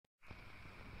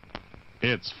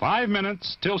It's 5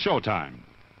 minutes till showtime.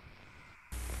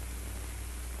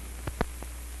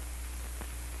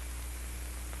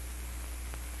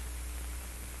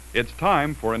 It's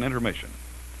time for an intermission.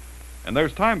 And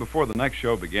there's time before the next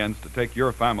show begins to take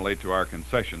your family to our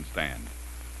concession stand.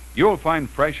 You'll find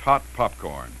fresh, hot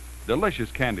popcorn,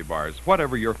 delicious candy bars,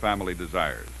 whatever your family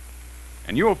desires.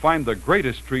 And you'll find the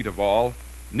greatest treat of all,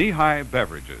 knee-high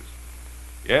beverages.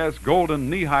 Yes, golden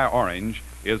knee-high orange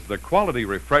is the quality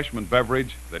refreshment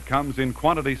beverage that comes in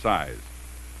quantity size.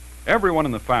 Everyone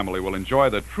in the family will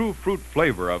enjoy the true fruit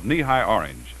flavor of knee-high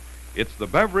orange. It's the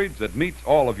beverage that meets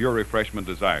all of your refreshment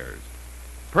desires.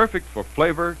 Perfect for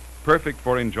flavor, perfect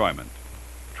for enjoyment.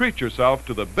 Treat yourself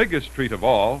to the biggest treat of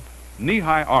all,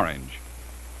 knee-high orange.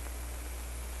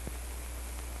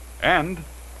 And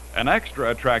an extra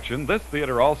attraction, this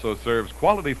theater also serves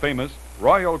quality famous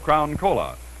Royal Crown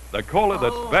Cola, the cola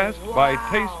that's best by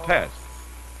taste test.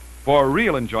 For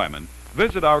real enjoyment,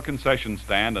 visit our concession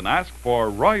stand and ask for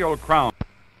Royal Crown.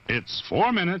 It's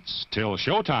 4 minutes till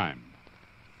showtime.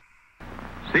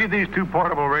 See these two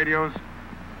portable radios?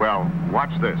 Well,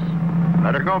 watch this.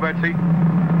 Let her go, Betsy.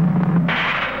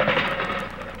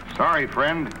 Sorry,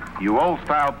 friend. You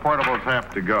old-style portables have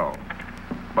to go.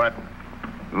 But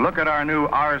look at our new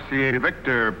RCA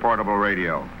Victor portable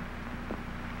radio.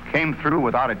 Came through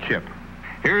without a chip.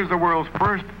 Here's the world's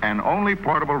first and only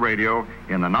portable radio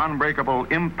in the non-breakable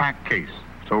impact case.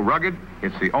 So rugged,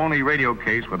 it's the only radio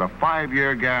case with a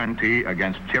 5-year guarantee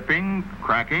against chipping,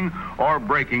 cracking, or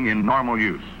breaking in normal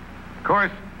use. Of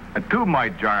course, a tube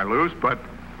might jar loose, but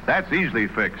that's easily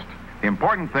fixed. The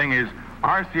important thing is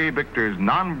RCA Victor's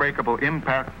non-breakable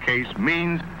impact case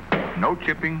means no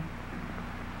chipping,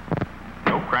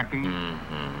 no cracking,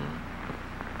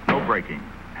 no breaking.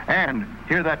 And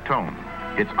hear that tone.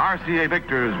 It's RCA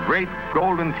Victor's great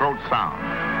golden throat sound.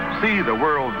 See the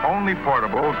world's only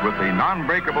portables with the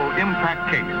non-breakable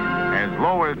impact case as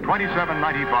low as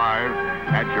 $27.95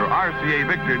 at your RCA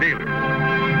Victor dealer.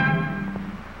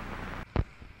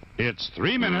 It's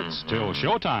 3 minutes till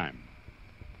showtime.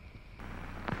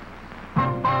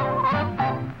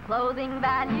 Clothing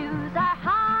values are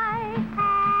high,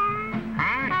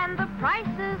 and the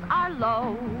prices are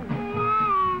low.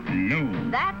 No.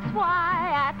 That's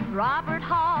why at Robert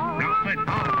Hall,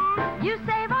 you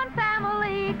save on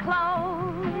family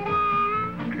clothes.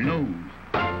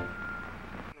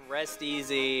 Rest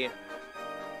easy,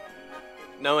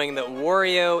 knowing that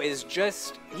Wario is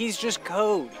he's just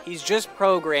code. He's just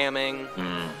programming,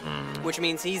 which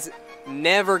means he's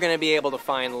never gonna be able to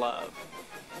find love,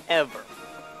 ever.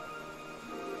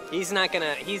 He's not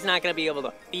gonna be able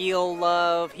to feel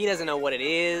love. He doesn't know what it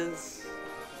is.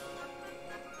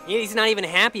 He's not even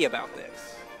happy about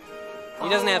this. He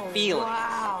doesn't have feelings.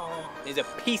 Wow. He's a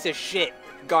piece of shit,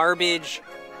 garbage,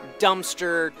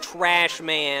 dumpster, trash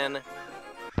man.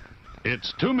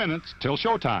 It's 2 minutes till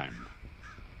showtime.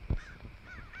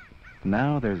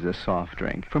 Now there's a soft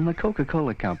drink from the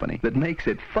Coca-Cola Company that makes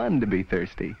it fun to be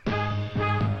thirsty.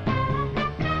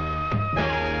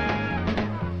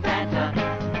 Fanta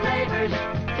flavors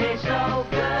taste so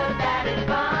good that it's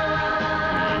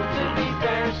fun to be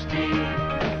thirsty.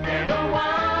 They're the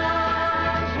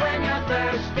ones when you're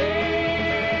thirsty.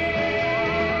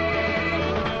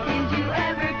 Did you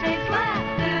ever taste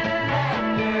laughter?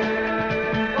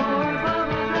 Or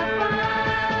bubbles of fun?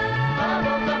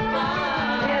 Bubbles of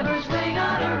fun. Ever swing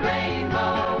on a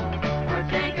rainbow? Or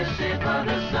take a sip of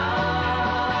the sun?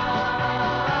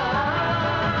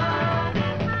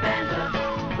 Fanta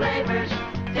flavors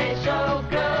taste so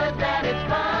good that it's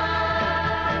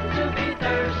fun to be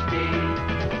thirsty.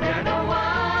 They're the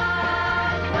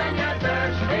ones when you're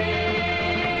thirsty.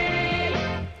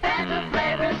 Fanta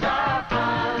flavors are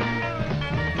fun.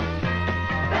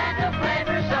 Fanta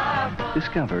flavors are fun.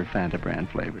 Discover Fanta brand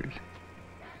flavors.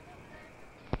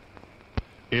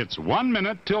 It's 1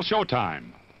 minute till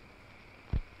showtime.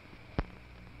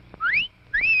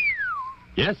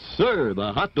 Yes, sir.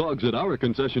 The hot dogs at our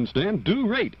concession stand do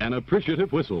rate an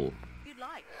appreciative whistle. You'd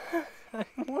like. I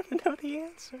want to know the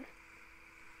answer.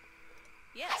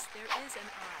 Yes, there is an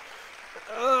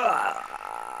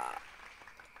I.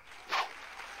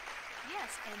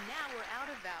 Yes, and now we're out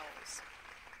of vowels.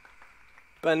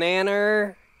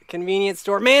 Banana convenience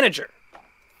store manager.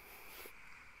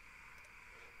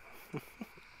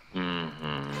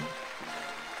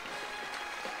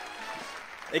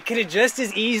 It could have just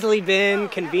as easily been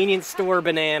convenience store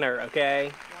banana, okay?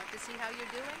 Want to see how you're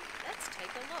doing? Let's take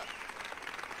a look.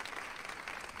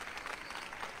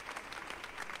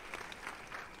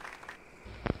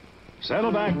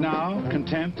 Settle back now,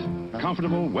 content,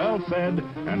 comfortable, well-fed,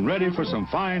 and ready for some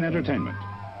fine entertainment.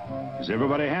 Is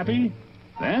everybody happy?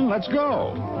 Then let's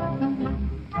go.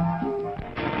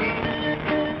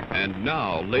 And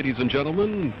now, ladies and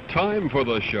gentlemen, time for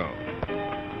the show.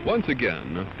 Once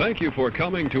again, thank you for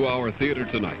coming to our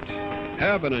theater tonight.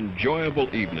 Have an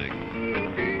enjoyable evening.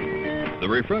 The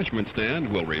refreshment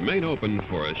stand will remain open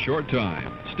for a short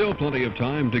time. Still plenty of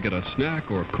time to get a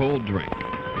snack or cold drink.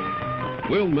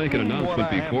 We'll make an announcement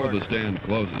before the stand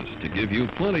closes to give you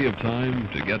plenty of time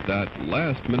to get that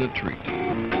last-minute treat.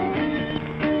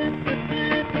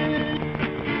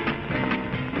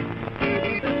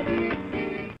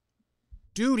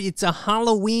 Dude, it's a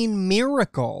Halloween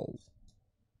miracle.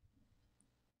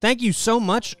 Thank you so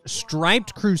much,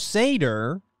 Striped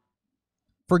Crusader,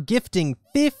 for gifting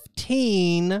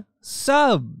 15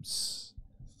 subs.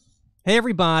 Hey,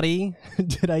 everybody.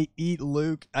 Did I eat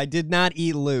Luke? I did not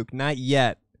eat Luke. Not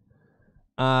yet.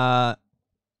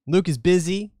 Luke is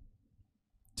busy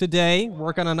today,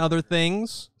 working on other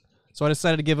things. So I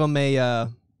decided to give him a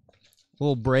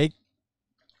little break.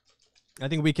 I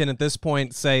think we can, at this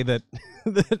point, say that,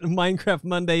 that Minecraft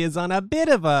Monday is on a bit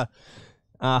of a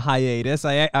hiatus.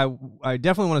 I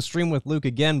definitely want to stream with Luke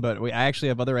again, but I actually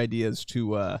have other ideas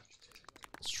to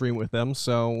stream with him.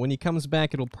 So when he comes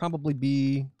back, it'll probably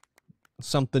be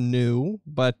something new.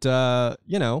 But,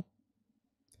 you know,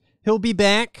 he'll be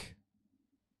back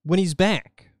when he's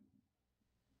back.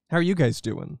 How are you guys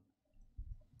doing?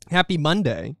 Happy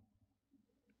Monday.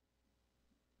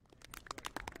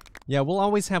 Yeah, we'll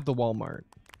always have the Walmart.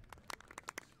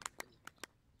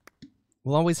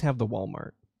 We'll always have the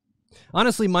Walmart.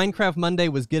 Honestly, Minecraft Monday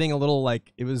was getting a little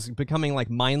like, it was becoming like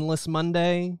mindless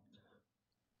Monday.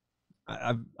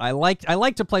 I like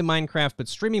to play Minecraft, but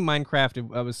streaming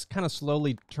Minecraft, I was kind of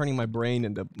slowly turning my brain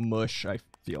into mush, I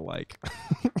feel like.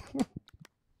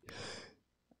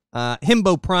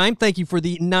 Himbo Prime, thank you for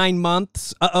the 9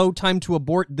 months. Uh-oh, time to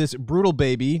abort this brutal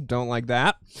baby. Don't like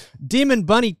that. Demon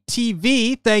Bunny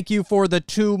TV, thank you for the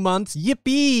 2 months.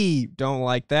 Yippee! Don't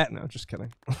like that. No, just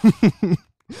kidding.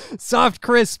 Soft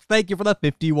Crisp, thank you for the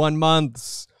 51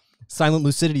 months. Silent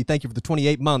Lucidity, thank you for the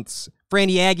 28 months.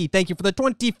 Franny Aggie, thank you for the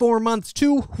 24 months.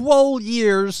 2 whole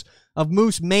years of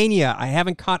Moose Mania. I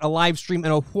haven't caught a live stream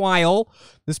in a while.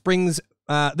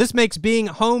 This makes being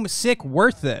homesick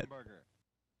worth it.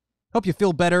 Hope you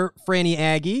feel better, Franny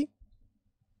Aggie.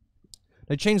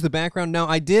 Did I change the background? No,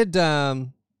 I did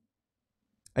brighten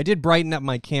up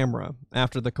my camera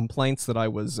after the complaints that I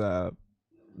was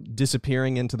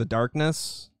disappearing into the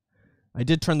darkness. I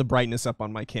did turn the brightness up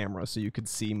on my camera so you could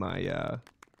see my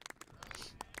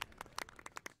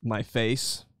my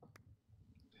face,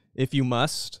 if you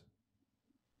must.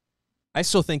 I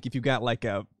still think if you got like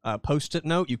a post-it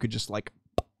note, you could just like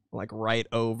write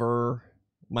over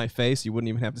my face. You wouldn't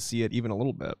even have to see it even a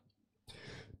little bit.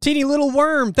 Teeny Little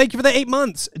Worm, thank you for the 8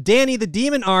 months. Danny the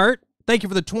Demon Art, thank you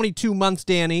for the 22 months,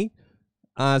 Danny.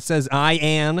 Says I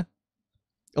Ann.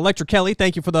 Electra Kelly,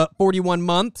 thank you for the 41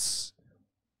 months.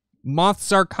 Moth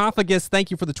Sarcophagus,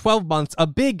 thank you for the 12 months. A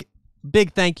big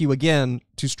thank you again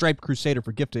to Striped Crusader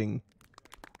for gifting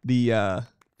the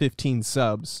 15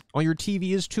 subs. Oh, your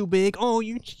TV is too big. Oh,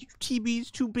 your TV is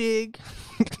too big.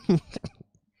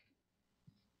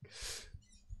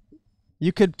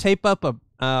 You could tape up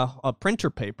a printer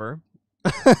paper.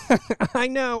 I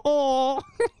know. Oh.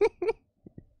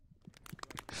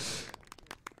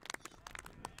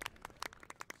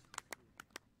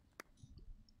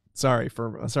 Sorry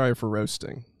for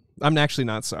roasting. I'm actually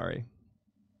not sorry.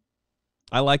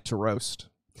 I like to roast.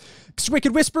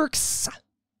 Wicked Whispers,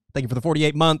 thank you for the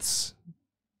 48 months.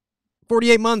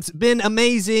 48 months, been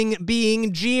amazing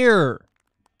being Jeer.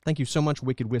 Thank you so much,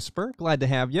 Wicked Whisper. Glad to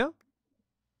have you.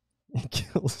 It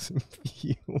kills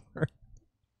viewer.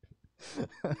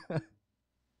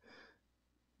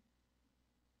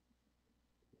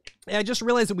 Yeah, I just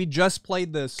realized that we just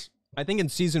played this, I think in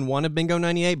Season 1 of Bingo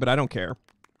 98, but I don't care.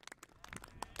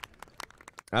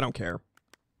 I don't care.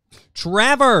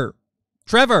 Trevor,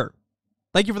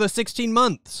 thank you for the 16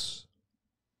 months.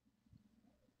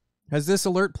 Has this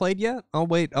alert played yet? I'll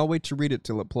wait to read it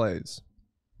till it plays.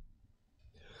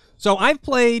 So I've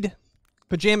played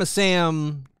Pajama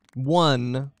Sam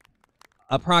 1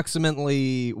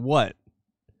 approximately, what,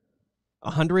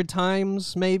 100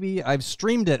 times, maybe? I've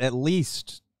streamed it at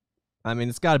least, I mean,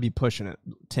 it's got to be pushing it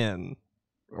 10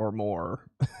 or more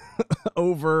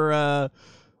over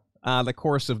the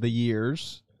course of the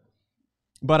years.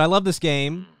 But I love this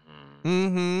game.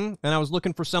 And I was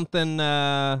looking for something,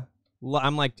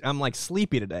 I'm like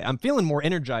sleepy today. I'm feeling more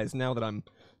energized now that I'm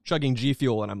chugging G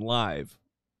Fuel and I'm live.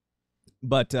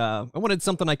 But I wanted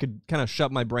something I could kind of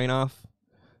shut my brain off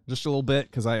just a little bit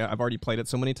because I've already played it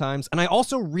so many times. And I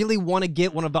also really want to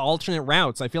get one of the alternate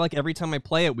routes. I feel like every time I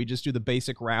play it, we just do the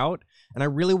basic route. And I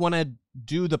really want to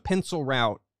do the pencil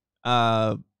route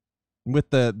with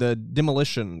the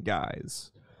demolition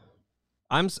guys.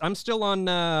 I'm still on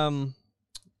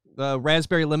the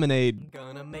Raspberry Lemonade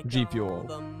G Fuel.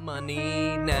 The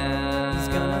money now. He's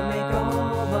gonna make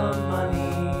all the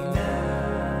money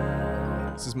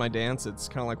now. This is my dance. It's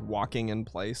kind of like walking in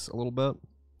place a little bit.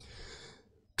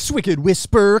 Wicked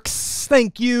Whisper,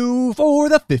 thank you for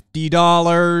the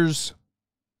 $50.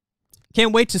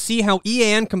 Can't wait to see how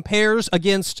Ian compares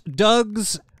against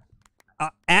Doug's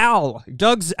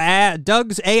Doug's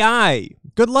AI.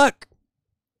 Good luck.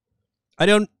 I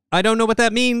don't know what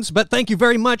that means, but thank you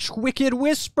very much, Wicked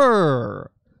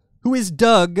Whisper. Who is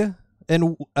Doug,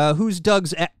 and who's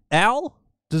Doug's Al?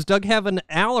 Does Doug have an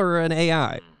Al or an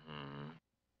AI?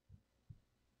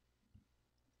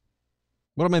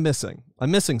 What am I missing? I'm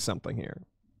missing something here.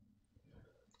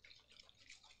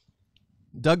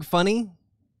 Doug Funny?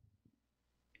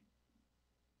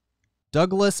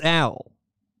 Douglas Al.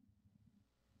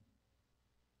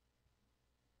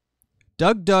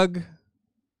 Doug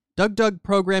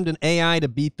programmed an AI to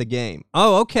beat the game.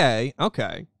 Oh, okay.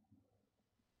 Okay.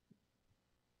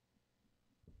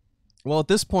 Well, at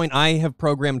this point, I have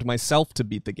programmed myself to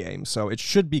beat the game, so it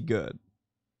should be good.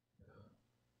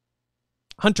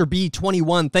 Hunter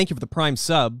B21, thank you for the Prime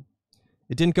sub.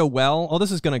 It didn't go well. Oh,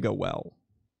 this is going to go well.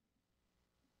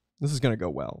 This is going to go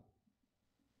well.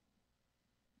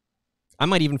 I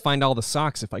might even find all the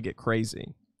socks if I get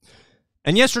crazy.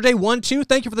 And yesterday, 1-2,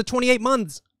 thank you for the 28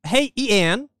 months. Hey,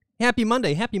 Ian. Happy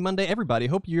Monday. Happy Monday, everybody.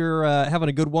 Hope you're having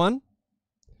a good one.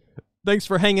 Thanks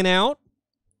for hanging out.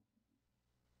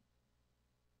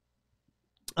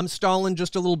 I'm stalling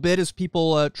just a little bit as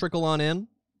people trickle on in.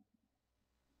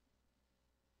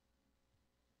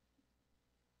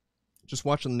 Just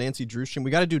watching the Nancy Drew stream.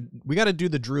 We gotta do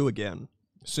the Drew again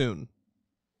soon.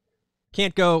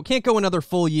 Can't go another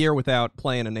full year without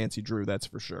playing a Nancy Drew, that's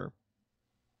for sure.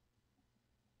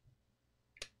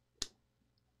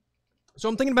 So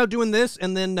I'm thinking about doing this,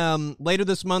 and then later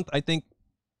this month, I think.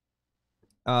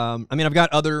 I mean, I've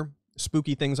got other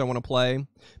spooky things I want to play,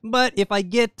 but if I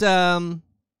get, you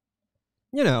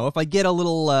know, if I get a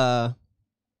little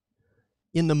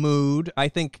in the mood, I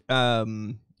think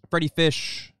Freddy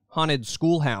Fish Haunted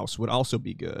Schoolhouse would also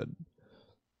be good.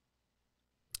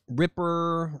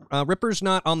 Ripper's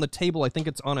not on the table. I think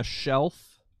it's on a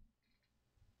shelf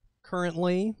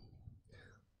currently.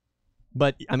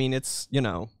 But, I mean, it's, you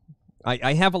know,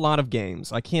 I have a lot of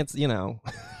games. I can't, you know,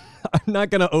 I'm not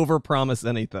going to overpromise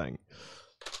anything.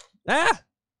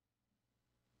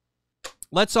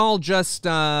 Let's all just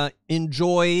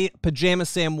enjoy Pajama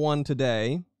Sam 1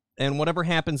 today, and whatever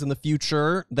happens in the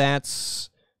future, that's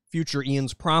future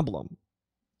Ian's problem.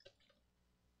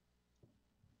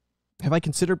 Have I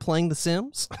considered playing The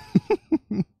Sims?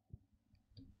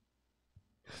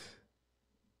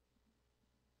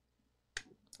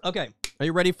 Okay, are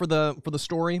you ready for the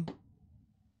story?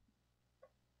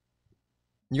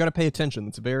 You got to pay attention.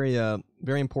 It's very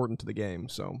very important to the game.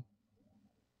 So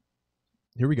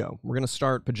here we go. We're gonna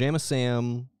start Pajama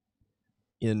Sam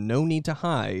in No Need to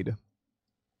Hide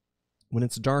when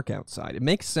it's dark outside. It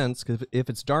makes sense because if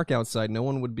it's dark outside, no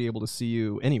one would be able to see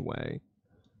you anyway.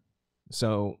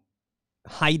 So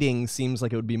hiding seems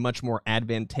like it would be much more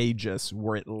advantageous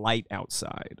were it light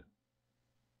outside.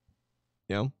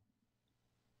 You know?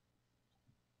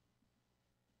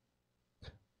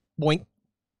 Boink.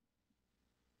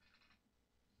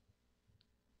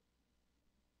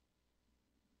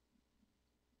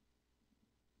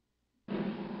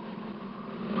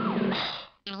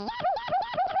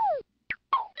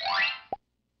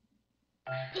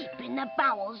 Deep in the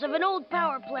bowels of an old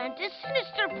power plant, a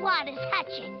sinister plot is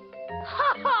hatching.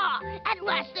 Ha ha! At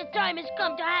last the time has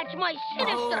come to hatch my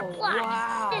sinister plot.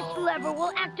 Wow. This lever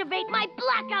will activate my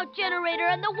blackout generator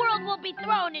and the world will be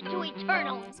thrown into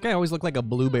eternal. This guy always looked like a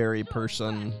blueberry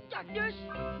person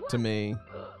to me.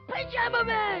 Pajama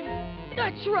Man!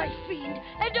 That's right, Fiend,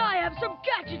 and I have some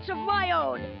gadgets of my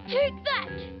own. Take that!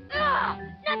 Ah!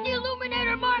 Not the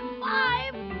Illuminator Mark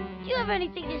V! Do you have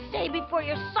anything to say before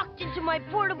you're sucked into my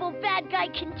portable bad guy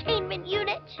containment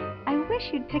unit? I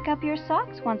wish you'd pick up your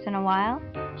socks once in a while.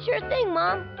 Sure thing,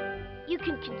 Mom. You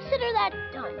can consider that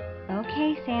done.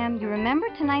 Okay, Sam, you remember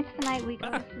tonight's the night we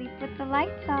go to sleep with the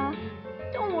lights off.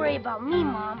 Don't worry about me,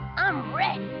 Mom. I'm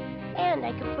ready. And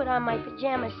I can put on my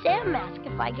Pajama Sam mask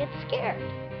if I get scared.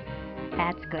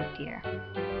 That's good, dear.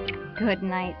 Good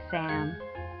night, Sam.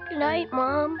 Good night,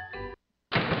 Mom.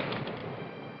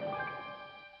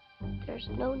 There's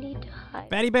no need to hide.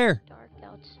 Fatty Bear. Dark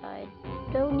outside.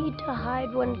 No need to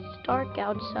hide when it's dark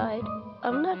outside.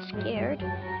 I'm not scared.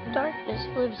 Darkness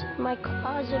lives in my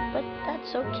closet, but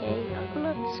that's okay. I'm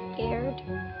not scared.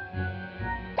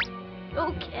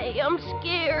 Okay, I'm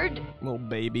scared. Little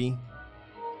baby.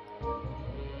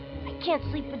 I can't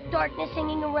sleep with darkness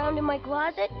hanging around in my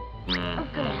closet. I'm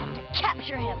gonna have to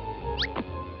capture him.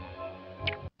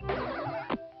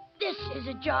 This is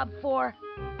a job for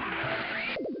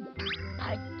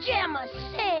Pajama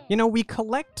Sam. You know, we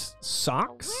collect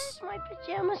socks, Where's my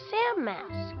Pajama Sam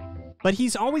mask? but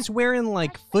he's always wearing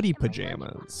like footy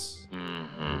pajamas.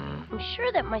 I'm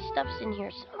sure that my stuff's in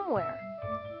here somewhere.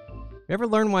 You ever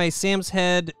learn why Sam's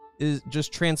head is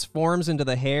just transforms into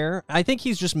the hair? I think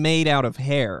he's just made out of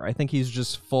hair. I think he's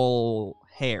just full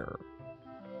hair.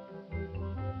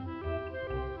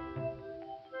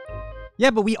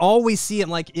 Yeah, but we always see him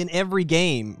like in every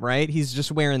game, right? He's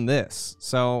just wearing this.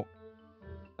 So,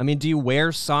 I mean, do you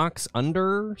wear socks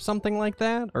under something like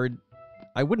that? Or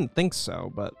I wouldn't think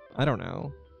so, but I don't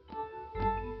know.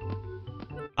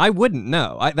 I wouldn't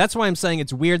know. That's why I'm saying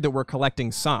it's weird that we're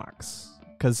collecting socks.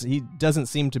 Because he doesn't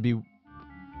seem to be,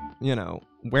 you know,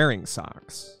 wearing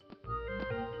socks.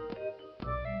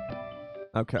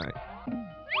 Okay.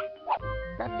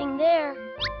 Nothing there.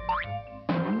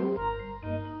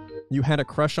 You had a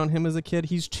crush on him as a kid?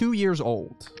 He's 2 years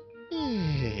old.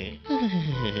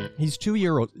 He's 2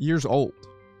 years old.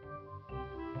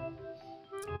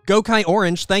 Gokai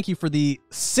Orange, thank you for the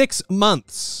 6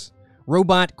 months.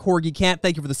 Robot Corgi Cat,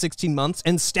 thank you for the 16 months.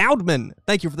 And Stoudman,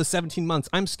 thank you for the 17 months.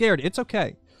 I'm scared. It's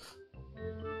okay.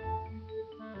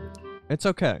 It's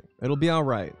okay. It'll be all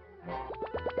right.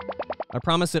 I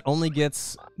promise it only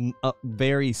gets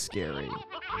very scary.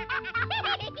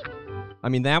 I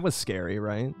mean, that was scary,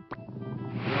 right?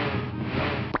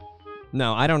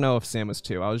 No, I don't know if Sam was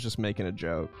 2. I was just making a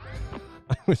joke.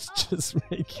 I was just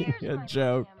making a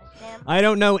joke. I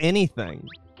don't know anything.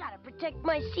 Gotta protect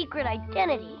my secret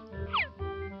identity.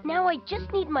 Now I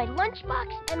just need my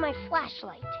lunchbox and my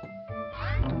flashlight.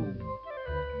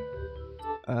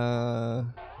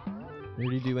 What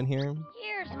are you doing here?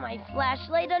 Here's my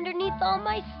flashlight underneath all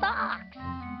my socks.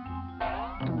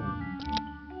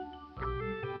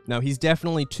 No, he's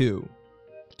definitely 2.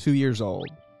 2 years old.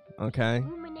 Okay?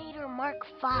 Illuminator Mark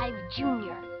V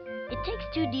Jr. It takes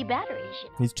 2D batteries.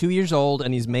 He's 2 years old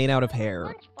and he's made out of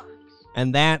hair.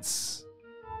 And that's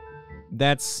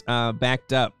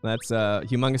backed up. That's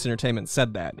Humongous Entertainment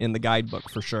said that in the guidebook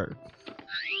for sure.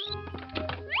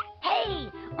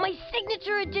 Hey, my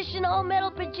signature edition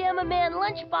all-metal Pajama Man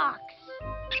lunchbox.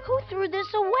 Who threw this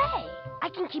away? I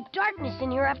can keep darkness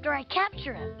in here after I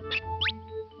capture him.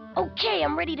 Okay,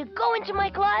 I'm ready to go into my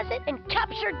closet and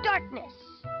capture darkness.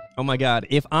 Oh my god,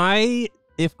 if I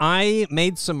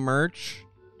made some merch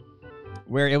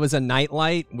where it was a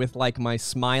nightlight with like my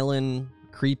smiling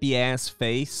creepy ass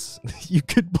face you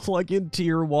could plug into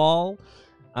your wall,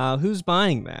 who's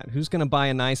buying that? Who's gonna buy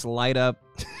a nice light up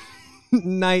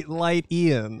nightlight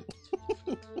Ian?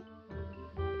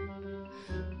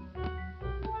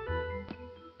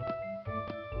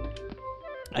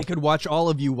 I could watch all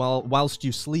of you whilst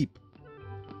you sleep.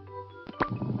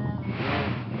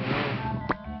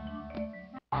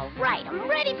 All right, I'm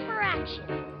ready for action.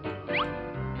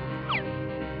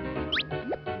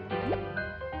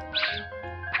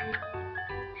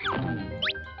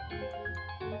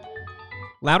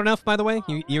 Loud enough, by the way?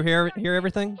 You hear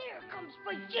everything? Here comes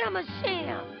Pajama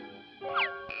Sam.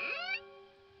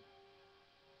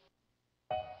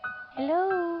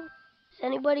 Hello? Is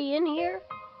anybody in here?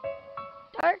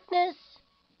 Darkness?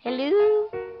 Hello?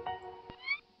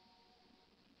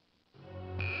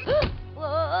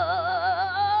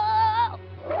 Whoa!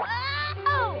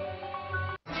 Whoa!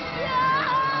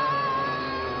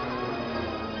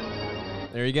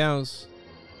 There he goes.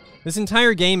 This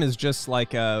entire game is just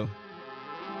like a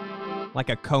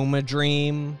coma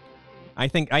dream. I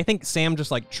think Sam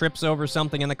just like trips over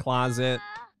something in the closet,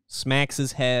 smacks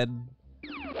his head,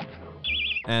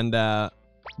 and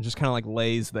just kind of like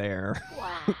lays there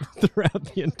throughout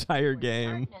the entire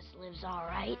game. Darkness lives all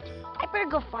right. I better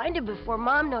go find him before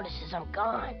Mom notices I'm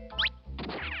gone.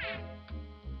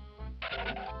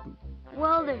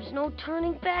 Well, there's no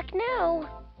turning back now.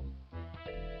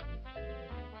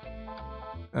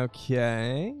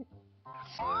 Okay.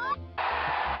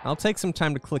 I'll take some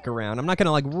time to click around. I'm not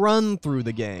gonna like run through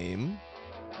the game.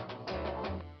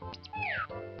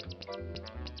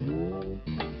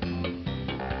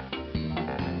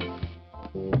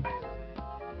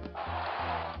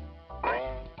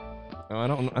 Oh, I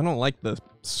don't like the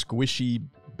squishy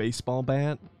baseball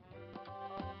bat.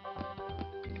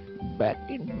 Back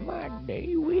in my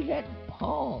day, we had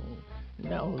Pong.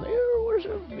 Now there was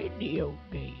a video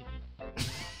game.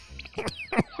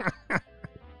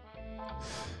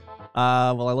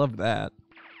 Well, I loved that.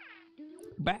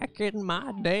 Back in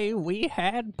my day, we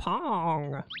had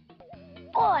Pong.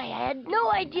 Boy, I had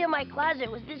no idea my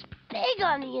closet was this big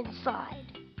on the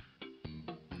inside.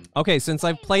 Okay, since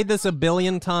I've played this a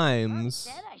billion times,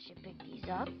 Said I should pick these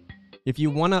up. if you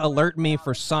want to alert me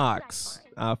for socks,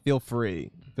 feel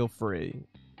free. Feel free.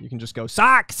 You can just go,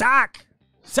 sock, sock,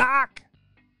 sock.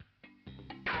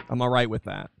 I'm all right with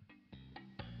that.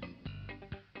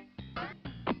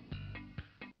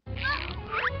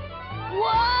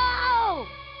 Whoa!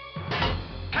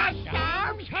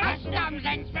 Customs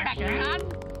inspection.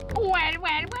 Well,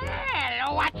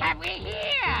 what have we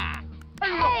here?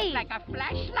 Hey! Looks like a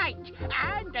flashlight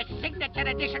and a signature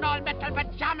edition all-metal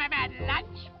Pajama Man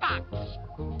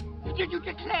lunchbox. Did you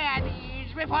declare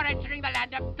these before entering the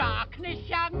land of darkness,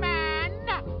 young man?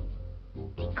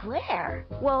 Declare?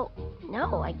 Well,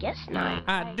 no, I guess not.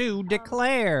 I do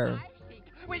declare.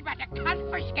 We'd better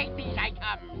confiscate these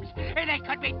items. They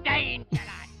could be dangerous.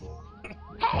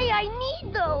 Hey, I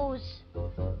need those!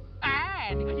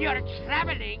 And you're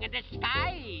traveling in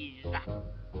disguise.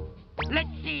 Let's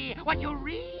see what you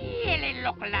really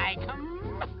look like,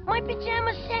 My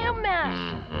Pajama Sam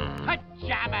mask!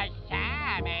 Pajama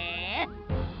Sam, eh?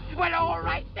 Well, all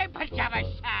right then, Pajama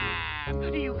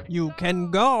Sam. You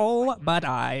can go, but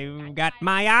I've got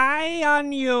my eye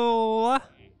on you.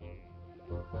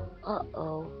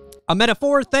 Uh-oh. A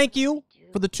metaphor, thank you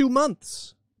for the 2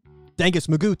 months. Dangus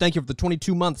Magoo, thank you for the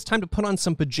 22 months. Time to put on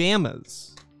some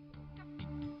pajamas.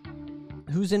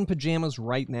 Who's in pajamas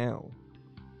right now?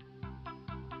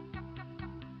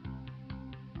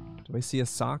 Do I see a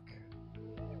sock?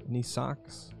 Any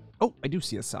socks? Oh, I do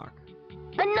see a sock.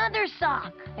 Another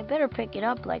sock! I better pick it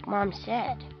up like Mom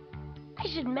said. I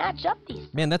should match up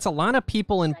these Man, that's a lot of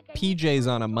people in PJs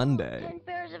on a Monday. 10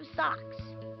 pairs of socks.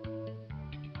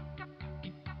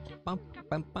 Bum,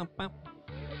 bum, bum, bum.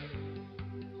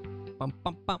 Bum,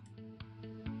 bum, bum.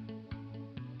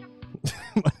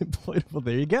 Unemployable,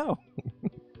 there you go.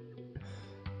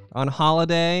 On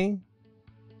holiday.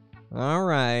 All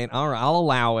right, I'll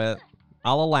allow it.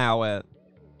 I'll allow it.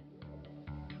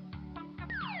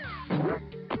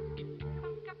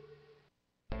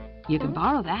 You can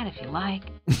borrow that if you like.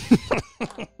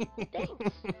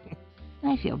 Thanks.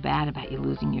 I feel bad about you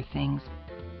losing your things.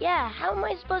 Yeah, how am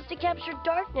I supposed to capture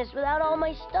darkness without all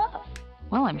my stuff?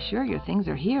 Well, I'm sure your things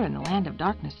are here in the land of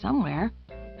darkness somewhere.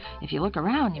 If you look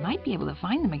around, you might be able to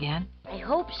find them again. I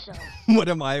hope so. What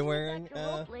am I wearing?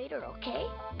 Later, okay?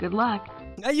 Good luck.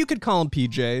 You could call them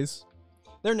PJs.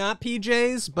 They're not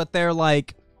PJs, but they're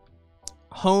like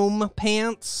home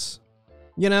pants,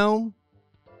 you know?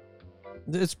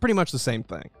 It's pretty much the same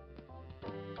thing.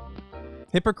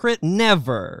 Hypocrite?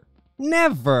 Never.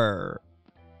 Never.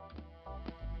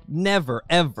 Never,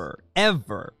 ever,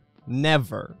 ever,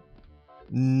 never,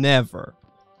 never.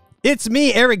 It's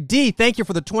me, Eric D. Thank you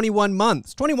for the 21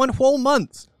 months. 21 whole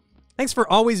months. Thanks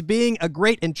for always being a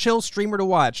great and chill streamer to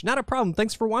watch. Not a problem.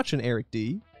 Thanks for watching, Eric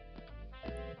D.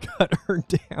 Cut her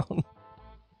down.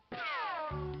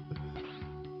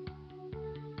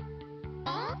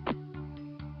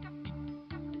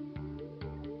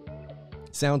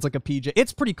 Sounds like a PJ.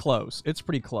 It's pretty close. It's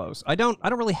pretty close. I don't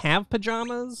really have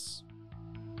pajamas.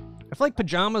 I feel like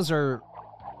pajamas are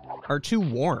too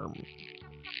warm.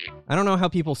 I don't know how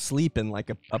people sleep in like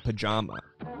a pajama.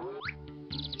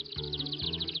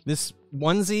 This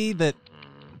onesie that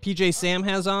PJ Sam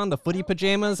has on, the footy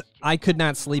pajamas, I could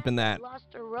not sleep in that.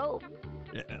 Lost a rope.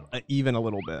 Even a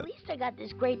little bit. At least I got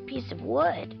this great piece of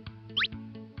wood.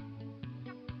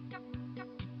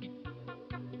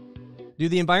 Dude,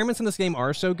 the environments in this game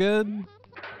are so good.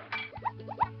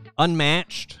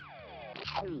 Unmatched.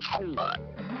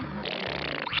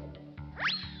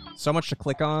 So much to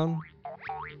click on.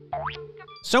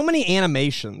 So many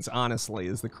animations, honestly,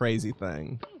 is the crazy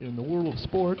thing. In the world of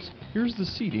sports, here's the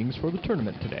seedings for the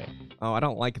tournament today. Oh, I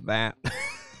don't like that.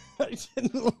 I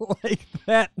didn't like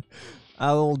that.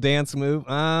 A little dance move.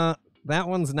 That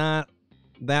one's not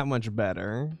that much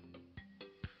better.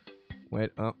 Wait,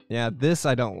 oh, yeah, this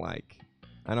I don't like.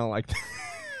 I don't like that.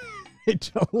 I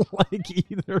don't like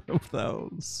either of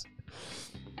those.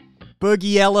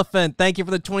 Boogie Elephant, thank you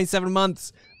for the 27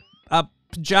 months.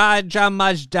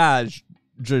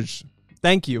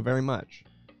 Thank you very much.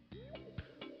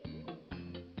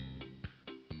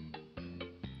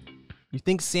 You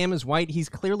think Sam is white? He's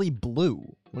clearly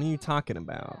blue. What are you talking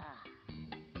about?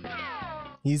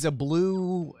 He's a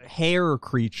blue hair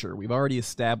creature. We've already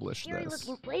established Scary this.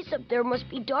 looking place up there must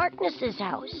be Darkness's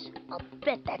house. I'll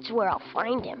bet that's where I'll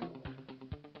find him.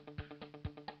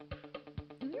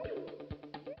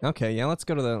 Okay, yeah, let's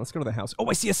go to the house. Oh,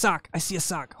 I see a sock. I see a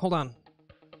sock. Hold on.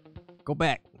 Go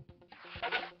back.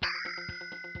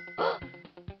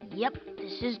 Yep,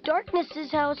 this is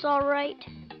Darkness's house, all right.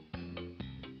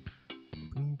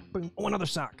 Boom, boom. Oh, another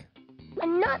sock.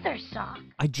 Another sock.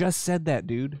 I just said that,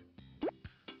 dude.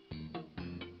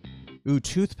 Ooh,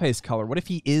 toothpaste color. What if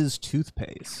he is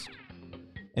toothpaste?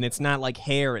 And it's not like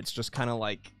hair, it's just kind of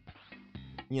like,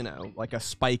 you know, like a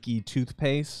spiky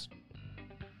toothpaste.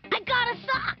 I got a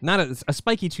sock! Not a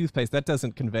spiky toothpaste, that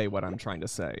doesn't convey what I'm trying to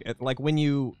say. Like when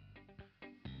you,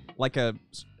 like a,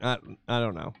 I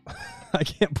don't know. I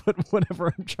can't put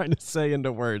whatever I'm trying to say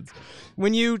into words.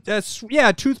 When you,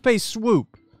 yeah, toothpaste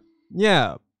swoop.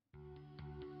 Yeah.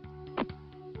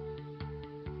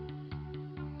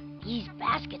 These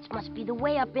baskets must be the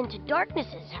way up into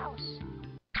Darkness's house.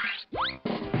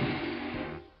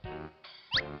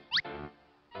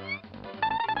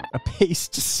 A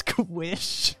paste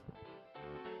squish.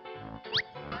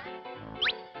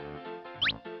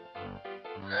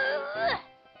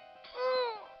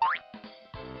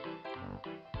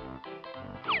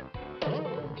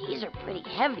 These are pretty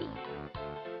heavy.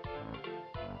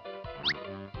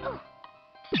 Oh.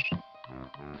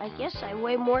 I guess I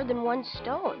weigh more than 1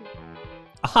 stone.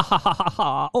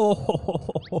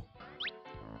 Oh.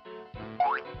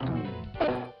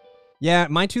 Yeah,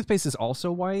 my toothpaste is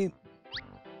also white.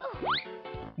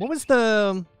 What was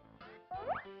that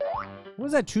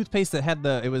toothpaste that had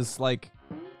it was like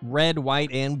red,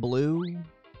 white, and blue?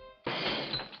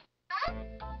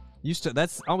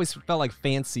 That's always felt like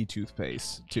fancy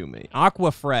toothpaste to me.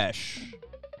 Aqua Fresh.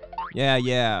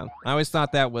 Yeah. I always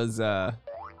thought that was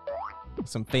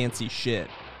some fancy shit.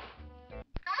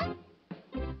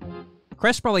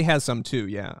 Crest probably has some too,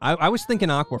 yeah. I was thinking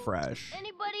Aqua Fresh.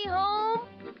 Anybody home?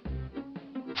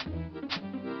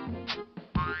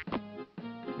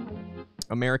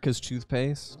 America's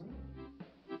toothpaste.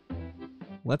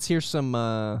 Let's hear some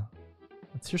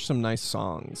nice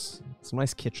songs. Some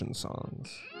nice kitchen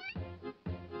songs.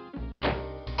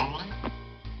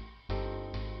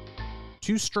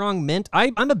 Too strong mint.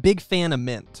 I'm a big fan of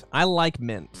mint. I like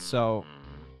mint, so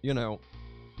you know,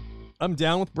 I'm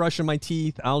down with brushing my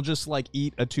teeth. I'll just like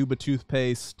eat a tube of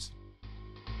toothpaste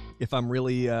if I'm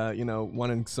really you know,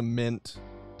 wanting some mint.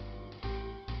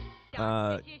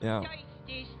 Yeah.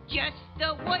 Is just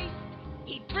the worst.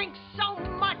 He drinks so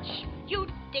much,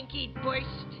 you'd think he'd burst.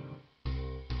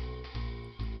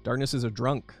 Darkness is a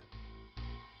drunk.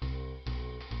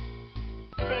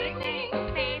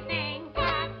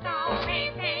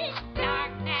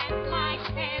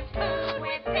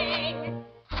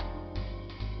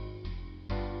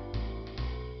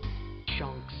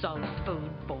 Chunks of food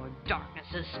for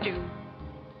Darkness's stew.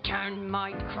 Turn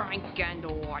my crank and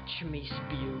watch me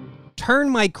spew. Turn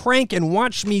my crank and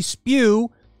watch me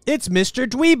spew. It's Mr.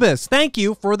 Dweebus. Thank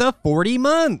you for the 40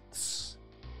 months.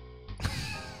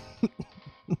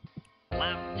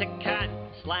 Love to cut,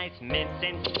 slice, mince,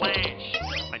 and slash.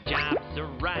 My job's a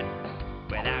run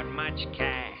without much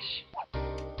cash.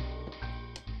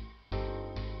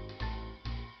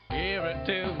 Give it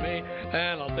to me,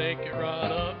 and I'll take it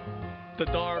right up to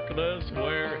Darkness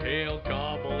where he'll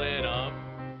gobble it up.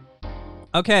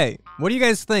 Okay, what do you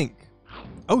guys think?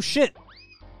 Oh, shit.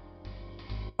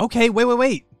 Okay,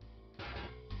 wait.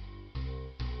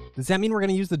 Does that mean we're going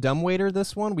to use the dumbwaiter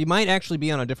this one? We might actually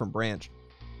be on a different branch.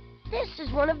 This is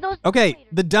one of those. Okay,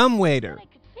 the dumbwaiter.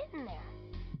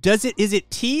 Is it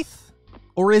teeth?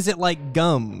 Or is it like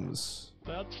gums?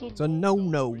 So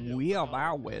no, we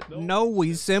allow it. No,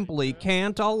 we simply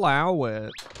can't allow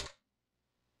it.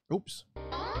 Oops.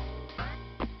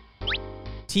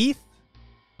 Teeth?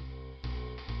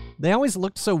 They always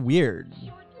looked so weird.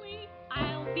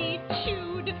 I'll be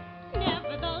chewed.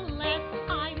 Nevertheless,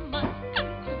 I must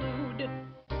conclude.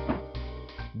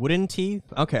 Wooden teeth?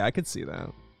 Okay, I could see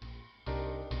that.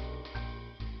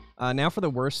 Now for the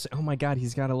worst. Oh my god,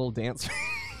 he's got a little dance.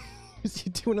 Was he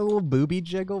doing a little booby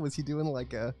jiggle? Was he doing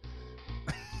like a...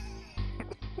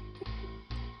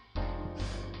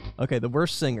 Okay, the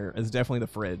worst singer is definitely the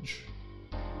fridge.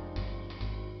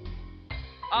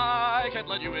 I can't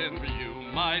let you in, for you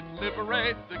might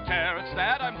liberate the carrots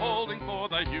that I'm holding for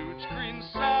the huge green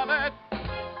salad.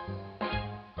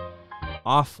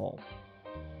 Awful.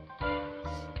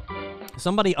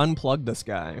 Somebody unplugged this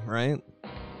guy, right?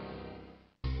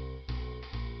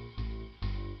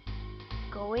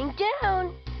 Going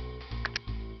down.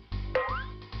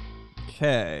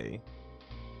 Okay.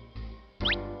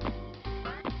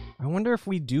 I wonder if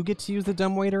we do get to use the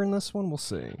dumbwaiter in this one. We'll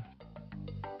see.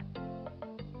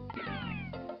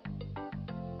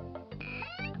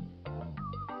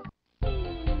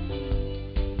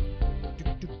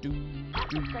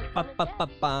 Ba ba ba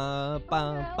ba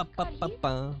ba ba ba ba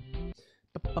ba.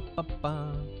 Ba ba ba.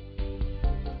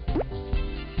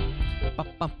 Ba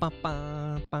ba ba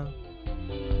ba ba.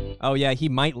 Oh yeah, he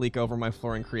might leak over my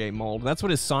floor and create mold. That's what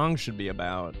his song should be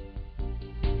about.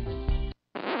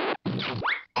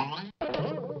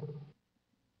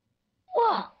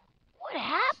 Whoa, what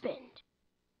happened?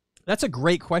 That's a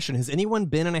great question. Has anyone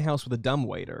been in a house with a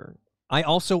dumbwaiter? I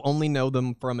also only know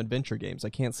them from adventure games. I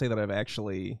can't say that I've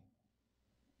actually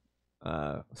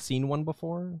seen one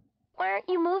before. Why aren't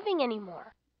you moving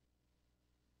anymore?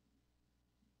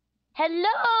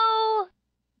 Hello?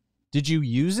 Did you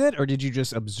use it or did you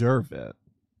just observe it?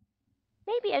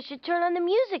 Maybe I should turn on the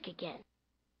music again.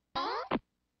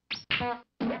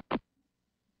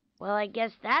 Well, I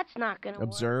guess that's not gonna work.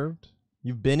 Observed?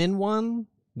 You've been in one?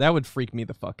 That would freak me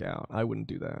the fuck out. I wouldn't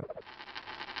do that.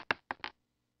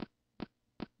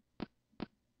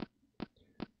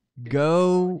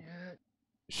 Go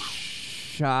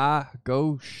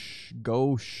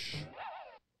go sh.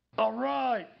 All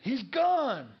right, he's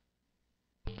gone.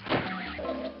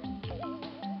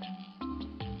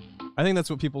 I think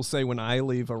that's what people say when I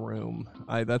leave a room.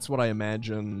 That's what I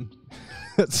imagine.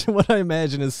 That's what I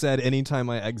imagine is said anytime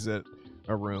I exit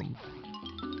a room.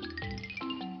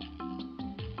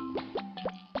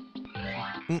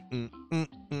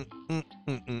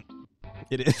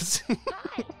 It is.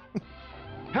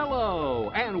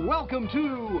 Hello, and welcome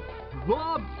to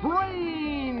The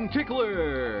Brain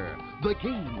Tickler, the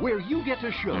game where you get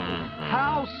to show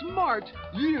how smart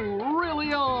you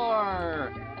really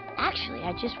are. Actually,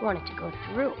 I just wanted to go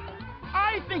through.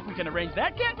 I think we can arrange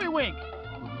that, can't we, Wink?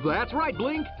 That's right,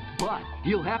 Blink, but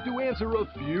you'll have to answer a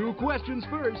few questions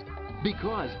first,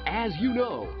 because, as you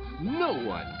know, no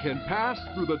one can pass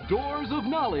through the doors of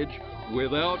knowledge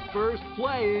without first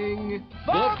playing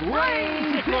The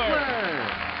Brain Tickler!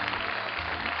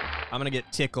 I'm gonna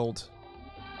get tickled.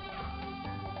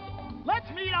 Let's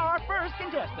meet our first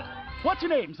contestant. What's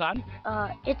your name, son?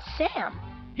 It's Sam.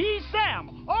 He's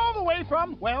Sam, all the way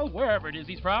from, well, wherever it is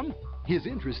he's from. His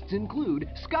interests include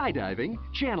skydiving,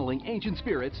 channeling ancient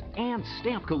spirits, and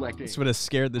stamp collecting. This would have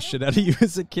scared the shit out of you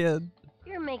as a kid.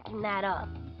 You're making that up.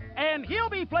 And he'll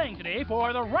be playing today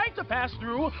for the right to pass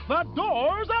through the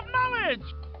doors of knowledge.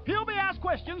 He'll be asked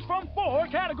questions from 4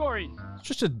 categories. It's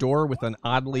just a door with an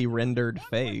oddly rendered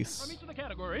face. From each of the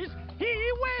categories,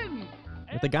 he wins.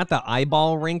 But they got the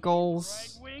eyeball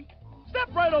wrinkles. Right, Wink.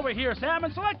 Step right over here, Sam,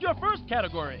 and select your first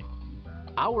category.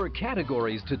 Our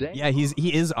categories today. Yeah,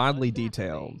 he is oddly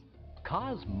detailed.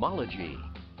 Cosmology,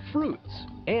 fruits,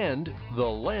 and the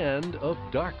land of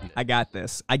darkness. I got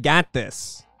this. I got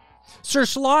this. Sir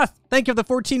Sloth, thank you for the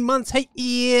 14 months. Hey,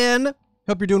 Ian.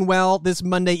 Hope you're doing well this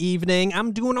Monday evening.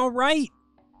 I'm doing all right.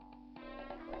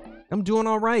 I'm doing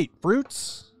all right.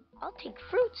 Fruits? I'll take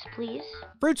fruits, please.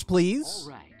 Fruits, please.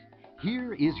 All right.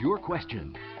 Here is your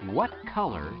question. What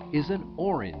color is an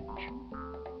orange?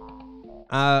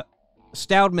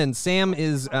 Stoudman, Sam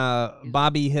is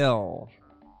Bobby Hill.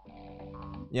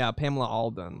 Yeah, Pamela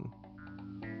Alden.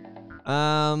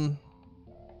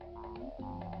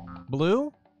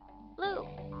 Blue? Blue.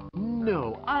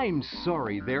 No, I'm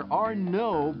sorry. There are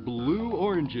no blue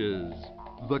oranges.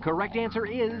 The correct answer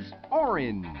is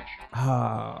orange.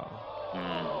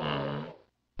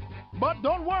 But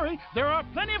don't worry, there are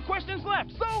plenty of questions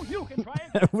left, so you can try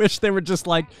it. I wish they were just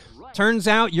like, turns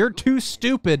out you're too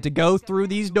stupid to go through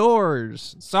these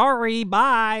doors. Sorry,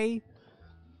 bye.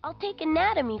 I'll take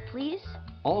anatomy, please.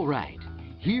 All right.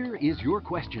 Here is your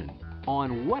question.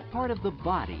 On what part of the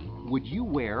body would you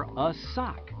wear a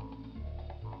sock?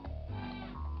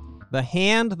 The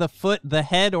hand, the foot, the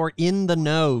head, or in the What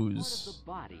nose?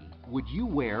 part of the body would you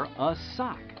wear a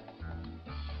sock?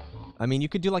 I mean, you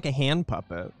could do like a hand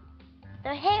puppet.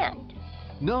 The hand.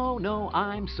 No,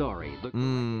 I'm sorry. The correct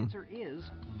answer is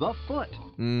the foot.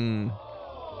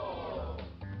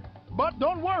 But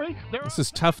don't worry, This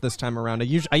is tough this time around.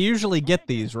 I usually get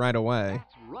these right away.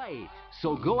 That's right.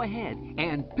 So go ahead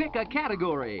and pick a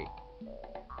category.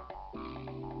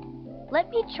 Let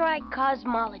me try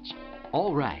cosmology.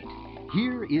 All right.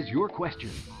 Here is your question.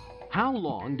 How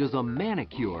long does a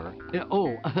manicure...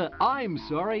 I'm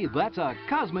sorry. That's a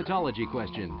cosmetology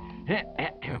question.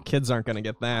 Kids aren't going to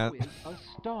get that. A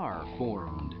star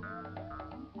formed.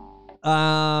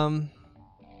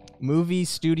 Movie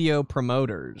studio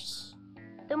promoters.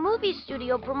 The movie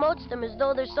studio promotes them as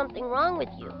though there's something wrong with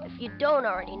you, if you don't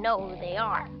already know who they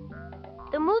are.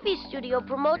 The movie studio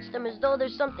promotes them as though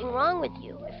there's something wrong with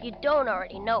you, if you don't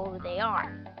already know who they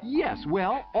are. Yes,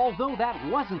 well, although that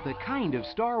wasn't the kind of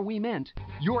star we meant,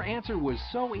 your answer was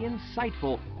so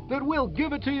insightful that we'll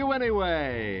give it to you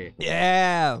anyway.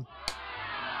 Yeah.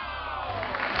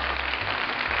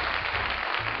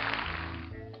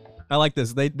 I like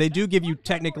this. They do give you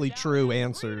technically true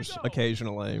answers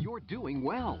occasionally. You're doing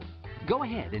well. Go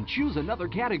ahead and choose another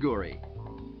category.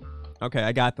 Okay,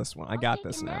 I got this one. I got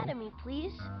this now. Anatomy,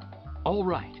 please. All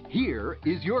right, here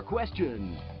is your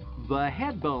question. The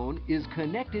head bone is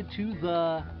connected to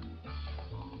the...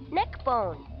 Neck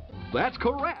bone. That's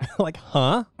correct. Like,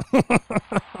 huh?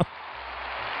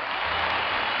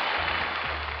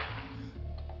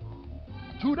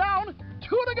 2 down,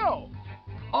 2 to go.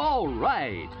 All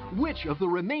right. Which of the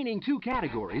remaining 2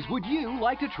 categories would you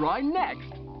like to try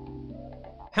next?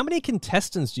 How many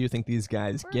contestants do you think these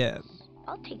guys get?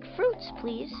 I'll take fruits,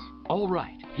 please. All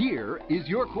right, here is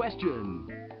your question.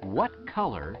 What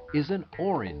color is an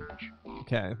orange?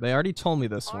 Okay, they already told me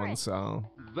this one, so...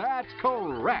 That's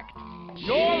correct.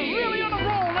 You're really on a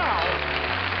roll now.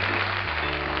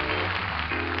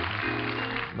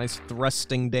 Nice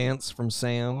thrusting dance from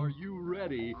Sam. Are you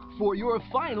ready for your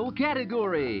final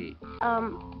category?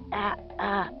 I'll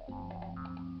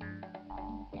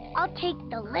take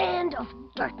the land of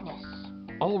darkness.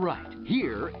 All right,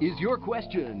 here is your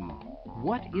question.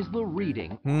 What is the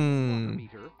reading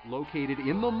meter located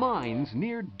in the mines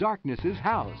near Darkness's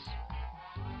house?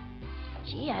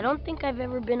 Gee, I don't think I've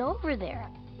ever been over there.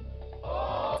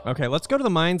 Okay, let's go to the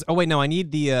mines. Oh wait, no, I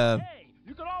need the I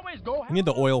need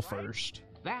the oil first.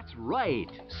 That's right.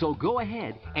 So go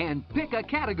ahead and pick a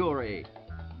category.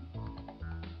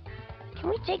 Can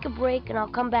we take a break and I'll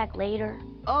come back later?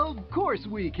 Of course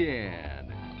we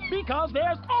can. Because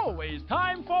there's always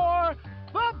time for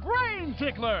the Brain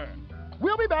Tickler.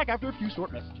 We'll be back after a few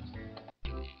short messages.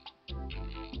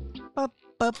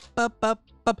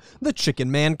 The Chicken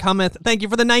Man cometh. Thank you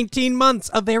for the 19 months.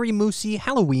 A very moosey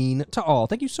Halloween to all.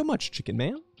 Thank you so much, Chicken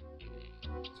Man.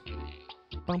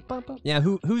 Yeah,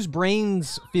 whose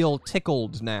brains feel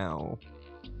tickled now?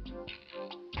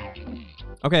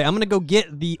 Okay, I'm gonna go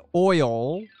get the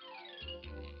oil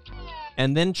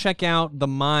and then check out the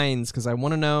mines because I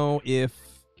want to know if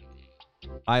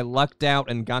I lucked out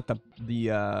and got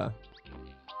the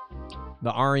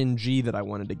RNG that I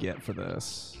wanted to get for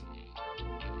this.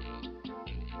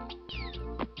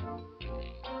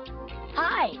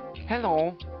 Hi.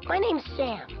 Hello. My name's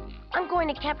Sam. I'm going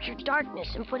to capture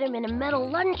Darkness and put him in a metal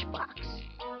lunchbox.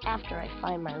 After I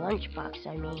find my lunchbox,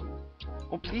 I mean.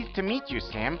 Oh, pleased to meet you,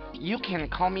 Sam. You can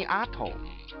call me Otto.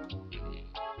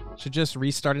 Should just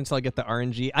restart until I get the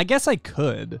RNG. I guess I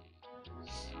could.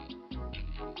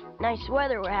 Nice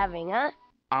weather we're having, huh?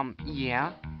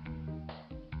 Yeah.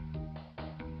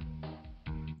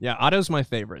 Yeah, Otto's my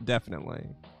favorite, definitely.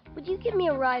 Would you give me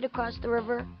a ride across the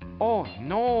river? Oh,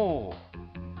 no.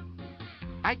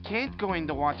 I can't go in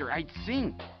the water. I'd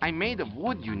sink. I'm made of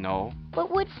wood, you know.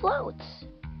 But wood floats.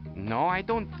 No, I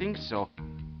don't think so.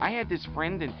 I had this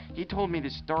friend and he told me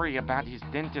this story about his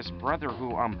dentist brother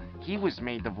who, he was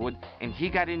made of wood and he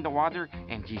got in the water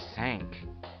and he sank.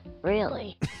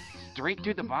 Really? Straight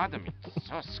to the bottom. It's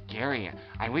so scary.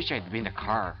 I wish I'd been a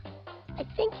car. I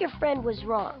think your friend was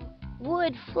wrong.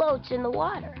 Wood floats in the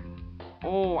water.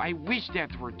 Oh, I wish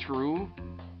that were true.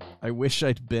 I wish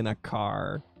I'd been a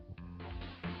car.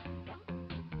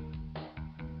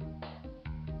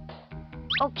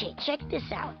 Okay, check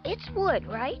this out. It's wood,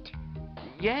 right?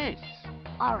 Yes.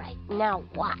 All right, now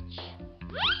watch.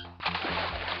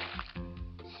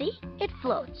 See? It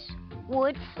floats.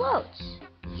 Wood floats.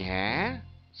 Yeah?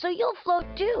 So you'll float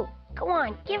too. Go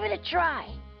on, give it a try.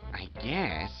 I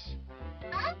guess.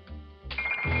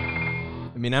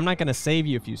 I mean, I'm not gonna save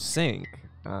you if you sink.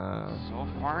 So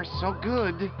far, so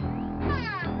good.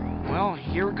 Well,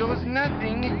 here goes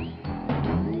nothing.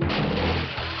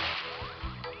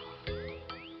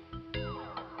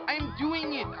 I'm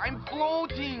doing it! I'm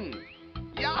floating!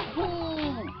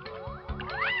 Yahoo!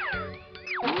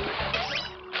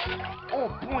 Oh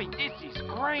boy, this is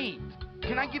great!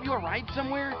 Can I give you a ride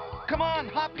somewhere? Come on,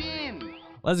 hop in!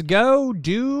 Let's go,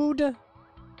 dude.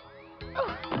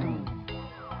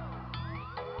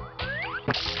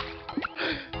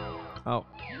 Oh,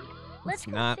 that's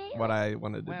not what I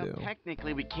wanted to do.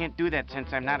 Technically, we can't do that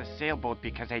since I'm not a sailboat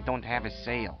because I don't have a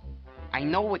sail. I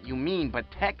know what you mean, but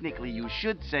technically you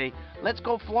should say, let's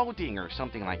go floating or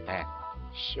something like that.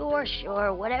 Sure,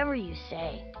 whatever you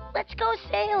say. Let's go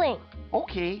sailing.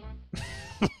 Okay.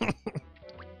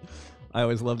 I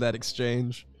always love that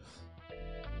exchange.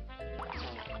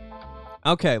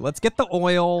 Okay, let's get the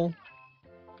oil.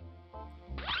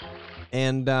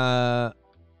 And,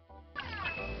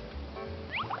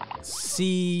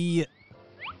 see...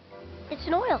 It's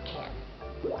an oil can.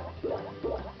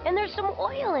 And there's some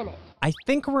oil in it. I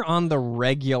think we're on the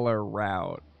regular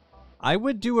route. I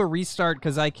would do a restart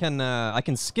because I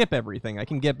can skip everything. I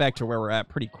can get back to where we're at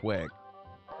pretty quick.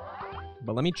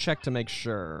 But let me check to make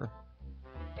sure.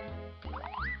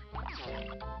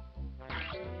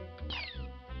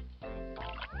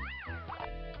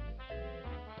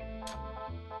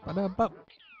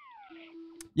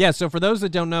 Yeah, so for those that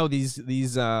don't know, these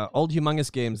old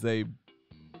Humongous games, they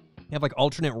have like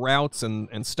alternate routes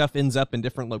and stuff ends up in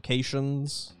different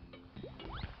locations.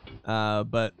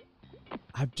 But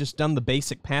I've just done the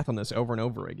basic path on this over and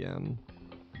over again.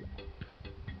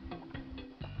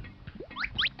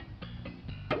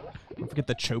 Don't forget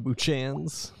the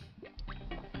Chobu-chans.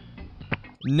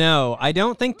 No, I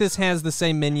don't think this has the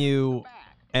same menu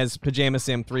as Pajama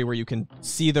Sam 3 where you can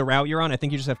see the route you're on. I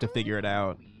think you just have to figure it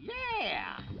out.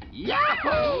 Yeah!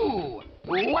 Yahoo!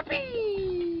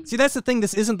 Whoopee! See, that's the thing.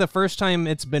 This isn't the first time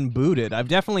it's been booted. I've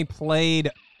definitely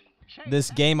played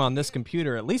this game on this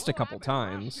computer at least a couple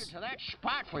times. To that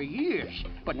spot for years,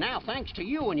 but now thanks to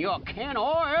you and your can of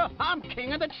oil, I'm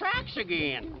king of the tracks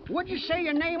again. What'd you say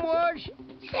your name was?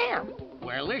 Sam.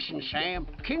 Well, listen, Sam,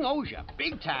 King owes you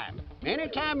big time.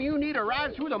 Anytime you need a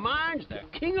ride through the mines, the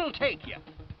king will take you.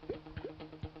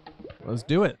 Let's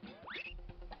do it.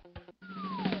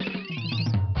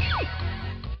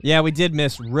 Yeah, we did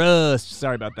miss Rust.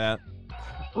 Sorry about that.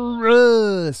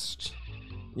 Rust.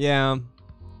 Yeah.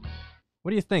 What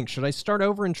do you think? Should I start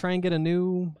over and try and get a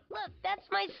new... Look, that's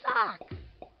my sock.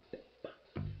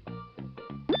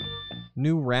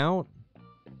 New route?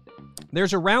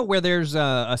 There's a route where there's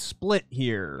a split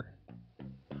here.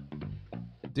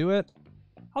 Do it?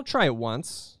 I'll try it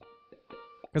once.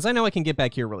 Because I know I can get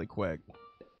back here really quick.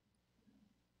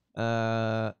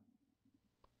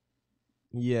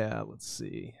 Yeah, let's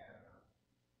see.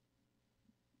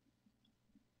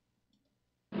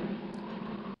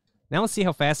 Now let's see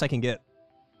how fast I can get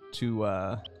to,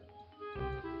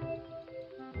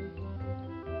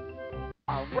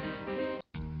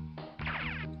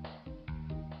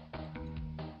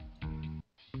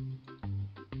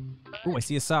 Ooh, I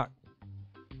see a sock.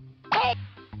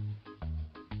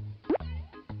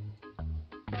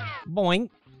 Boing.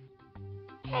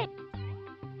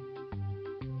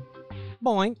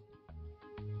 Boing.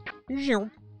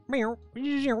 Zoom. Meow.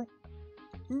 Zoom.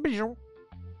 Zoom.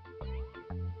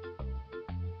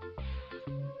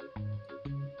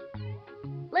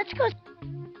 Let's go.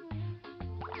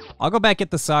 I'll go back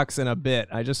at the socks in a bit.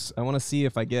 I want to see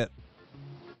if I get...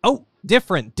 Oh,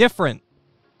 different.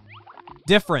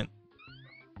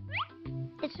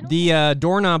 The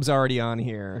doorknob's already on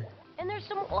here. And there's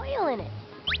some oil in it.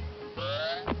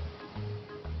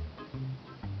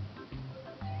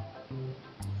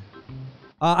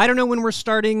 I don't know when we're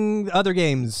starting other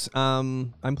games.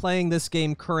 I'm playing this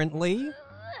game currently,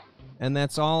 and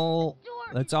that's all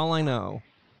I know.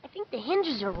 I think the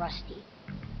hinges are rusty.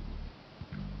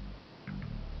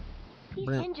 These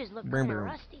hinges look kind of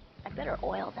rusty. I better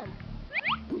oil them.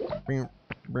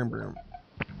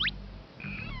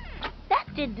 That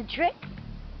did the trick.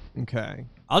 Okay.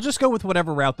 I'll just go with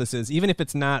whatever route this is, even if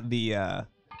it's not the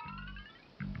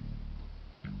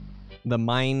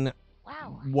mine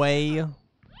way.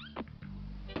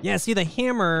 Yeah, see the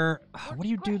hammer. What do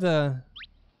you do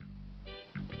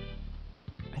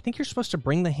I think you're supposed to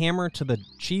bring the hammer to the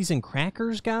cheese and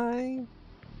crackers guy?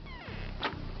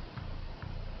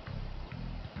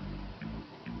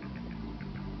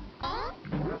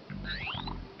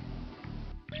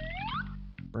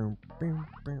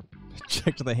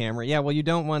 Check to the hammer. Yeah, well, you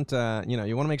don't want, you want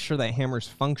to make sure that hammer's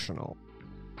functional.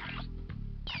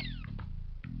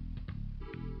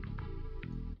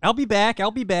 I'll be back.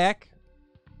 We'll be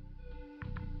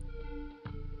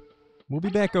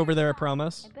back over there, I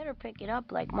promise. I better pick it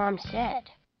up like Mom said.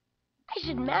 I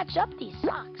should match up these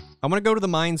socks. I'm going to go to the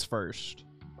mines first.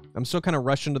 I'm still kind of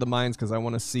rushing to the mines because I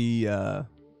want to see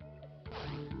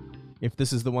if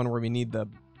this is the one where we need the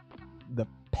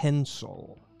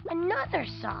pencil. Another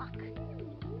sock.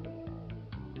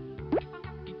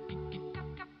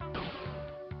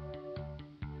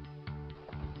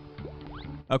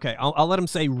 Okay, I'll let him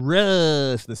say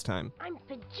Rust this time. I'm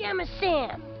Pajama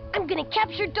Sam. I'm gonna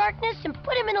capture darkness and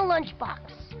put him in a lunchbox.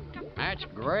 That's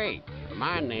great.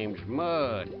 My name's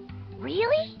Mud.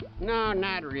 Really? No,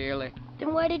 not really.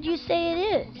 Then why did you say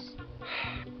it is?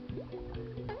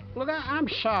 Look, I'm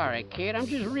sorry, kid. I'm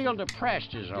just real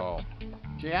depressed is all.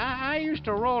 See, I used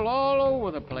to roll all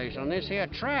over the place on this here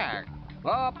track.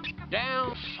 Up,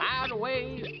 down,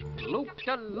 sideways,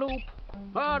 loop-de-loop.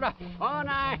 Oh, the fun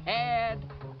I had.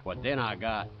 But then I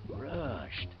got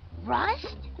rushed.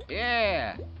 Rust?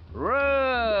 Yeah,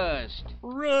 rust.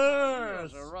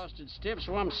 Rust. There's a rusted stiff,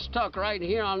 so I'm stuck right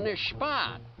here on this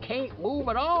spot. Can't move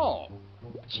at all.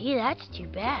 Gee, that's too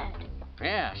bad.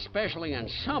 Yeah, especially in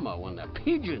summer when the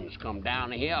pigeons come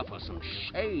down here for some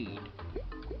shade.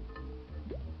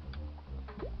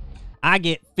 I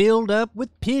get filled up with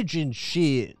pigeon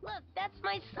shit. Look, that's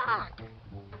my sock.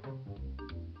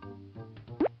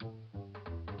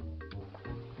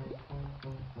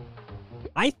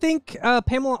 I think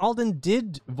Pamela Alden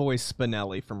did voice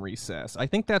Spinelli from Recess. I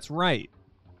think that's right.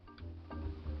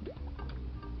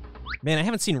 Man, I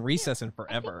haven't seen Recess in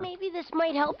forever. Maybe this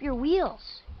might help your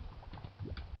wheels.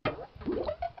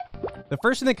 The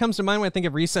first thing that comes to mind when I think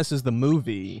of Recess is the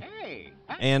movie.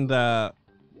 And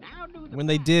when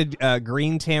they did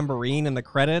Green Tambourine in the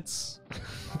credits,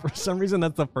 for some reason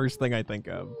that's the first thing I think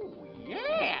of.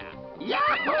 Yeah!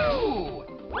 Yahoo!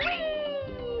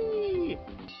 Whee!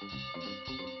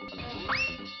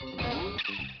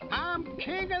 I'm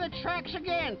king of the tracks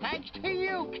again, thanks to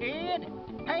you, kid.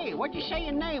 Hey, what'd you say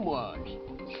your name was?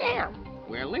 Sam.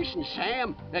 Well, listen,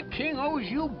 Sam, the king owes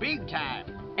you big time.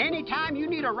 Anytime you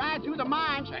need a ride through the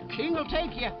mines, the king will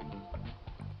take you.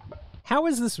 How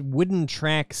is this wooden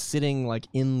track sitting, like,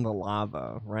 in the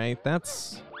lava, right?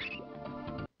 That's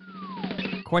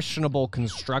questionable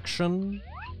construction.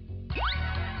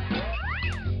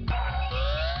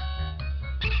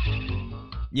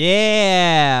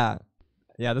 Yeah!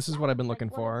 Yeah, this is what I've been looking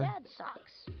for. Dad's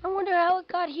socks. I wonder how it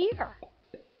got here.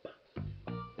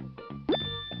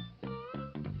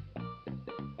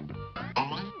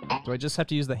 Do I just have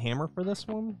to use the hammer for this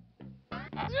one?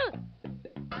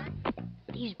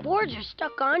 These boards are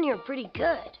stuck on here pretty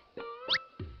good.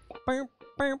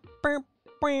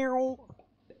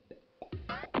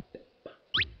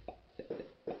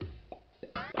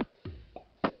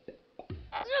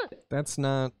 That's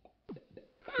not...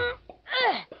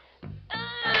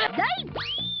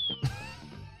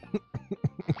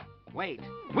 Wait,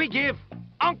 we give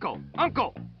Uncle!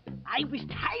 I was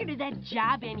tired of that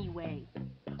job anyway.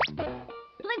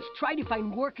 Let's try to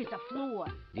find work as a floor.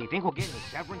 Do you think we'll get any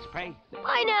severance pay?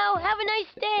 Bye now. Have a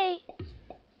nice day.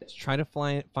 Let's try to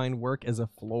find work as a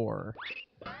floor.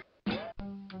 The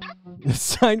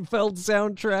Seinfeld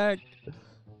soundtrack.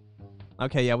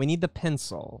 Okay, yeah, we need the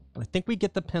pencil. I think we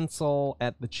get the pencil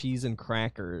at the cheese and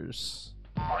crackers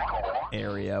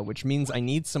area, which means I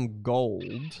need some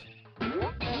gold.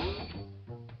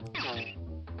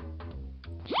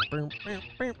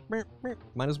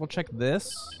 Might as well check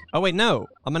this. Oh, wait, no.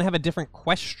 I'm gonna have a different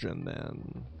question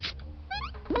then.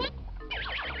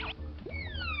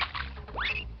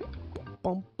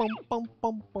 Bum, bum, bum,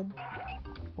 bum, bum.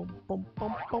 Bum, bum,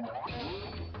 bum, bum.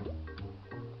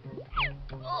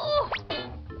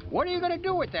 What are you gonna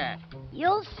do with that?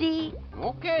 You'll see.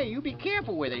 Okay, you be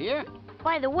careful with it, yeah?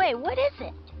 By the way, what is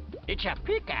it? It's a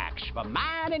pickaxe for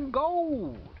mining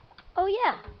gold. Oh,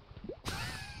 yeah.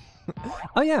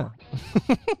 Oh, yeah.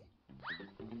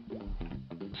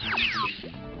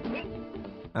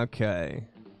 Okay.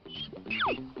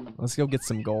 Let's go get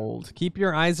some gold. Keep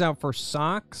your eyes out for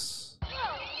socks.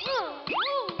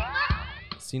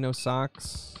 See no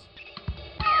socks.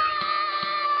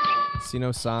 See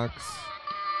no socks.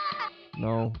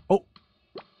 No. Oh!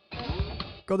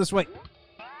 Go this way.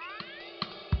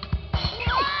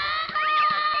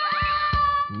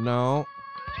 No.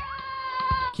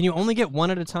 Can you only get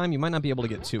one at a time? You might not be able to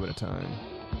get two at a time.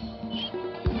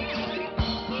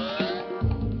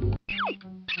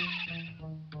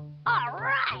 All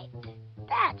right.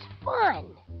 That's fun.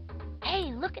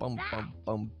 Hey, look at that.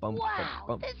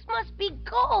 Wow, this must be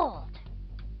gold.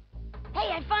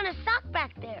 Hey, I found a sock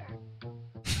back there.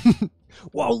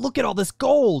 Whoa, look at all this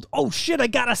gold. Oh, shit, I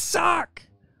got a sock.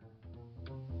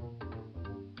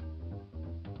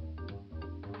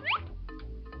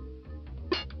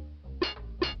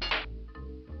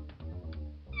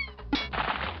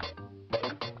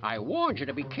 I warned you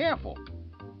to be careful.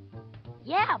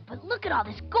 Yeah, but look at all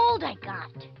this gold I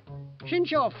got.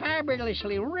 Since you're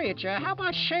fabulously rich, how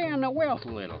about sharing the wealth a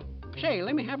little? Say,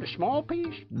 let me have a small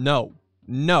piece. No.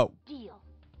 No. Deal.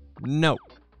 No.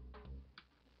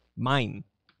 Mine.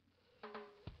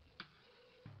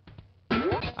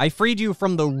 I freed you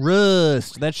from the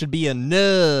rust. That should be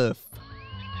enough.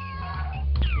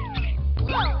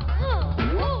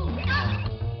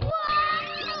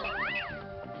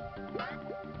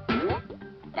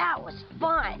 That was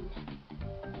fun.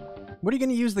 What are you going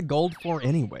to use the gold for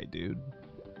anyway, dude?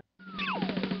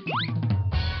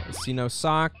 I see no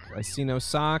sock. I see no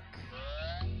sock.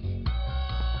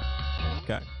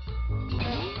 Okay.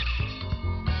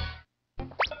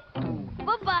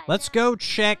 Bye-bye. Let's go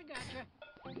check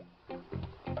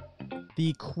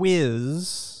the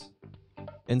quiz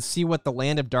and see what the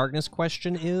Land of Darkness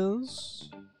question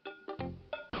is.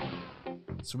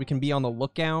 So we can be on the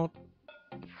lookout.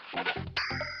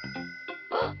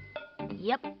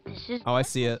 Yep, this is. Oh, I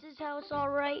see it. This is house, all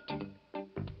right.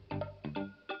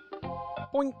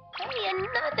 Boing. Hey,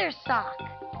 another sock.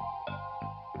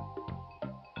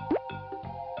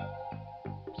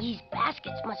 These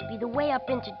baskets must be the way up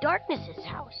into Darkness's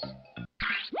house.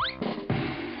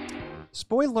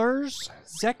 Spoilers.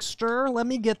 Zexter, let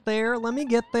me get there. Let me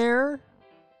get there.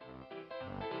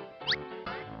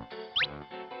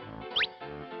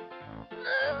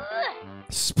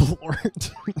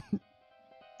 Splort.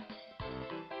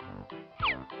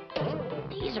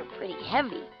 These are pretty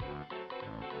heavy.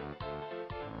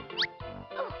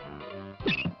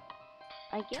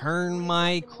 I guess. Turn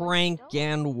my crank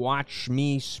and watch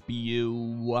me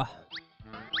spew.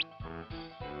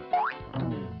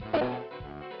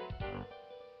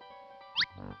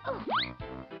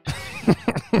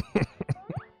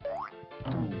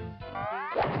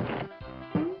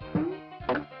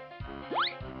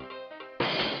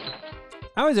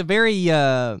 That was a very,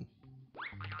 the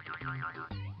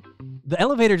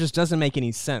elevator just doesn't make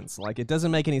any sense. Like, it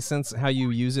doesn't make any sense how you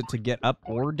use it to get up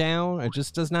or down. It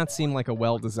just does not seem like a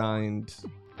well-designed...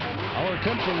 Our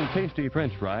tempting tasty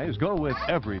french fries go with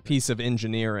every piece of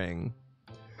engineering.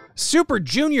 Super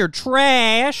Junior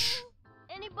Trash!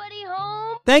 Anybody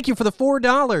home? Thank you for the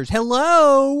 $4.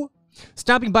 Hello!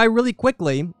 Stopping by really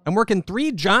quickly. I'm working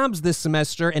 3 jobs this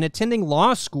semester and attending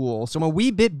law school, so I'm a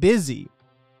wee bit busy.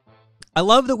 I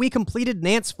love that we completed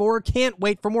Nance 4. Can't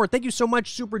wait for more. Thank you so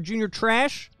much, Super Junior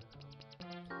Trash.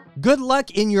 Good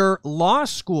luck in your law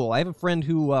school. I have a friend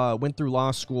who went through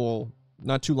law school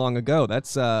not too long ago.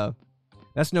 That's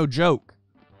no joke.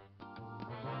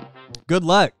 Good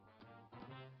luck.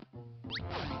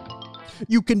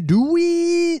 You can do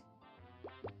it.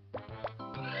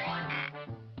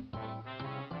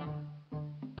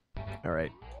 All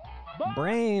right.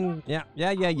 Brain. Yeah.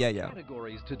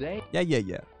 Categories today.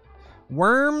 Yeah.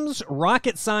 Worms,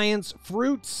 rocket science,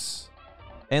 fruits,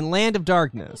 and land of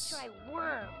darkness. Try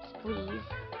worms, please.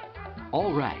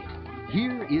 All right,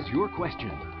 here is your question.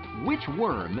 Which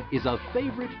worm is a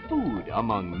favorite food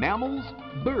among mammals,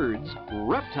 birds,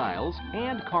 reptiles,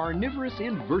 and carnivorous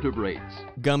invertebrates?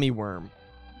 Gummy worm.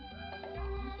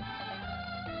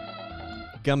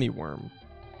 Gummy worm.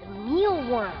 The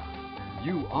mealworm.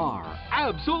 You are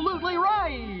absolutely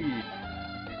right!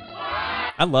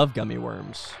 I love gummy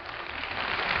worms.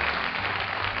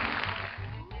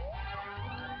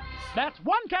 That's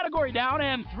 1 category down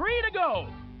and 3 to go.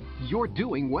 You're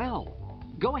doing well.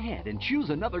 Go ahead and choose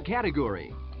another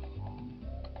category.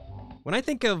 When I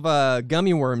think of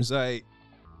gummy worms, I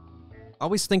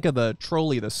always think of the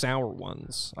trolley, the sour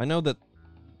ones. I know that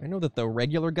the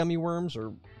regular gummy worms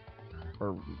are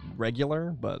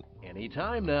regular, but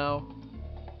anytime now.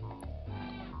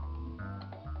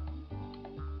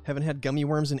 Haven't had gummy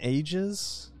worms in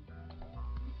ages.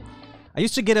 I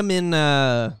used to get them in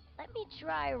Let me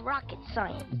try rocket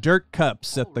science. dirt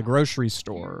cups at the grocery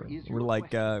store. We're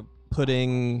like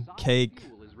pudding, cake,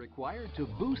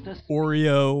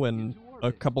 Oreo, and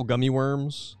a couple gummy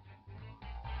worms.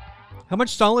 How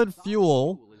much solid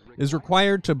fuel is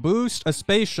required to boost a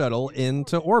space shuttle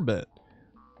into orbit?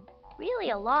 Really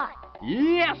a lot.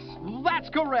 Yes, that's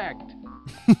correct.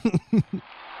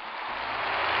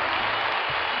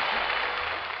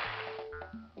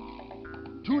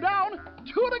 2 down,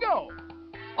 2 to go.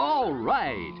 All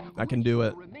right. I can do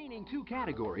it. Remaining 2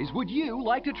 categories would you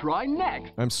like to try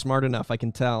next? I'm smart enough, I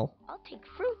can tell. I'll take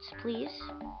fruits, please.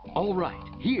 All right,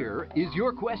 here is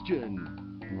your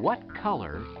question. What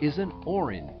color is an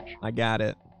orange? I got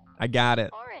it. I got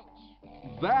it.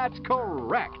 Orange. That's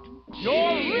correct.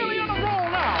 You're really on a roll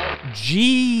now.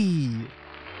 G.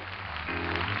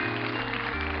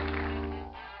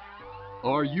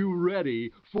 Are you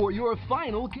ready for your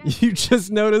final category? You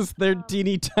just noticed their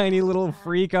teeny tiny little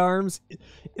freak arms?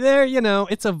 They're,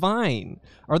 it's a vine.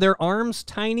 Are their arms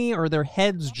tiny or are their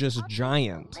heads just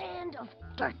giant? Land of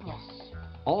darkness.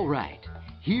 All right,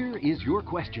 here is your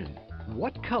question.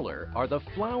 What color are the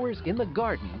flowers in the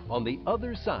garden on the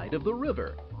other side of the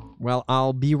river? Well,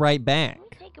 I'll be right back.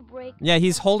 Take a break. Yeah,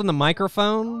 he's holding the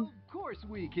microphone. Of course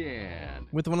we can.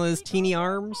 With one of those teeny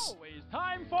arms. Always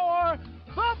time for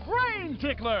the Brain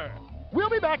Tickler. We'll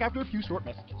be back after a few short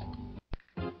messages.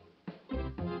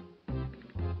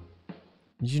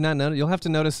 Did you not notice? You'll have to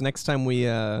notice next time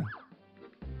when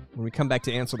we come back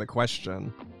to answer the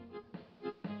question.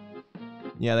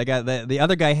 Yeah, the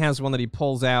other guy has one that he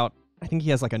pulls out. I think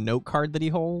he has like a note card that he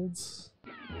holds.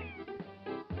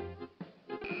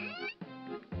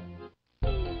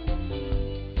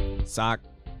 Sock.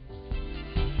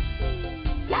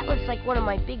 That looks like one of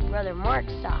my big brother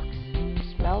Mark's socks.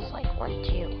 Smells like one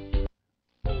too.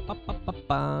 Ba, ba, ba,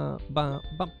 ba, ba,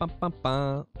 ba, ba, ba,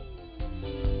 ba.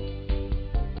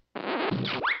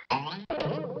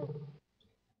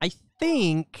 I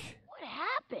think... What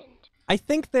happened? I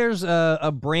think there's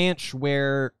a branch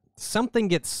where something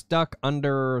gets stuck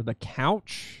under the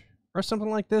couch or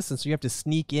something like this, and so you have to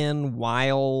sneak in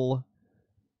while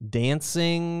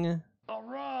dancing. All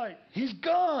right, he's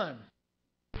gone.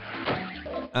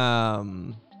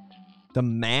 The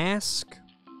mask?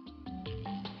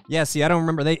 Yeah, see, I don't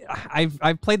remember.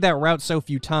 I've played that route so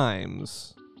few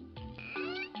times.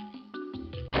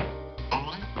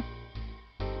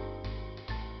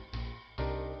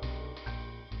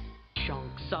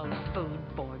 Chunks of food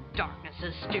for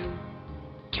darkness's stew.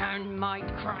 Turn my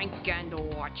crank and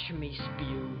watch me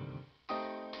spew.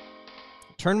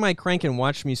 Turn my crank and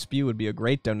watch me spew would be a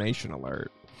great donation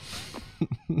alert.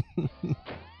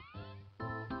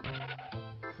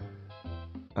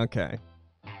 Okay.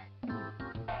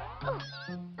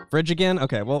 Fridge again?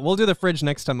 Okay, well, we'll do the fridge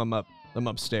next time I'm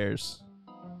upstairs.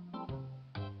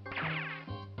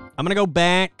 I'm gonna go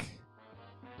back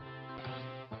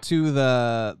to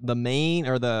the main,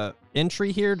 or the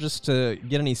entry here, just to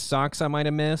get any socks I might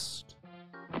have missed.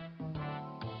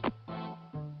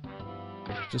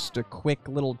 Just a quick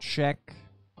little check.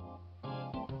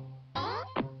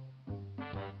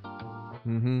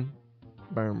 Mm-hmm.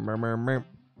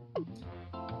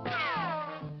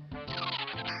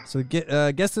 So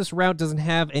guess this route doesn't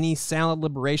have any salad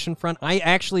liberation front. I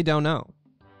actually don't know.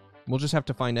 We'll just have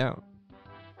to find out.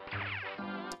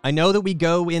 I know that we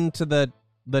go into the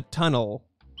tunnel,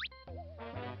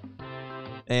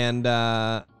 and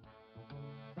that's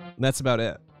about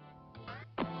it.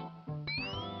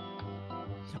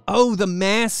 Oh, the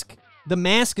mask. The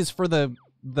mask is for the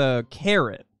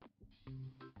carrot.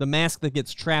 The mask that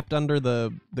gets trapped under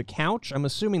the couch. I'm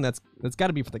assuming that's got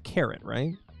to be for the carrot,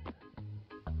 right?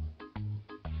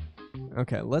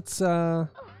 Okay, let's go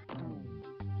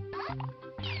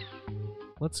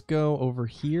over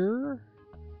here.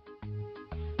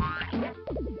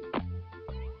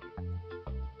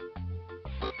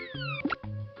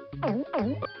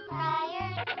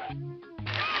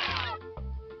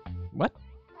 What?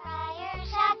 Friar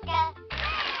Shaka.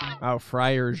 Oh,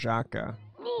 Friar Jaka.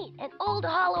 Neat, an old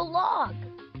hollow log.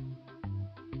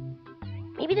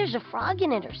 Maybe there's a frog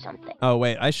in it or something. Oh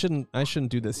wait, I shouldn't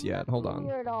do this yet. Hold on.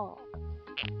 At all.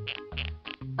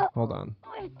 Hold on.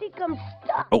 I think I'm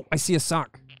stuck. Oh, I see a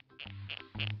sock.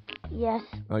 Yes.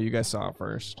 Oh, you guys saw it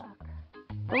first.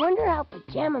 I wonder how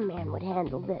Pajama Man would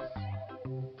handle this.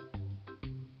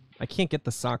 I can't get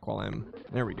the sock while I'm...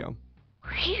 There we go.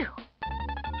 Phew.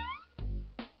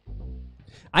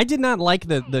 I did not like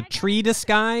the tree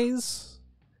disguise.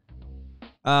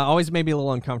 Always made me a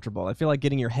little uncomfortable. I feel like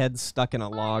getting your head stuck in a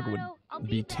log would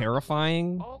be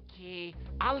terrifying. Okay,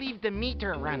 I'll leave the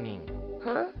meter running.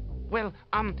 Huh? Well,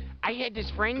 I had this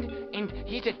friend, and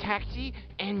he's a taxi,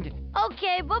 and...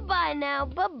 Okay, bye-bye now.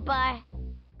 Bye-bye.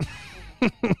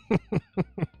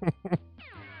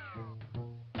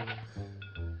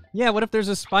 Yeah, what if there's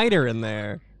a spider in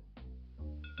there?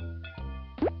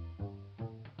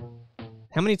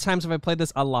 How many times have I played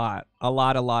this? A lot. A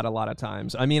lot of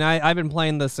times. I mean, I've been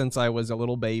playing this since I was a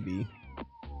little baby.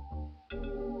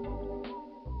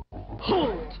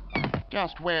 Halt!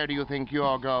 Just where do you think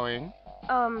you're going?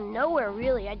 Nowhere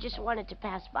really. I just wanted to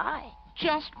pass by.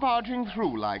 Just barging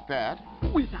through like that?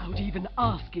 Without even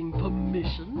asking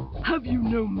permission? Have you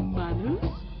no manners?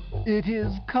 It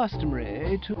is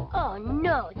customary to... Oh,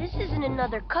 no. This isn't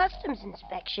another customs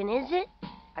inspection, is it?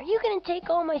 Are you gonna take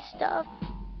all my stuff?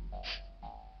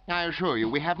 I assure you,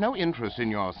 we have no interest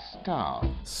in your stuff.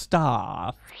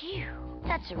 Stuff? Phew.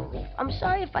 That's a relief. I'm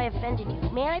sorry if I offended you.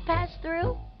 May I pass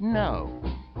through? No.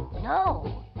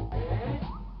 No.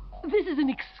 This is an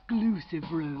exclusive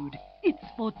road. It's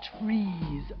for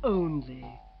trees only.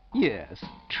 Yes,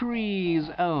 trees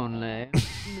only.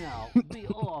 Now, be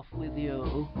off with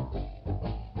you.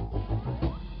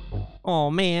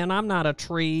 Oh man, I'm not a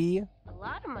tree. A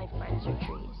lot of my friends are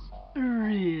trees.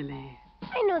 Really?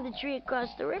 I know the tree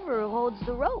across the river who holds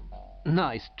the rope.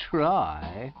 Nice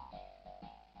try.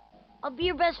 I'll be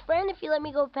your best friend if you let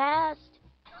me go past.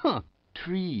 Huh.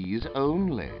 Trees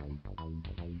only.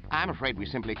 I'm afraid we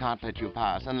simply can't let you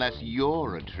pass unless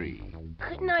you're a tree.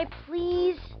 Couldn't I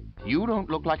please? You don't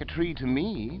look like a tree to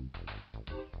me.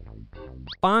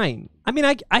 Fine. I mean,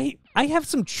 I have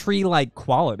some tree-like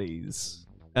qualities,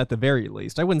 at the very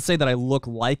least. I wouldn't say that I look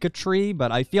like a tree,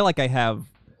 but I feel like I have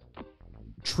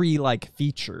tree-like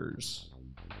features.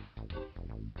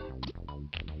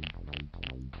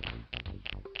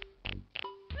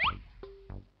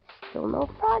 Still no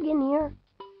frog in here.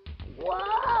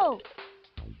 Whoa!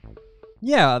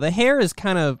 Yeah, the hair is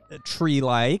kind of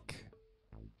tree-like.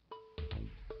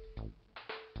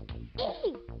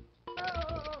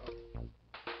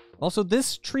 Also,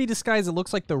 this tree disguise, it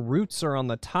looks like the roots are on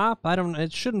the top.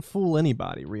 It shouldn't fool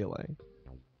anybody, really.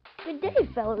 Good day,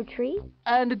 fellow tree.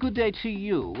 And a good day to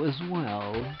you as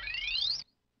well.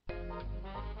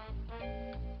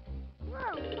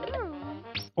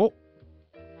 Oh.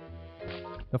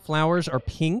 The flowers are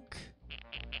pink.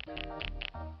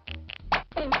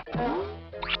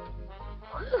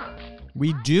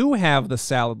 We do have the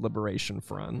Salad Liberation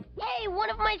Front. Hey, one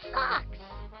of my socks!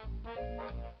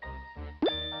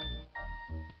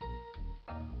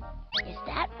 Is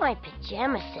that my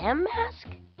Pajama Sam mask?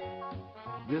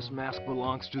 This mask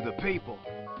belongs to the people.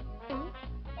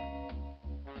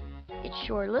 It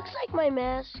sure looks like my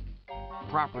mask.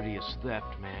 Property is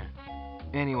theft, man.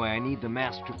 Anyway, I need the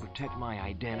mask to protect my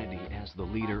identity as the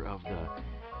leader of the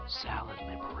Salad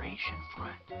Liberation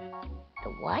Front. The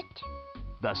what?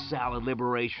 The Salad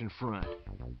Liberation Front.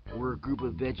 We're a group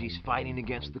of veggies fighting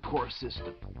against the course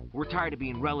system. We're tired of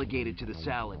being relegated to the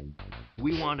salad.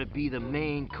 We want to be the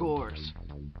main course.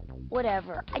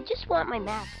 Whatever. I just want my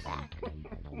mask back.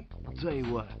 I'll tell you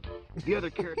what. The other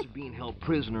carrots are being held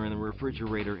prisoner in the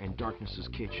refrigerator in Darkness's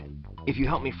kitchen. If you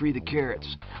help me free the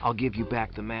carrots, I'll give you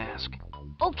back the mask.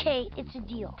 Okay, it's a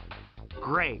deal.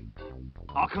 Great.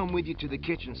 I'll come with you to the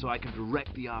kitchen so I can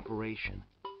direct the operation.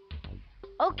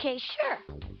 Okay, sure.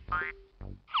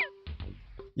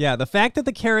 Yeah, the fact that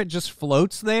the carrot just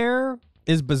floats there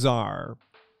is bizarre.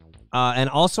 And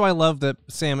also I love that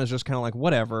Sam is just kind of like,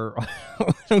 whatever.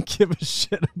 I don't give a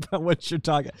shit about what you're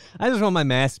talking. I just want my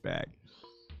mask back.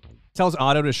 Tells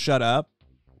Otto to shut up.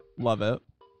 Love it.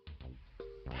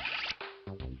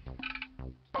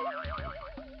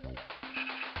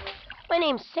 My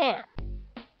name's Sam.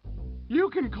 You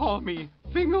can call me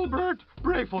Fingelbert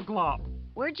Brafelglop.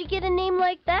 Where'd you get a name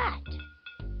like that?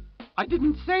 I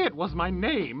didn't say it was my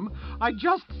name. I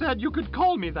just said you could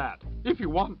call me that, if you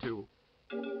want to.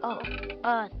 Oh,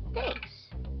 thanks.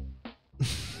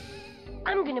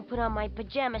 I'm gonna put on my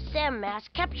Pajama Sam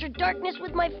mask, capture Darkness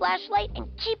with my flashlight, and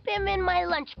keep him in my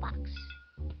lunchbox.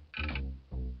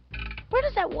 Where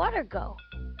does that water go?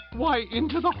 Why,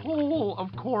 into the hole,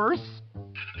 of course.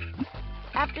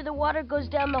 After the water goes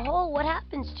down the hole, what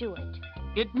happens to it?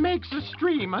 It makes a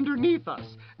stream underneath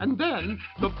us, and then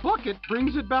the bucket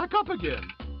brings it back up again.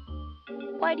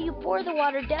 Why do you pour the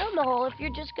water down the hole if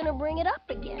you're just gonna bring it up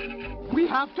again? We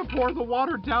have to pour the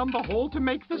water down the hole to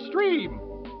make the stream.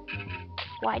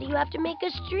 Why do you have to make a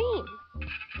stream?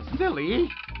 Silly.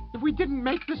 If we didn't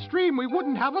make the stream, we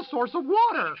wouldn't have a source of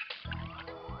water.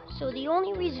 So the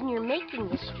only reason you're making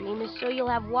the stream is so you'll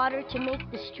have water to make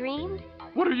the stream?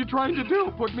 What are you trying to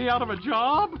do, put me out of a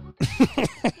job?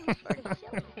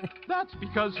 That's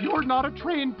because you're not a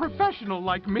trained professional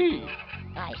like me.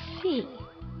 I see.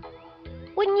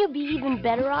 Wouldn't you be even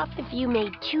better off if you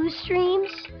made 2 streams?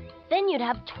 Then you'd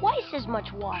have twice as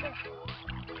much water.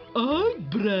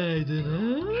 Uitbreiden,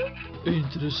 hè?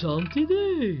 Interessant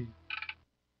idee.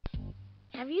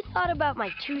 Have you thought about my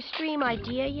 2-stream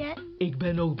idea yet? Ik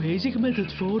ben nog bezig met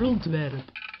het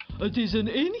voorontwerp. Het is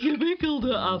een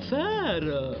ingewikkelde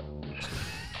affaire.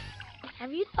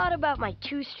 Have you thought about my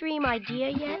 2-stream idea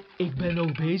yet? Ik ben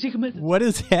nog bezig met... What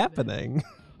is happening?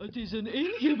 Het is een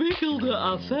ingewikkelde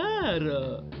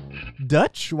affaire.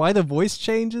 Dutch? Why the voice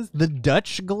changes? The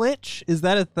Dutch glitch? Is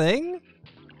that a thing?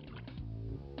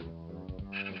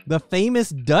 The famous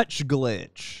Dutch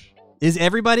glitch. Is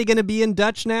everybody gonna be in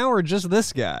Dutch now, or just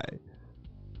this guy?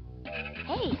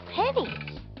 Hey, pennies.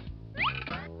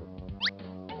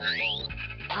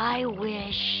 I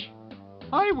wish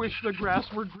the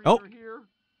grass were greener here.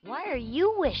 Why are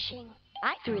you wishing?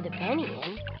 I threw the penny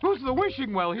in. Who's the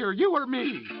wishing well here, you or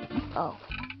me? Oh.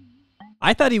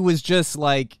 I thought he was just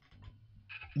like,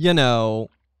 you know,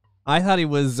 I thought he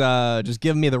was just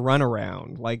giving me the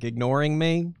runaround, like ignoring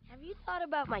me. Have you thought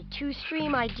about my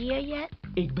 2-stream idea yet?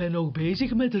 Ik ben nog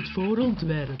bezig met het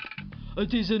voorontwerp.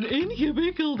 Het is een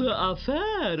ingewikkelde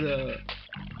affaire.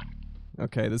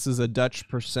 Okay, this is a Dutch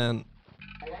 %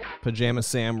 Pajama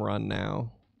Sam run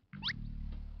now.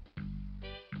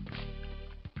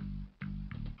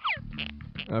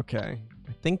 Okay,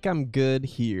 I think I'm good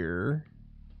here.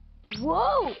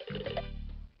 Whoa!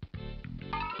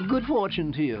 Good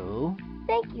fortune to you.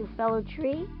 Thank you, fellow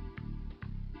tree.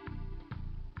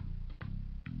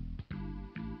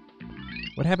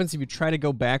 What happens if you try to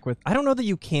go back with... I don't know that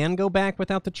you can go back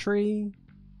without the tree.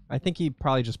 I think he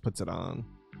probably just puts it on.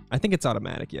 I think it's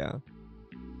automatic, yeah.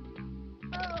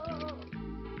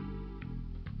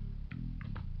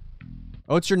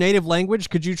 Oh, it's your native language?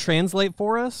 Could you translate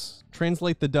for us?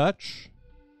 Translate the Dutch?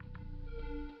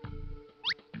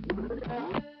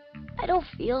 I don't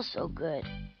feel so good.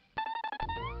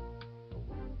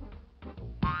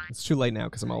 It's too late now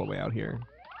because I'm all the way out here.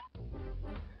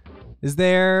 Is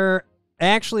there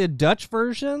actually a Dutch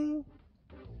version?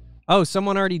 Oh,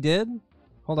 someone already did?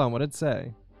 Hold on, what did it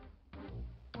say?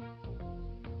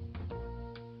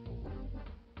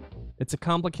 It's a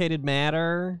complicated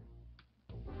matter.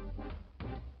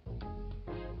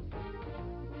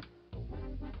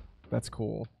 That's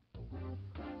cool.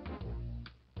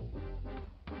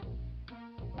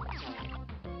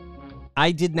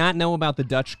 I did not know about the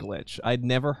Dutch glitch. I've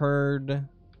never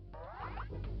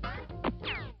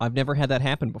had that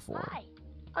happen before. Hi,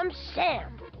 I'm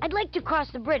Sam. I'd like to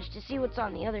cross the bridge to see what's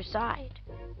on the other side.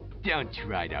 Don't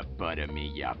try to butter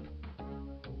me up.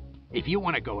 If you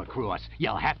want to go across,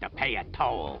 you'll have to pay a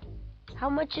toll. How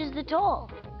much is the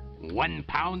toll? 1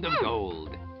 pound of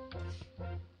gold.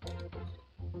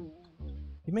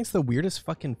 He makes the weirdest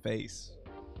fucking face.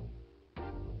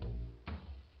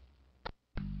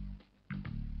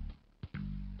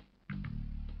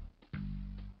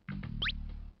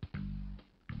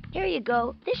 Here you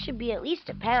go. This should be at least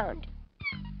a pound.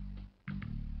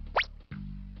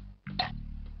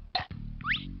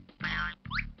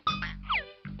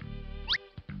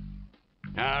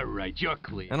 All right, you're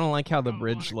clear. I don't like how the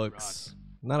bridge looks.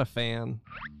 Not a fan.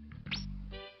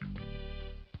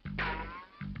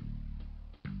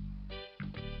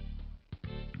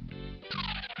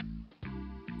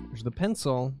 There's the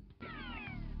pencil.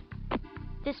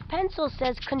 This pencil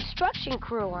says construction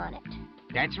crew on it.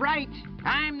 That's right.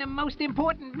 I'm the most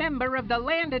important member of the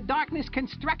Land of Darkness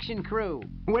construction crew.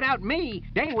 Without me,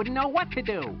 they wouldn't know what to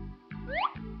do.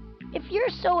 If you're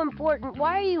so important,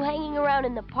 why are you hanging around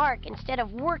in the park instead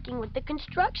of working with the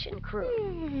construction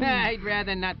crew? I'd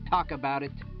rather not talk about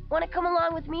it. Want to come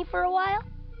along with me for a while?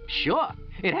 Sure.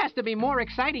 It has to be more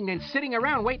exciting than sitting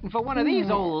around waiting for one of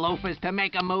these old loafers to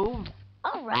make a move.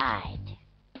 All right.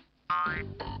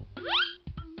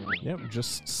 Yep,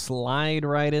 just slide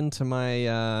right into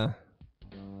my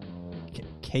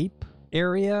cape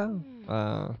area.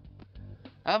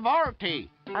 Havarti.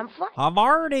 I'm fine.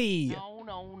 Havarti.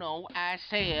 No, I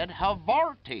said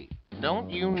Havarti.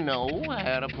 Don't you know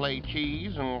how to play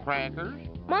cheese and crackers?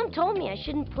 Mom told me I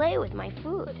shouldn't play with my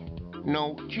food.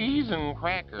 No, cheese and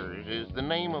crackers is the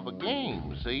name of a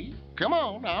game, see? Come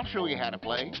on, I'll show you how to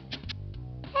play.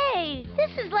 Hey,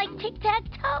 this is like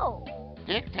tic-tac-toe.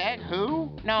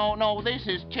 Tic-tac-who? No, this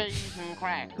is cheese and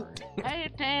crackers. Pay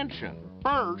attention.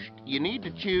 First, you need to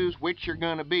choose which you're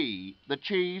gonna be, the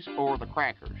cheese or the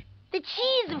crackers. The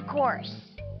cheese, of course.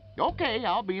 Okay,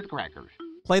 I'll be the crackers.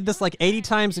 Played this like 80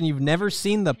 times and you've never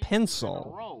seen the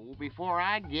pencil. Roll before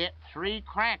I get 3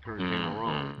 crackers in a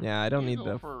row. Yeah, I don't need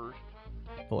the first.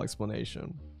 full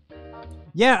explanation.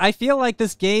 Yeah, I feel like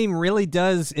this game really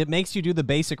does, it makes you do the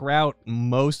basic route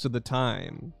most of the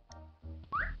time.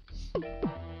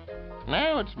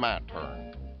 Now it's my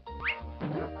turn.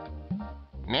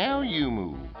 Now you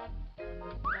move.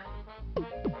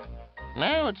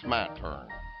 Now it's my turn.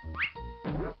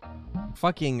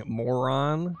 Fucking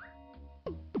moron.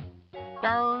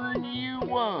 Darn, you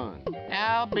won.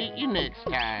 I'll beat you next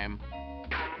time.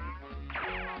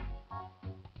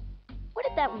 What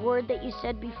did that word that you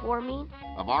said before mean?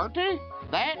 Havarti?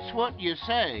 That's what you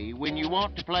say when you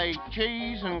want to play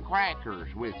cheese and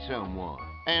crackers with someone.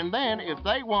 And then if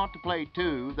they want to play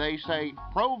too, they say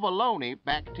provolone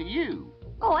back to you.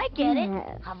 Oh, I get it.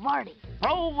 Havarti.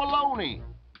 Provolone.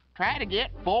 Try to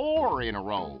get 4 in a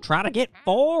row. Try to get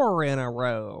 4 in a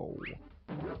row.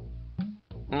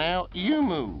 Now you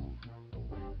move.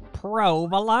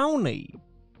 Provolone.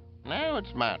 Now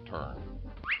it's my turn.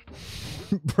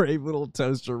 Brave little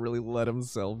toaster really let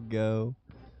himself go.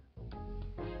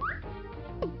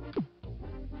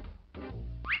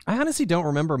 I honestly don't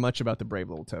remember much about the Brave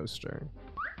Little Toaster.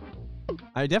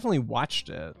 I definitely watched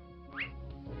it.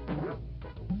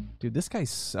 Dude, this guy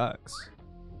sucks.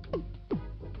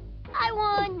 I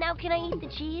won. Now can I eat the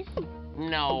cheese?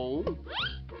 No.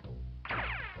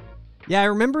 Yeah, I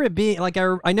remember it being, like,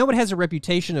 I know it has a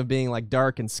reputation of being, like,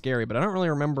 dark and scary, but I don't really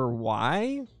remember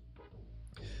why.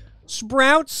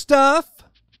 Sprout Stuff!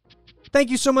 Thank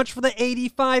you so much for the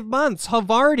 85 months,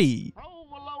 Havarti!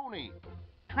 Provolone.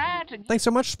 Try to get Thanks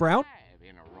so much, Sprout. 5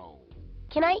 in a row.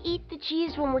 Can I eat the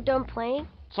cheese when we're done playing?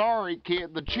 Sorry,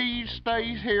 kid. The cheese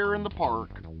stays here in the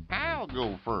park. I'll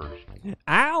go first.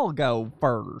 I'll go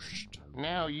first.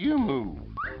 Now you move.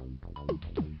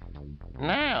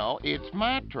 Now it's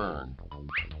my turn.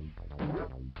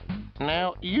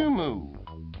 Now you move.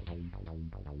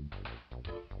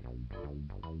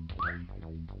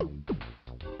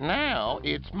 Now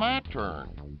it's my turn.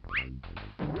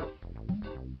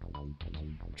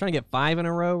 Trying to get 5 in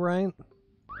a row, right?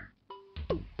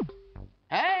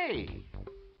 Hey!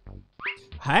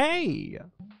 Hey!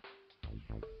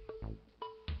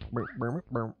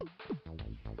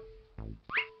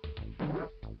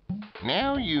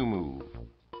 Now you move.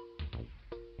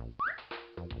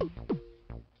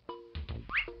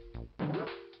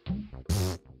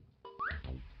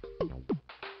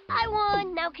 I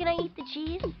won. Now can I eat the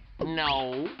cheese?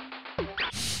 No.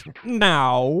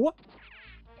 No.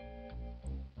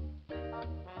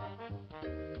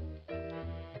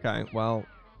 Okay, well,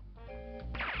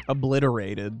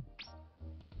 obliterated.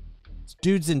 This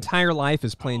dude's entire life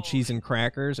is playing cheese and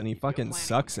crackers, and he fucking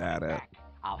sucks at it.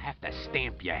 I'll have to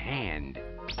stamp your hand.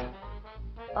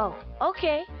 Oh,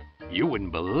 okay. You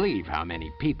wouldn't believe how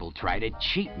many people try to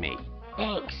cheat me.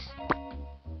 Thanks.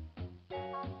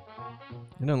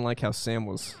 I don't like how Sam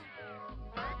was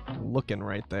looking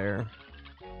right there.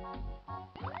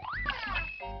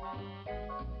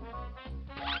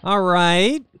 All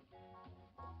right.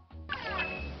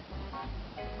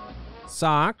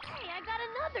 Sock. Hey, I got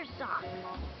another sock.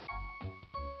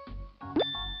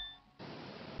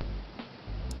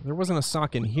 There wasn't a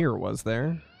sock in here, was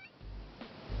there?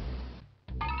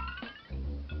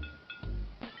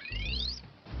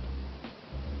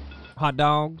 Hot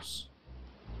dogs.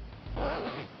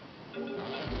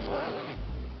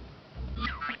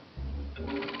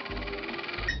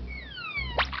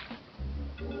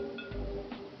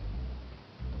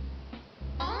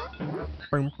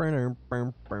 Burm, burm,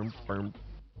 burm, burm, burm.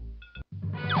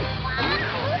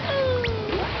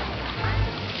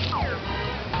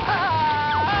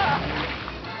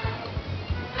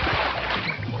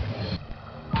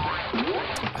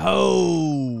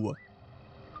 Oh!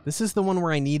 This is the one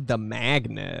where I need the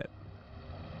magnet.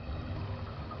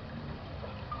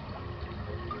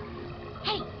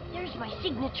 Hey, there's my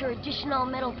signature edition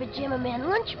all-metal Pajama Man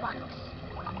lunchbox.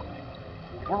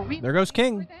 There goes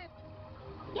King.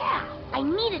 Yeah, I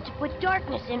needed to put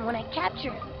darkness in when I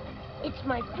capture him. It's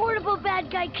my portable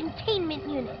bad guy containment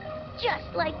unit, just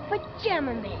like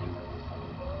Pajama Man.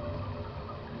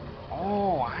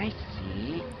 Oh, I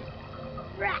see.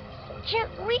 Rats can't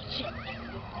reach it.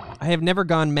 I have never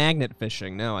gone magnet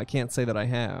fishing. No, I can't say that I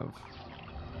have.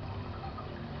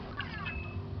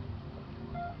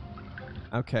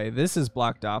 Okay, this is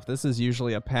blocked off. This is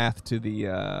usually a path to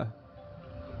the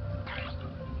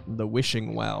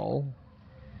wishing well.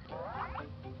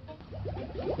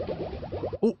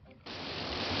 Oh!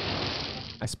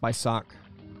 I spy sock.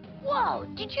 Whoa,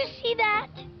 did you see that?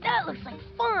 That looks like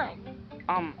fun.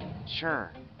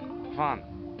 Sure. Fun.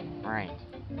 Right.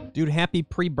 Dude, happy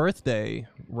pre-birthday,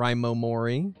 Raimo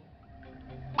Mori.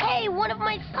 Hey, one of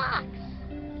my socks.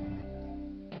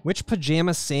 Which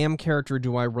Pajama Sam character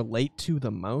do I relate to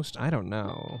the most? I don't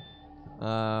know.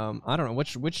 I don't know.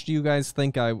 Which do you guys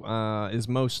think is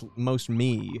most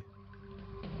me?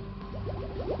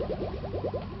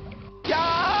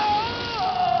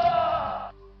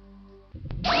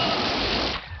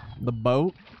 The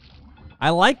boat?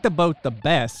 I like the boat the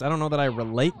best. I don't know that I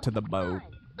relate to the boat.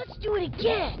 Let's do it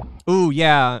again. Ooh,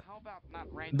 yeah.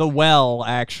 The well,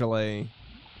 actually.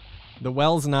 The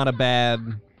well's not a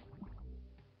bad...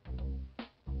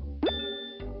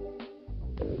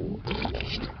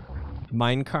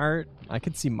 Minecart? I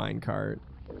could see minecart.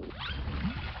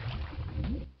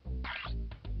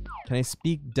 Can I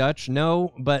speak Dutch?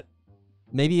 No, but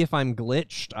maybe if I'm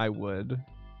glitched, I would.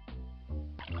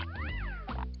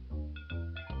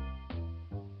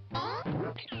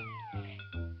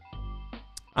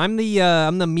 I'm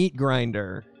the meat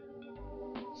grinder.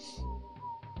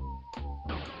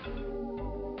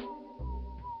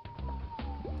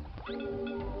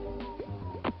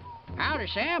 Howdy,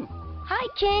 Sam. Hi,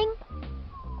 King.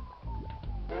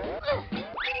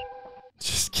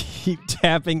 Just keep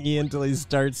tapping E until he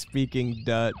starts speaking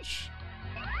Dutch.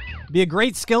 Be a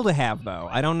great skill to have, though.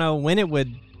 I don't know when it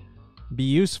would be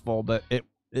useful, but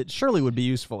it surely would be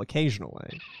useful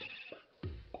occasionally.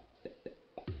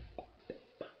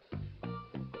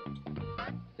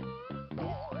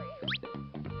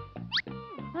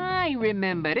 I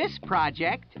remember this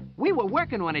project. We were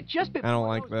working on it just before I don't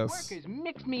like those this. workers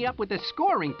mixed me up with a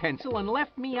scoring pencil and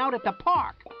left me out at the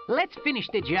park. Let's finish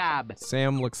the job.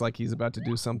 Sam looks like he's about to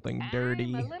do something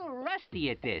dirty. I'm a little rusty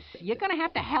at this. You're gonna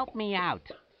have to help me out.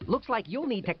 Looks like you'll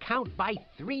need to count by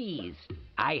threes.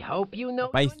 I hope you know.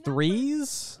 By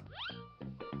threes?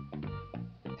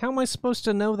 How am I supposed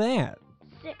to know that?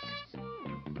 6,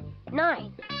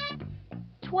 9,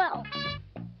 12,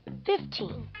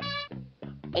 15,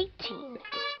 18,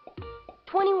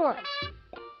 21,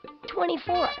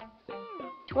 24,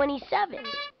 27,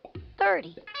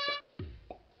 30.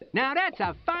 Now that's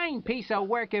a fine piece of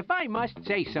work, if I must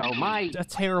say so.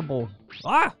 That's terrible.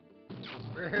 Ah!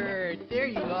 Bert, there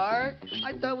you are.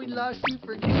 I thought we lost you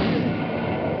for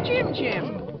good.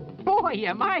 Jim! Boy,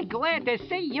 am I glad to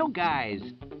see you guys.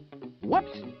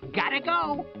 Whoops, gotta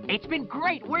go. It's been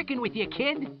great working with you,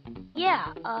 kid.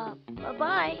 Yeah,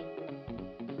 bye-bye.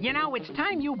 You know, it's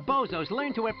time you bozos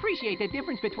learn to appreciate the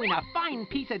difference between a fine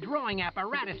piece of drawing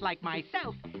apparatus like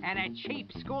myself and a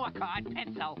cheap scorecard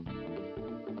pencil.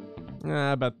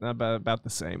 About the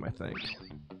same, I think.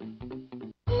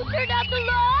 Turn out the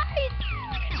lights!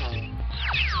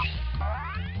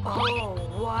 Oh,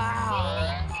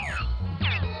 wow.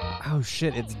 Oh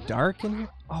shit, it's dark in here?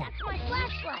 Oh. That's my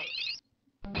flashlight.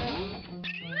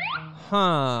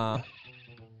 Huh.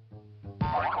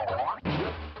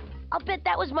 I'll bet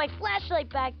that was my flashlight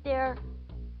back there.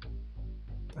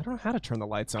 I don't know how to turn the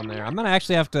lights on there. I'm gonna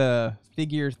actually have to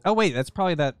figure... Oh wait, that's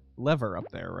probably that lever up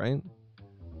there, right?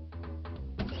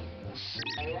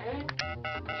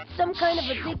 Some kind of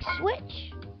a big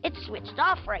switch. It's switched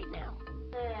off right now.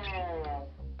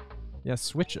 Yeah,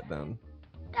 switch it then.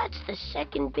 That's the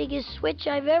second biggest switch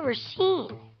I've ever seen.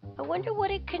 I wonder what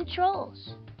it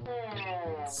controls.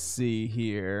 Let's see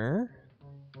here.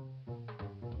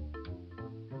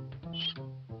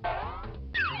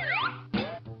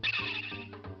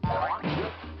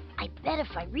 I bet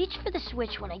if I reach for the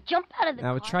switch when I jump out of the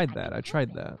car... I tried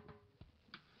that.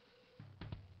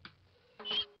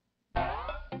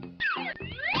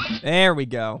 There we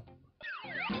go.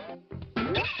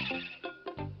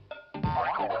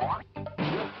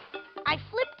 I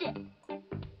flipped it.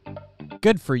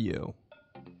 Good for you.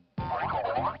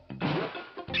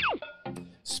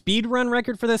 Speedrun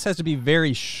record for this has to be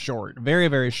very short. Very,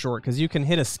 very short, because you can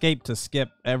hit escape to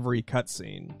skip every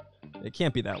cutscene. It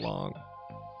can't be that long.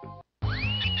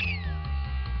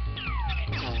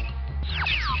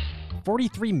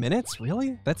 $43 minutes?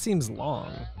 Really? That seems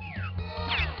long.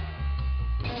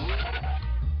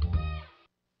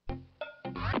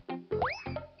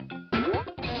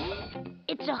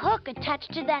 It's a hook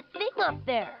attached to that thing up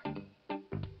there.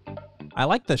 I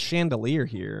like the chandelier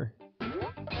here.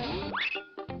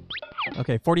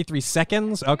 Okay, 43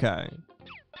 seconds? Okay.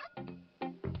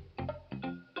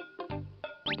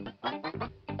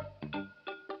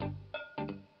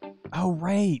 Oh,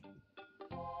 right.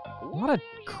 A lot of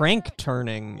crank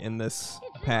turning in this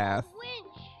path.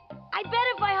 I bet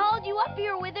if I hauled you up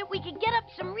here with it, we could get up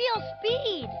some real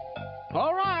speed.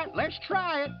 All right, let's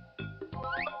try it.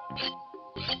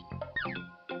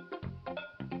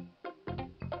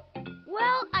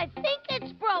 Well, I think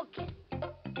it's broken.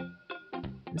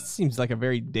 This seems like a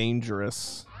very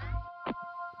dangerous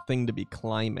thing to be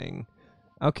climbing.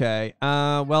 Okay,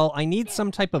 well, I need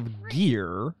some type of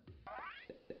gear.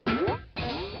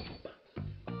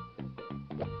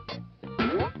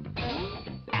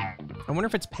 I wonder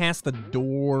if it's past the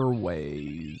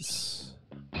doorways.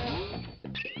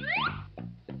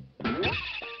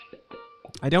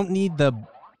 I don't need the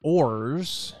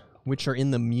oars, which are in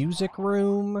the music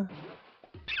room.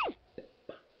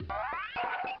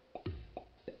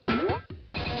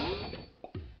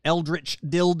 Eldritch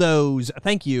dildos.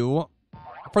 Thank you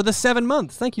for the 7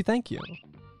 months. Thank you, thank you.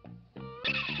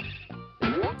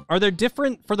 Are there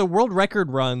different, for the world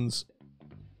record runs,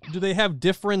 do they have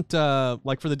different,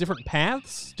 like for the different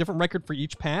paths? Different record for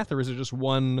each path, or is it just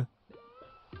one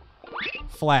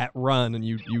flat run and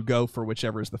you go for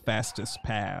whichever is the fastest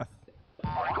path?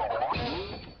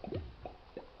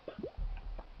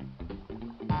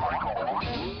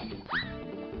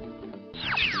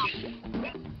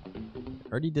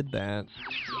 Already did that.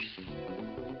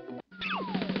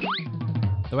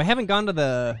 Though I haven't gone to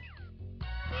the...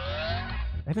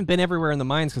 I haven't been everywhere in the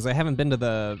mines because I haven't been to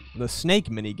the snake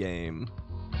minigame.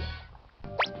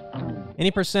 Any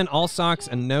percent, all socks,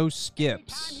 and no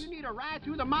skips. You need a ride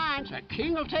through the mines. A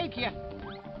king will take you.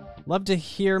 Love to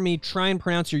hear me try and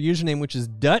pronounce your username, which is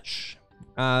Dutch.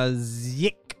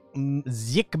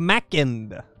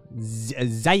 Zikmakend.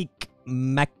 Zikmakend.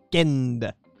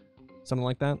 Something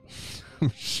like that.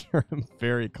 I'm sure I'm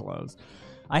very close.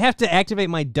 I have to activate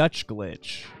my Dutch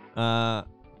glitch.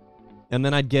 And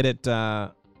then I'd get it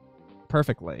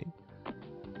perfectly.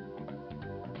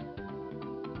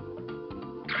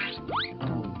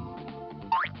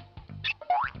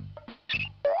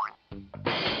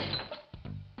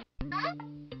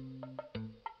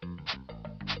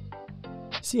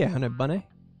 See ya, honey bunny.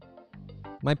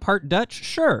 My part Dutch?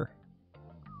 Sure.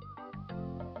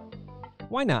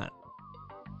 Why not?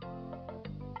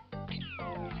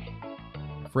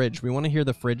 Fridge. We want to hear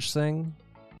the fridge sing.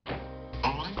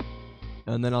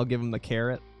 And then I'll give him the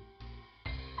carrot.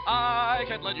 I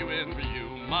can't let you in, for you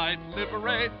might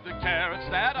liberate the carrots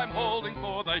that I'm holding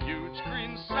for the huge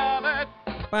green salad.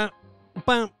 Bum,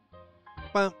 bum.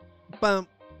 bump, bump,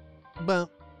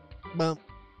 bump, bump,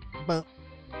 bump.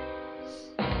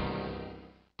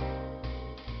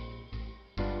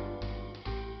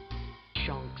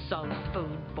 Chunks of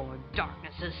food for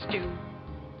darkness's stew.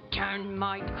 Turn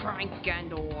my crank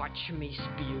and watch me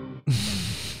spew.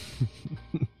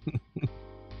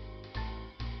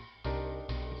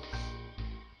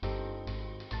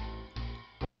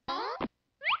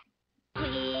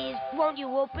 Please, won't you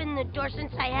open the door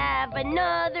since I have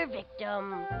another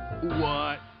victim?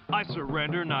 What? I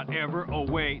surrender, not ever. Oh,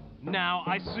 wait. Now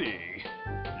I see.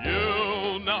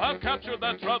 You now have captured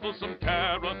that troublesome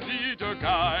carrot eater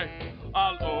guy.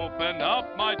 I'll open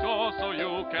up my door so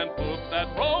you can put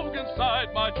that rogue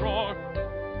inside my drawer.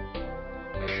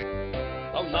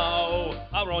 Oh no,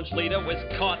 our raunch leader was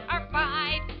caught. Our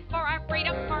fight for our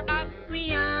freedom for us.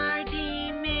 We are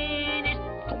diminished.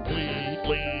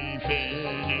 Completely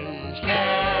finished.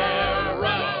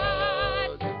 Carrot.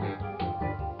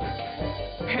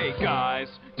 Hey, guys.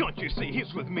 Don't you see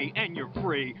he's with me and you're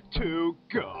free to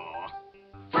go?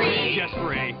 Free. Yes,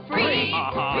 free. Free.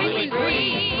 Uh-huh. Free.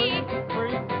 Free.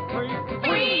 Free.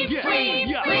 Free. Yeah. Free.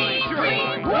 Yeah. Free. Sure. Free.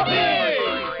 Whoopee!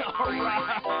 All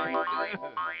right.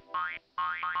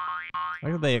 Why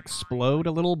do they explode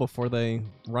a little before they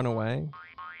run away?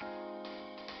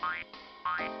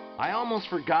 I almost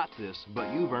forgot this,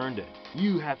 but you've earned it.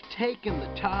 You have taken the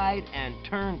tide and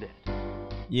turned it.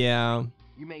 Yeah.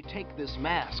 You may take this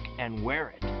mask and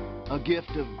wear it. A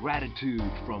gift of gratitude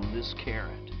from this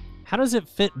carrot. How does it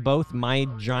fit both my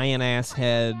giant ass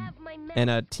head and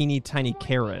a teeny tiny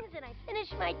carrot? And I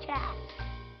finish my task.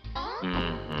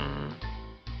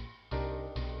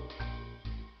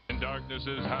 In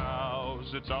darkness's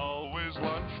house, it's always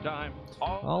lunchtime.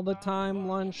 All the time,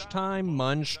 lunchtime,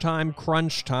 munch time,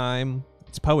 crunch time.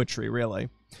 It's poetry, really.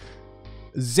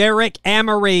 Zarek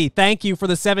Amory, thank you for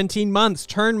the 17 months.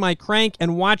 Turn my crank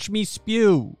and watch me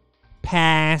spew.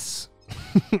 Pass.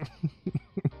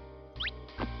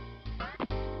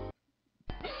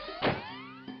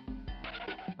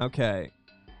 Okay.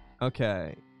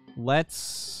 Okay.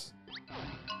 Let's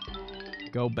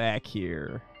go back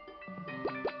here.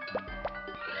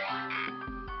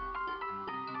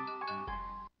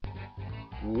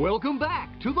 Welcome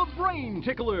back to the Brain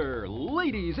Tickler,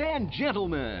 ladies and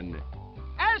gentlemen.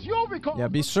 As you'll recall, Yeah,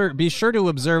 be sure to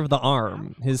observe the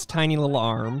arm, his tiny little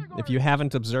arm, if you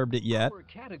haven't observed it yet. Our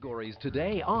categories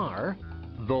today are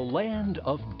the Land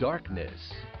of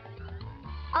Darkness.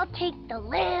 I'll take the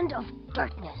land of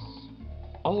darkness.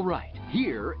 All right,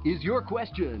 here is your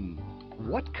question.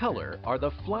 What color are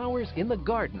the flowers in the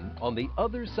garden on the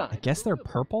other I side? guess they're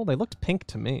purple? They looked pink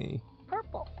to me.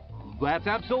 Purple. That's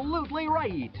absolutely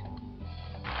right.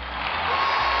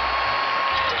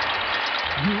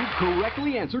 You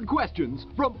correctly answered questions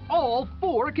from all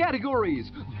 4 categories.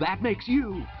 That makes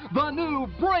you the new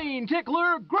Brain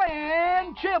Tickler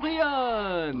Grand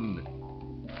Champion.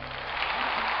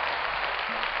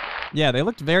 Yeah, they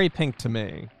looked very pink to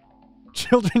me.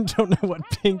 Children don't know what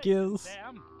pink is.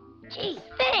 Gee,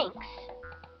 thanks.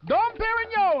 Dom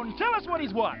Perignon, tell us what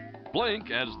he's won.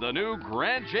 Blink, as the new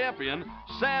grand champion,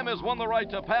 Sam has won the right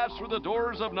to pass through the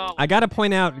doors of knowledge. I gotta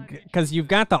point out, because you've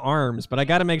got the arms, but I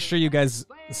gotta make sure you guys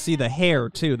see the hair,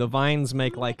 too. The vines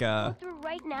make, like,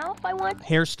 Right now, if I want.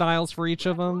 hairstyles for each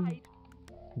of them,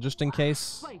 just in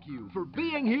case Thank you for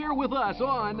being here with us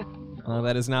on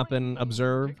that has not been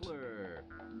observed.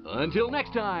 Until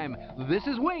next time, this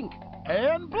is Wink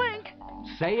and Blink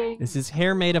saying, Is his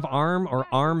hair made of arm or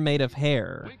arm made of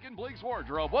hair? Blink and Blink's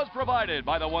wardrobe was provided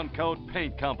by the One Coat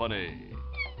Paint Company.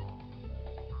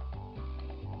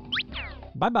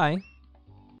 Bye-bye.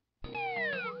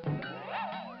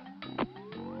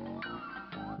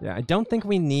 Yeah, I don't think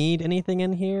we need anything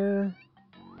in here.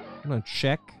 I'm gonna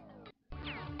check.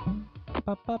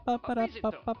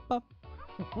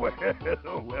 Well.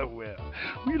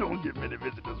 We don't get many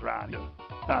visitors around here.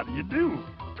 How do you do?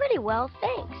 Pretty well,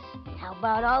 thanks. How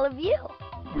about all of you?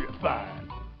 We're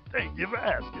fine. Thank you for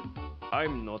asking.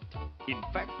 I'm not. In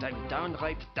fact, I'm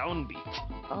downright downbeat.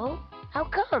 Oh? How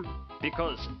come?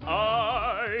 Because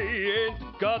I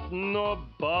ain't got nobody.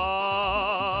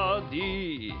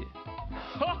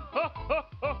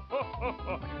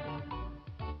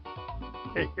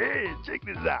 Hey, check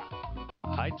this out.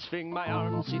 I'd swing my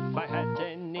arms if I had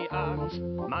any arms.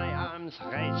 My arms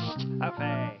rest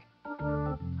away.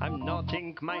 I'm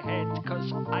nodding my head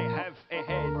 'cause I have a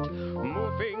head.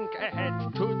 Moving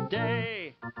ahead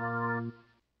today.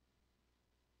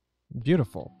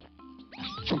 Beautiful.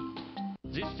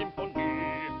 This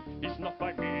symphony is not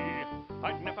by me.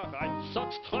 I'd never write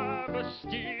such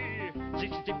travesty.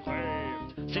 This is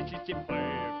depraved.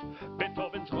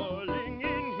 Beethoven's rolling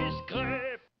in his grave.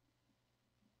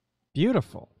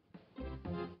 Beautiful.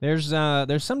 There's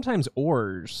sometimes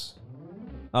oars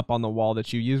up on the wall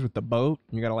that you use with the boat.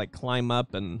 You gotta like climb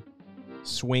up and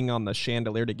swing on the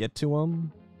chandelier to get to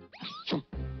them.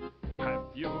 Have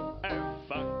you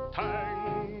ever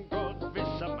tangled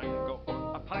with a mango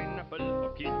or a pineapple or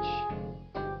peach?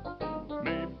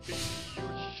 Maybe you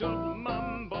should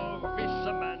mumble with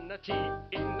a manatee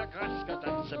in the grass, 'cause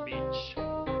that's a beach.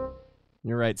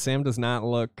 You're right, Sam does not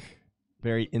look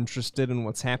very interested in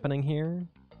what's happening here.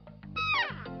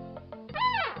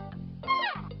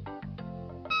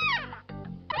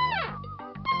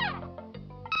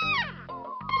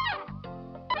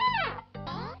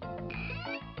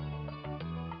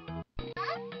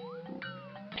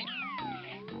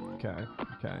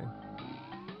 Okay.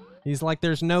 He's like,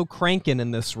 there's no cranking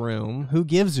in this room. Who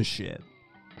gives a shit?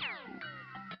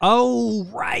 Oh,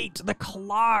 right, the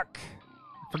clock.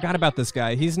 Forgot about this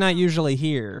guy. He's not usually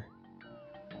here.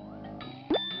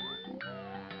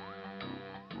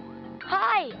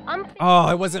 Hi, I'm... Oh,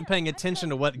 I wasn't paying attention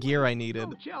to what gear I needed.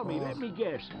 Oh, tell me, let me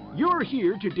guess. You're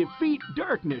here to defeat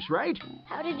darkness, right?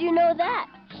 How did you know that?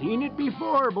 Seen it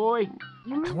before, boy.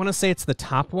 I want to say it's the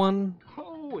top one.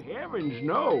 Oh, heavens,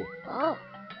 no. Oh.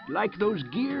 Like those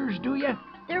gears, do you?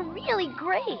 They're really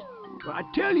great. Well, I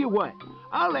tell you what,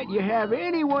 I'll let you have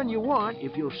any one you want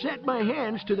if you'll set my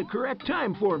hands to the correct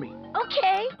time for me.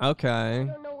 Okay. Okay. I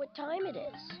don't know what time it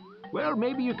is. Well,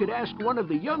 maybe you could ask one of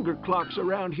the younger clocks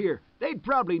around here. They'd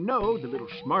probably know, the little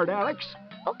smart Alex.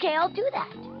 Okay, I'll do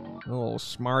that. Oh,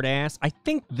 smart ass. I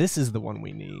think this is the one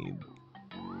we need.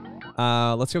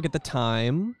 Let's go get the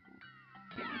time.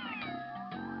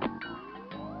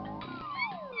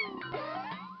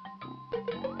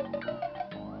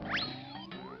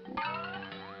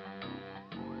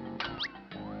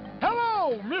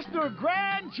 Hello, Mr.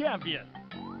 Grand Champion.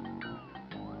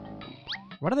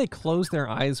 Why do they close their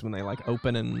eyes when they like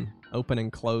open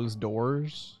and close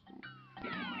doors?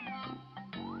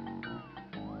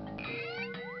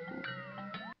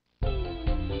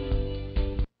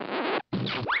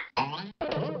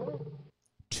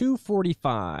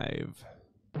 $2.45.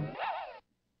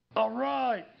 All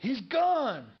right, he's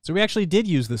gone. So we actually did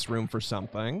use this room for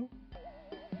something.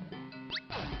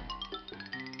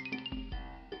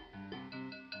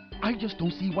 I just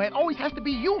don't see why it always has to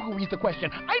be you who reads the question.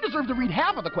 I deserve to read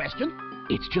half of the question.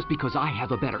 It's just because I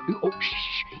have a better... Oh,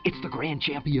 shh. It's the Grand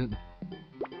Champion.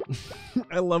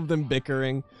 I love them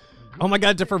bickering. Oh my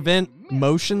god, to prevent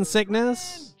motion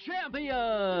sickness?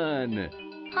 Champion!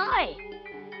 Hi.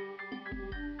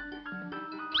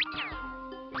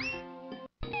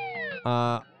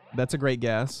 That's a great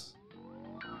guess.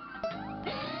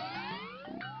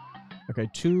 Okay,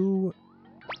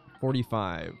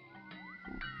 2:45.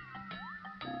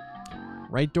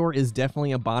 Right door is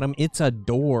definitely a bottom. It's a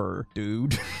door,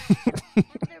 dude. Have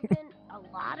there been a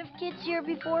lot of kids here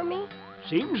before me?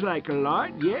 Seems like a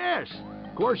lot, yes.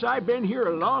 Of course, I've been here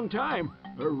a long time.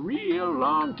 A real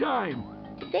long time.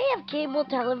 Did they have cable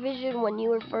television when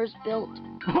you were first built?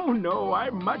 Oh, no,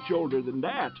 I'm much older than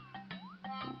that.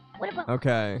 What about...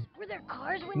 Okay. Were there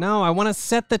cars when... No, I want to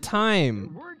set the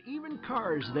time. There weren't even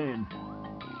cars then.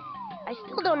 I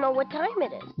still don't know what time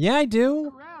it is. Yeah, I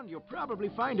do. Around, you'll probably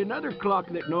find another clock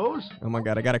that knows. Oh my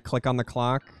god, I gotta click on the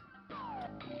clock.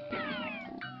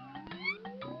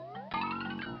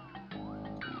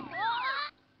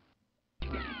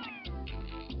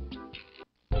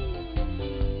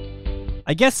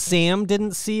 I guess Sam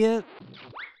didn't see it.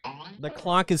 The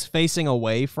clock is facing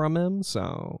away from him,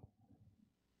 so...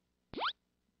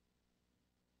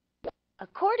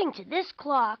 According to this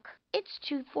clock, it's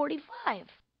 2:45.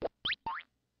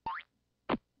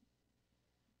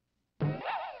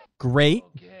 Great.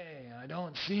 Okay, I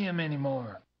don't see him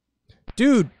anymore.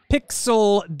 Dude,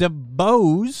 Pixel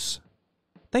DeBose.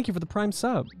 Thank you for the Prime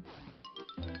sub.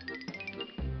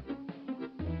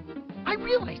 I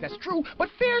realize that's true, but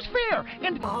fair's fair,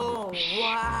 and... Oh,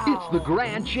 wow! It's the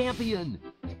Grand Champion!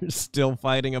 You're still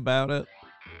fighting about it?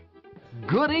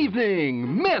 Good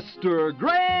evening, Mr.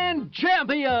 Grand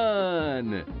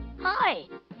Champion! Hi!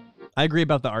 I agree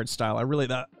about the art style.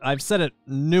 I've said it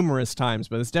numerous times,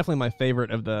 but it's definitely my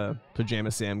favorite of the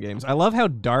Pajama Sam games. I love how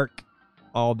dark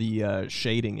all the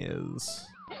shading is.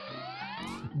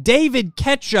 David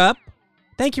Ketchup,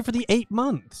 thank you for the 8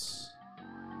 months.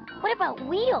 What about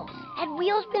wheels? Had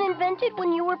wheels been invented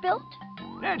when you were built?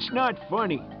 That's not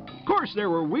funny. Of course there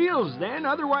were wheels then,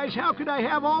 otherwise how could I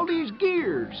have all these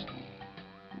gears?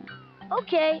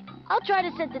 Okay, I'll try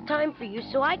to set the time for you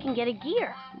so I can get a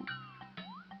gear.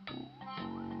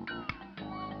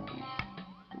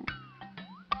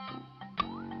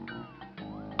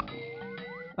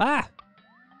 Ah!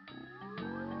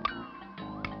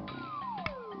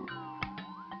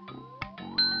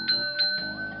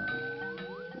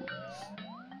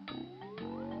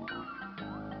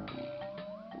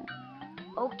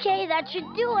 Okay, that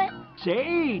should do it.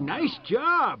 Say, nice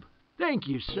job. Thank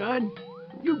you, son.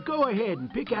 You go ahead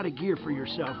and pick out a gear for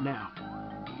yourself now.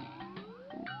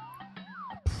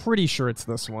 Pretty sure it's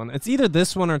this one. It's either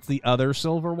this one or it's the other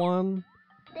silver one.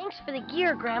 Thanks for the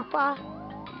gear, Grandpa.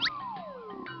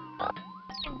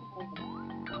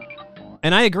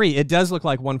 And I agree, it does look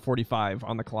like 1:45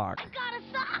 on the clock. I got a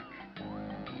sock.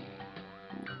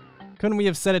 Couldn't we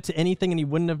have set it to anything and he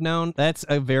wouldn't have known? That's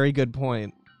a very good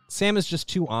point. Sam is just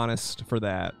too honest for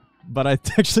that. But I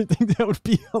actually think that would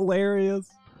be hilarious.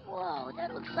 Whoa,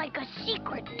 that looks like a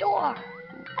secret door.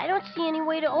 I don't see any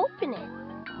way to open it.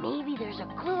 Maybe there's a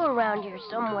clue around here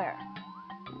somewhere.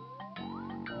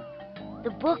 The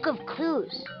Book of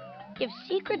Clues. If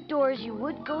secret doors you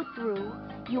would go through,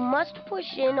 you must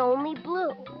push in only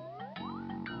blue.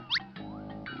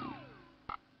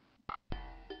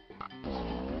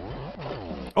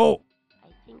 Oh! I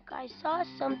think I saw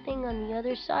something on the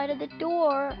other side of the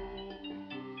door.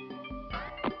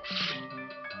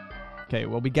 Okay,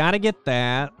 well, we gotta get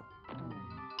that.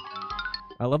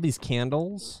 I love these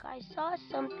candles. I saw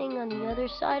something on the other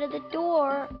side of the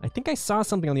door. I think I saw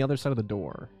something on the other side of the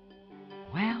door.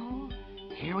 Well,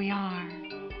 here we are.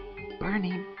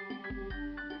 Burning.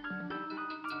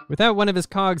 Without one of his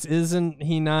cogs, isn't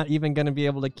he not even going to be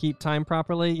able to keep time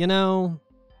properly? You know,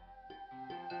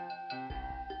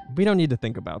 we don't need to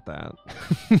think about that.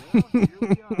 Well, here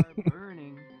we are,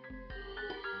 burning.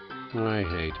 I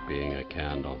hate being a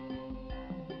candle.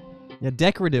 Yeah,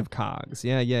 decorative cogs.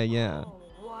 Yeah.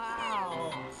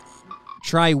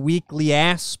 Try weekly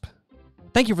asp.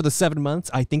 Thank you for the 7 months.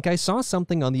 I think I saw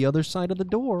something on the other side of the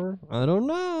door. I don't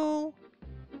know.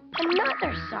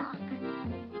 Another sock.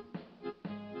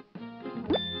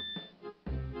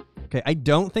 Okay, I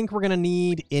don't think we're going to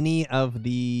need any of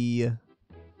the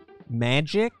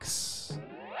magics.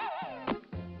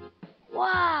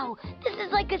 Wow, this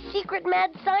is like a secret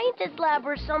mad scientist lab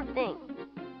or something.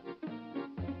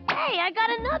 Hey, I got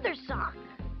another sock.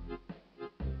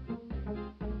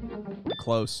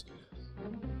 Close.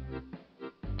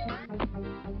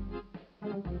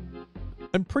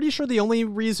 I'm pretty sure the only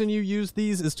reason you use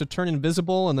these is to turn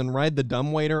invisible and then ride the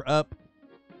dumbwaiter up.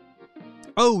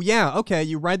 Oh, yeah, okay,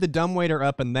 you ride the dumbwaiter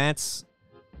up and that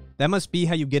must be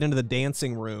how you get into the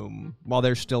dancing room while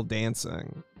they're still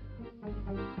dancing.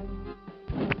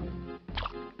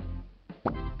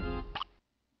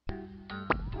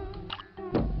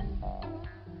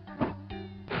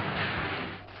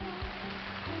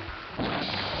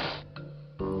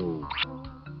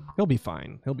 He'll be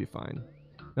fine. He'll be fine.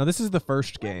 Now, this is the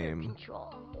first game.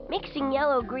 Mixing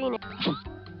yellow, green,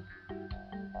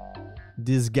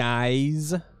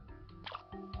 Disguise.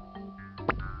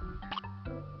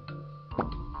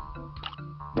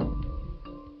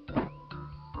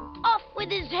 off with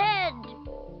his head.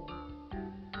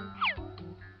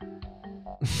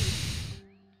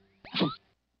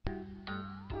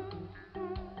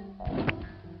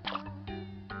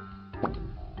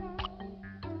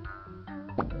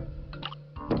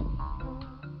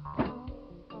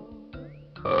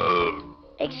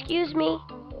 Excuse me.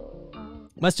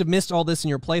 Must have missed all this in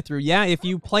your playthrough. Yeah, if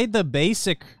you played the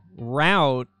basic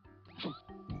route,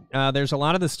 there's a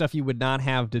lot of the stuff you would not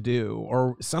have to do,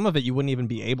 or some of it you wouldn't even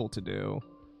be able to do.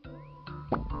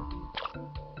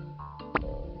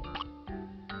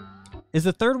 Is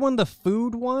the third one the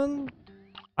food one?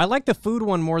 I like the food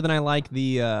one more than I like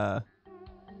the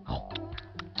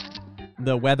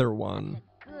weather one.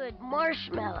 Good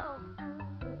marshmallow.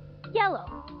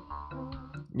 Yellow.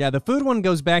 Yeah, the food one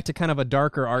goes back to kind of a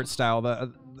darker art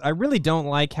style. I really don't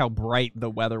like how bright the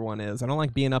weather one is. I don't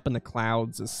like being up in the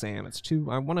clouds as Sam. It's too...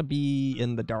 I want to be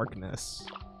in the darkness.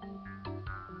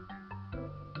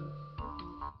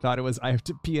 Thought it was I have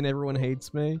to pee and everyone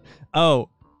hates me. Oh,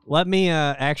 let me,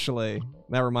 actually,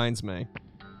 that reminds me.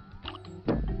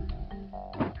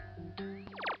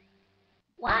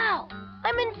 Wow,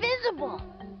 I'm invisible.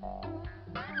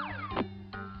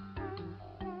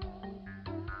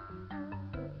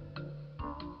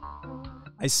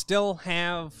 I still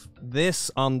have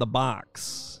this on the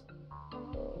box.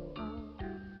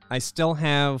 I still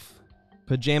have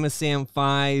Pajama Sam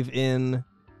 5 in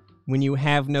When You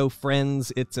Have No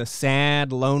Friends, It's a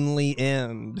Sad, Lonely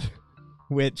End,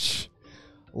 which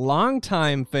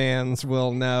longtime fans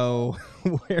will know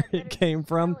where it came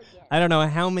from. I don't know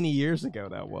how many years ago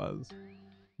that was.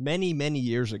 Many, many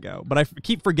years ago. But I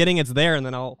keep forgetting it's there, and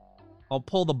then I'll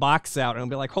pull the box out and I'll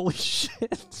be like, holy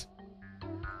shit.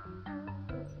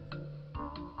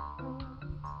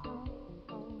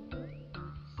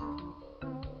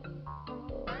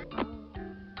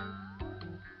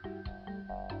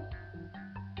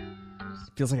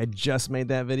 Feels like I just made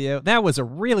that video. That was a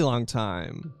really long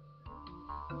time.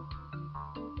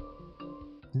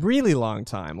 Really long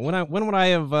time. When would I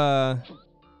have,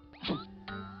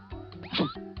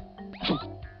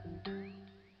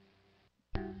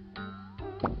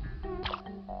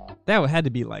 That had to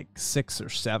be like 6 or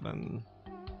 7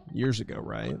 years ago,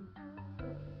 right?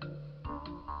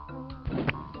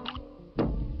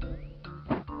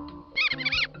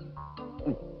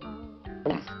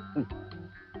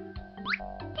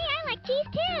 Hey, I like cheese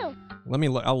too. Let me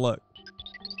look. I'll look.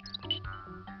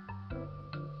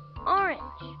 Orange.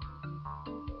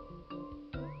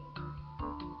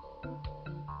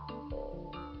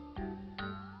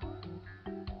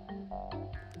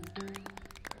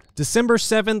 December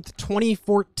 7th,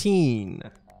 2014.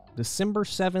 December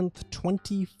 7th,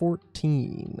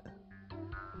 2014.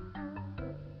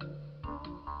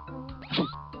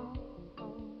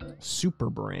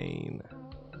 Superbrain.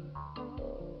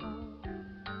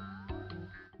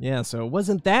 Yeah, so it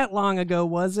wasn't that long ago,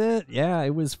 was it? Yeah,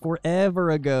 it was forever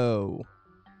ago.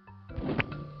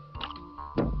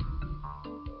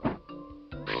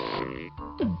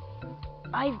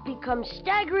 I've become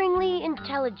staggeringly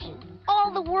intelligent.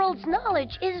 All the world's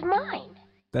knowledge is mine.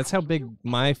 That's how big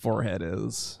my forehead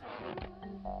is.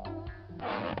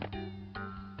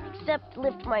 Except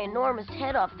lift my enormous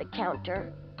head off the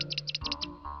counter.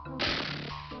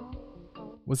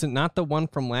 Was it not the one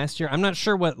from last year? I'm not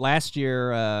sure what last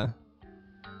year,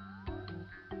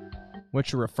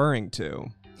 what you're referring to.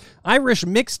 Irish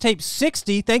Mixtape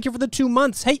 60, thank you for the 2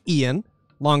 months. Hey, Ian.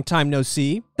 Long time no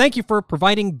see. Thank you for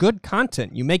providing good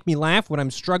content. You make me laugh when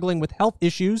I'm struggling with health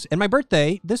issues and my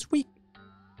birthday this week.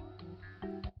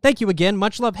 Thank you again.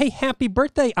 Much love. Hey, happy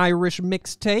birthday, Irish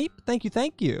Mixtape. Thank you,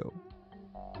 thank you.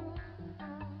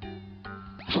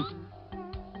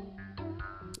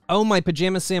 Oh, my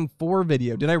Pajama Sam 4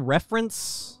 video. Did I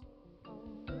reference?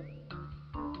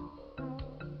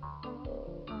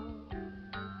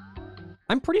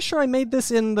 I'm pretty sure I made this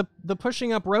in the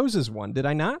Pushing Up Roses one. Did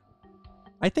I not?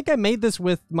 I think I made this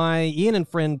with my Ian and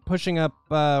friend Pushing Up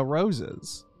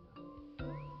Roses.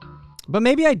 But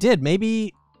maybe I did.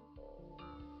 Maybe...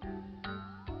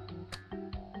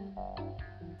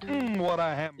 What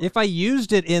I have. If I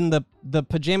used it in the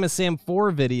Pajama Sam 4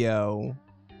 video,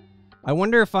 I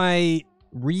wonder if I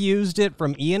reused it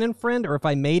from Ian and friend or if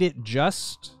I made it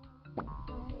just...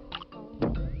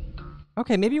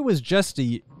 Okay, maybe it was just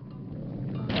a...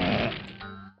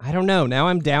 I don't know. Now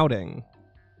I'm doubting.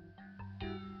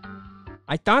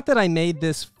 I thought that I made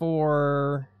this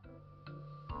for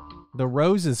the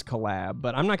Roses collab,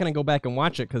 but I'm not going to go back and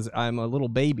watch it because I'm a little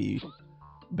baby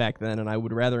back then, and I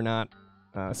would rather not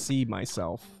see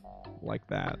myself like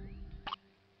that.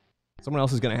 Someone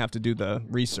else is going to have to do the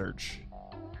research.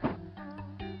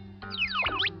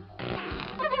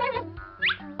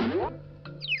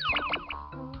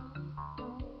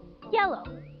 Yellow.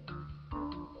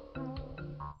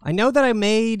 I know that I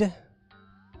made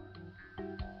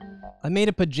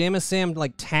a Pajama Sam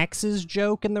like taxes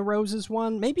joke in the Roses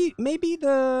one. Maybe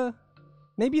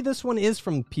this one is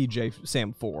from PJ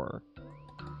Sam 4.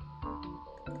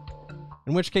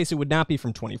 In which case it would not be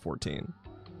from 2014.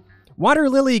 Water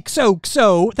Lily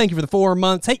XO, thank you for the 4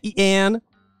 months. Hey Ian.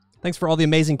 Thanks for all the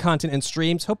amazing content and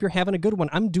streams. Hope you're having a good one.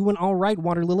 I'm doing all right,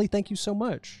 Water Lily. Thank you so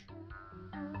much.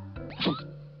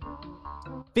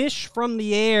 Fish from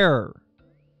the air.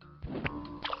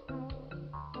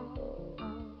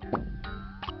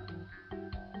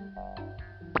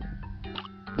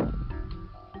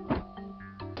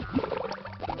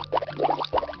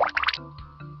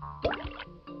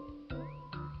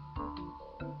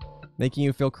 Making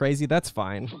you feel crazy? That's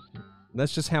fine.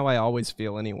 That's just how I always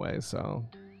feel anyway, so.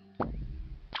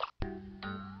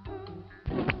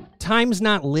 Time's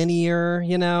not linear,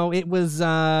 you know. It was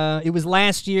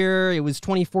last year, it was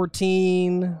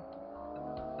 2014.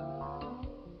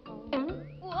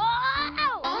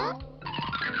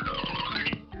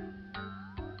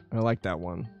 I like that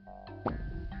one.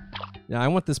 Yeah, I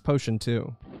want this potion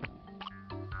too.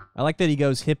 I like that he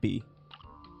goes hippie.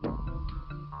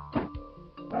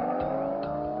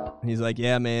 He's like,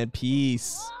 yeah, man,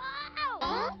 peace.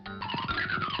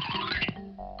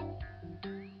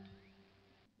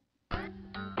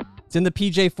 It's in the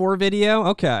PJ4 video?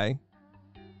 Okay.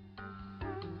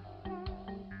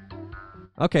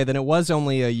 Okay, then it was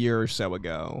only a year or so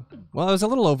ago. Well, it was a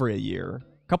little over a year.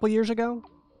 A couple years ago?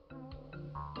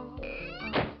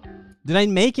 Did I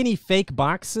make any fake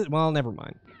boxes? Well, never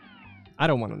mind. I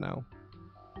don't want to know.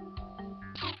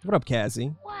 What up,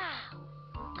 Kazzy?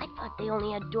 I thought they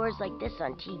only had doors like this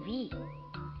on TV.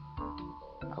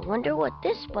 I wonder what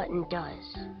this button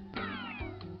does.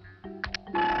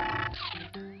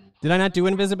 Did I not do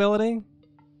invisibility?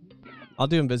 I'll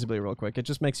do invisibility real quick. It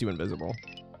just makes you invisible.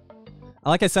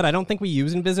 Like I said, I don't think we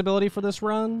use invisibility for this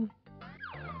run.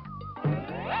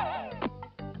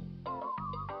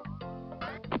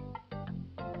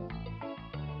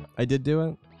 I did do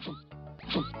it.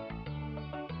 Oh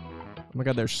my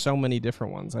god, there's so many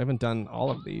different ones. I haven't done all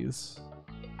of these.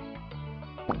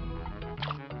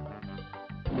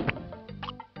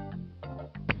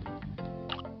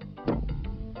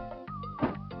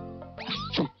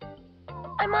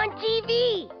 I'm on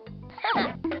TV.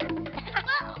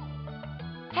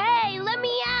 Hey, let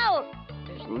me out.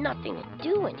 There's nothing to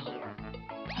do in here.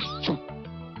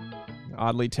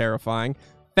 Oddly terrifying.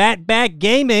 Fatback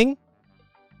Gaming.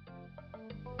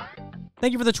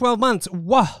 Thank you for the 12 months.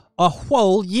 Wow, a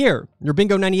whole year. Your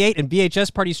Bingo98 and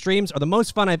VHS party streams are the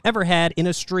most fun I've ever had in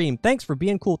a stream. Thanks for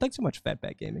being cool. Thanks so much,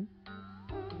 Fatback Gaming.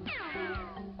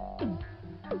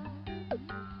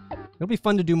 It'll be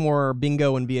fun to do more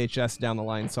Bingo and VHS down the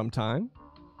line sometime.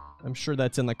 I'm sure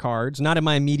that's in the cards. Not in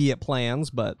my immediate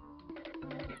plans, but...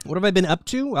 What have I been up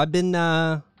to? I've been,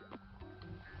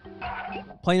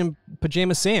 playing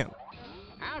Pajama Sam.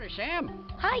 Howdy, Sam.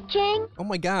 Hi, King. Oh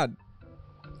my god.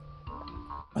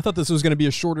 I thought this was going to be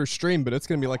a shorter stream, but it's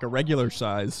going to be like a regular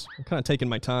size. I'm kind of taking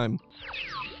my time.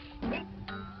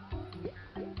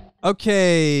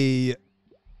 Okay.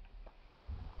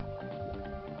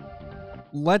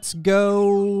 Let's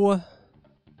go...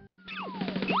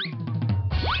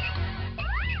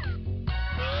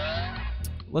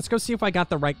 Let's go see if I got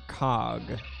the right cog.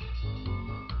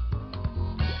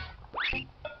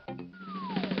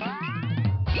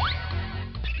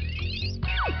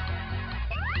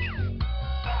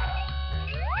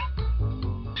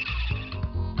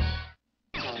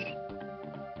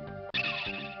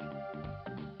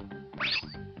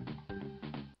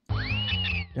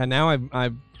 Yeah, now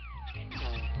I'm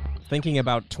thinking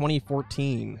about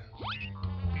 2014.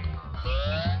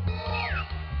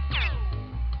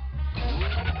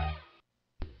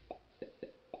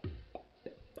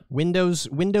 Windows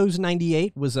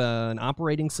 98 was an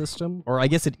operating system, or I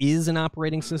guess it is an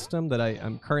operating system that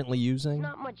I'm currently using.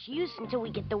 Not much use until we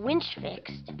get the winch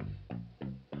fixed.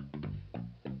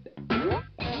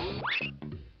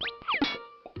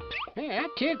 Hey, that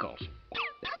tickles.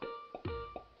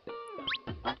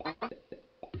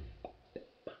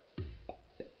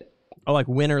 Oh, like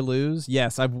win or lose?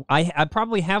 Yes, I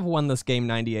probably have won this game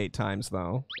 98 times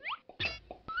though.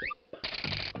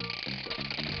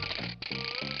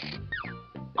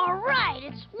 All right,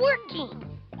 it's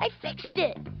working. I fixed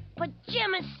it.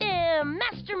 Pajama Sam,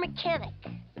 Master Mechanic.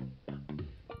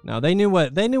 No, they knew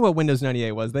what Windows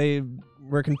 98 was. They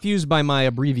were confused by my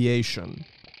abbreviation.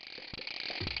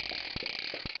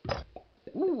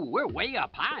 Ooh, we're way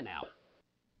up high now.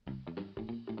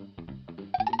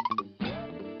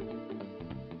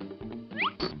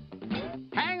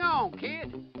 Hang on,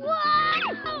 kid.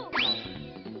 Whoa!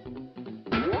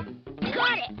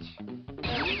 Got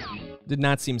it. Did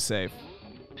not seem safe.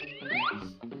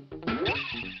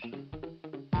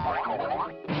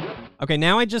 Okay,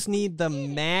 now I just need the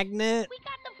magnet. We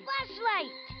got the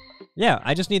flashlight. Yeah,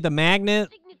 I just need the magnet.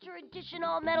 Signature edition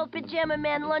all-metal Pajama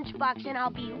Man lunchbox, and I'll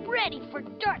be ready for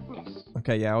darkness.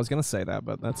 Okay, yeah, I was gonna say that,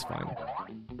 but that's fine.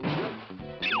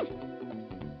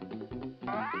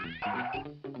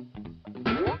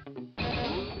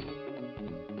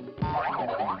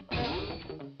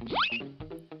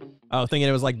 Oh, thinking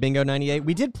it was like Bingo 98?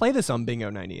 We did play this on Bingo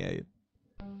 98.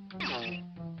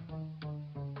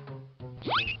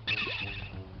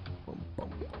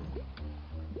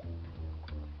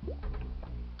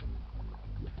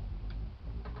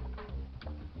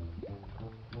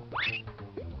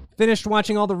 Finished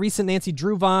watching all the recent Nancy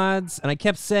Drew VODs, and I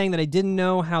kept saying that I didn't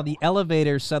know how the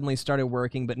elevator suddenly started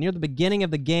working, but near the beginning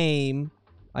of the game,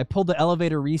 I pulled the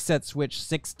elevator reset switch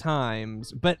 6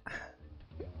 times, but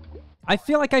I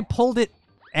feel like I pulled it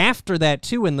after that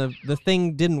too, and the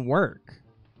thing didn't work.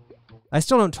 I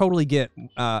still don't totally get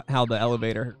how the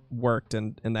elevator worked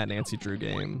in that Nancy Drew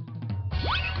game.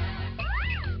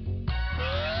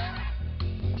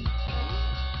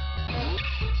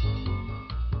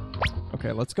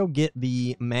 Okay, let's go get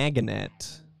the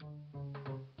magnet.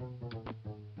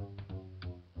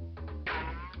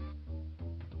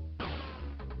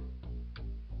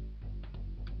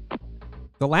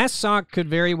 The last sock could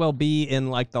very well be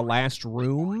in, like, the last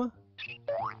room.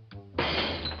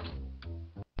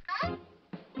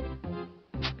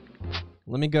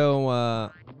 Let me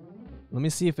go, let me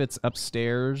see if it's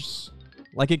upstairs.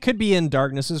 Like, it could be in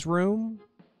Darkness's room.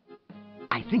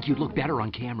 I think you'd look better on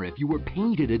camera if you were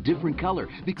painted a different color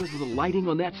because of the lighting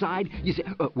on that side. You say,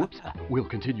 whoops, we'll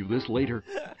continue this later.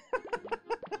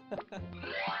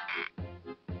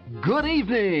 Good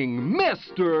evening,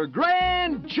 Mr.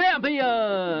 Grand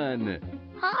Champion!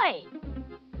 Hi.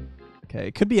 Okay,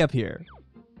 it could be up here.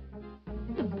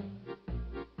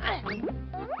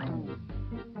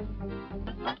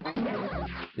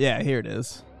 Yeah, here it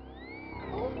is.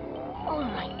 Oh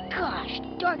my gosh,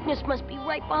 darkness must be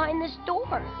right behind this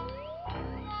door.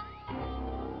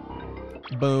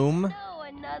 Boom. Oh,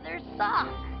 another sock.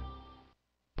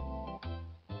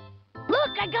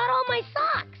 Look, I got all my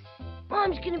socks.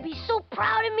 Mom's gonna be so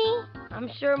proud of me. I'm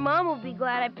sure Mom will be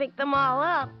glad I picked them all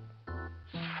up.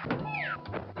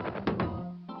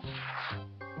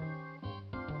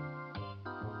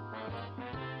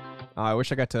 Oh, I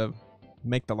wish I got to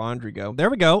make the laundry go. There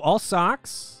we go. All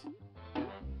socks.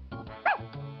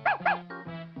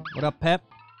 What up, Pep?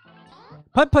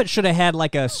 Putt-Putt should have had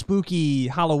like a spooky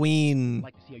Halloween. I'd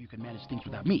like to see how you can manage things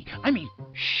without me. I mean,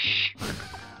 shh.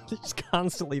 Just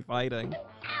constantly fighting.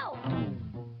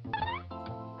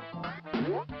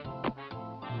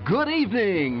 Good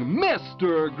evening,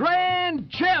 Mr. Grand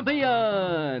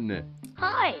Champion!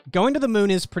 Hi. Going to the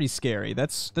moon is pretty scary.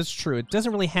 That's true. It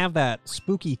doesn't really have that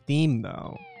spooky theme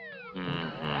though.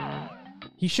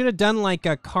 He should have done like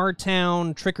a Car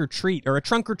Town trick or treat or a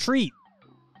trunk or treat.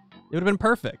 It would have been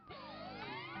perfect.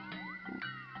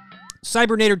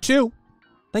 Cybernator 2,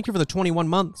 thank you for the 21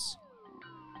 months.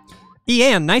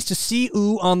 Ian, nice to see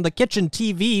you on the kitchen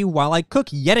TV while I cook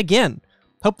yet again.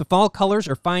 Hope the fall colors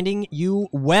are finding you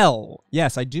well.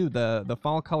 Yes, I do. The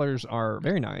fall colors are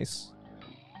very nice.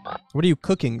 What are you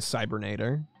cooking,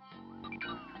 Cybernator?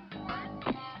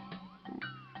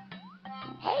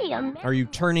 Hey, Are you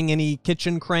turning any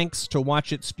kitchen cranks to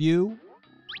watch it spew?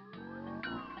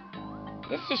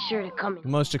 This is sure to come in. The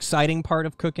most exciting part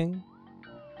of cooking?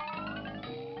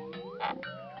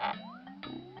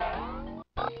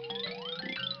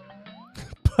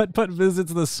 Putt-Putt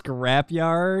visits the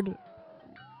scrapyard.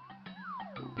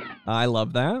 I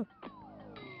love that.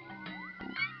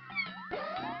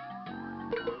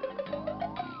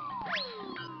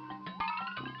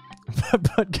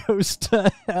 Putt-Putt goes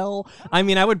to hell. I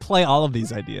mean, I would play all of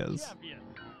these ideas.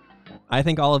 I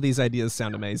think all of these ideas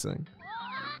sound amazing.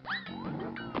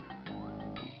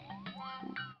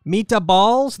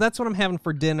 Meatballs? That's what I'm having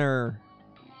for dinner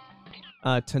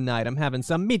tonight. I'm having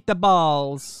some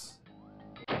meatballs.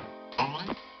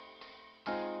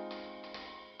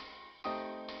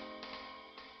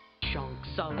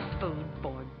 Chunks of food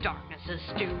for darkness'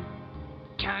 stew.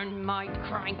 Turn my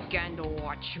crank and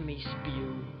watch me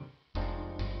spew.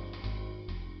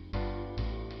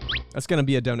 That's gonna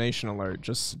be a donation alert.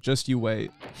 Just you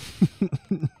wait.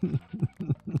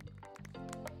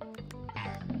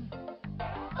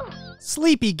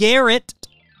 Sleepy Garrett,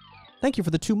 thank you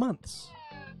for the 2 months.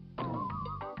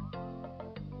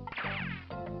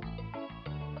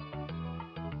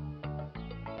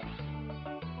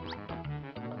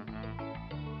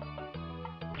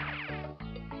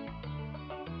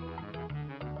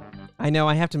 I know,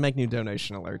 I have to make new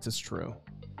donation alerts, it's true.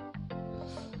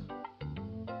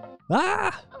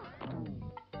 Ah!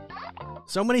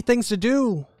 So many things to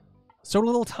do. So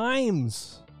little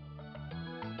times.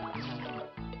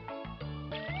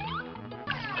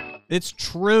 It's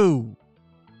true.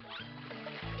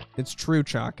 It's true,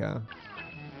 Chaka.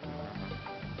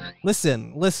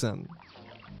 Listen.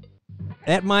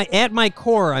 At my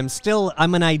core,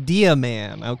 I'm an idea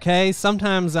man, okay?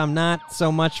 Sometimes I'm not so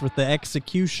much with the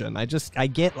execution. I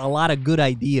get a lot of good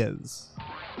ideas.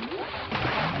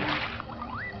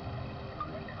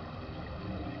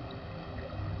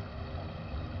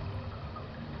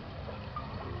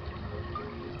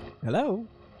 Hello?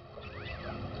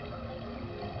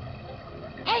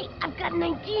 Hey, I've got an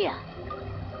idea.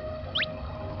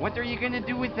 What are you gonna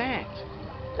do with that?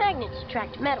 Magnets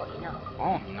attract metal, you know.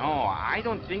 Oh, no, I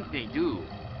don't think they do.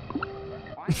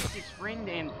 Why is his friend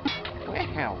and...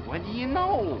 Well, what do you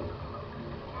know?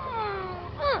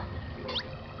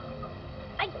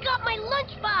 I got my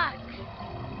lunchbox!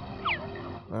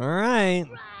 Alright.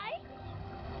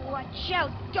 Watch out,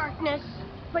 darkness.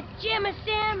 Pajama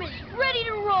Sam is ready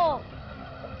to roll.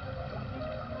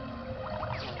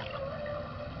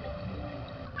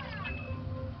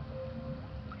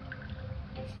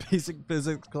 Basic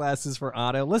physics classes for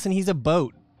Otto. Listen, he's a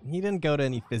boat. He didn't go to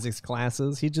any physics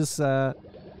classes. He just, you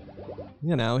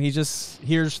know, he just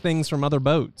hears things from other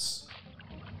boats.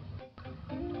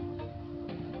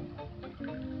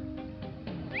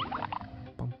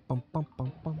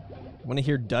 Want to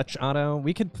hear Dutch, Otto?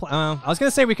 We could. I was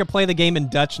gonna say we could play the game in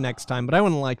Dutch next time, but I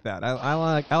wouldn't like that. I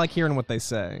like hearing what they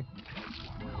say.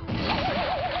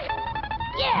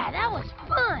 Yeah, that was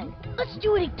fun. Let's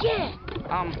do it again.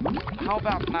 How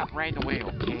about not right away,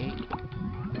 okay?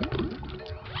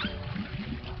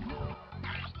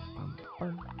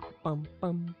 bum,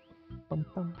 bum, bum,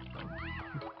 bum,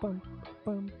 bum,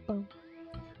 bum, bum.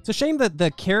 It's a shame that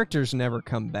the characters never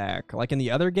come back. Like in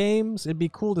the other games, it'd be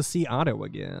cool to see Otto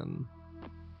again.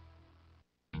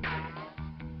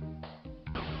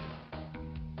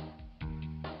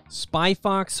 Spy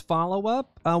Fox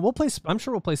follow-up? We'll play. I'm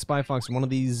sure we'll play Spy Fox one of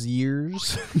these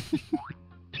years.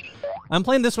 I'm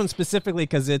playing this one specifically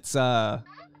because it's a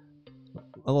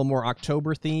little more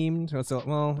October themed. So it's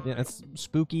well, yeah, it's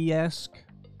spooky-esque.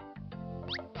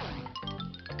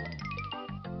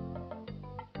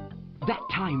 That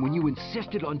time when you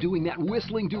insisted on doing that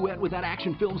whistling duet with that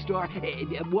action film star,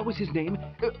 what was his name?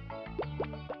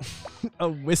 A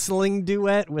whistling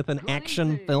duet with an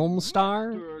action film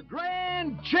star?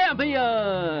 Grand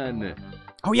Champion!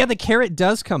 Oh yeah, the carrot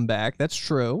does come back. That's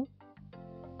true.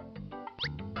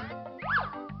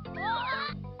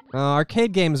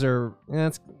 Arcade games are...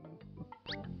 it's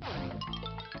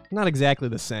not exactly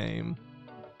the same.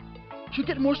 Should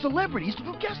get more celebrities to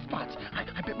do guest spots.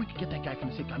 I bet we could get that guy from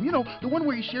the sitcom. You know, the one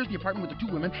where he shares the apartment with the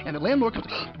 2 women and the landlord comes...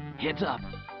 Heads up.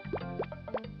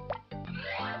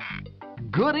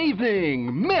 Good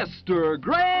evening, Mr.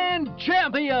 Grand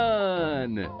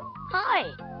Champion!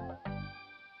 Hi.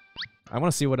 I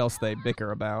want to see what else they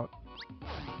bicker about.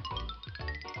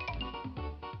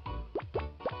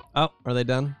 Oh, are they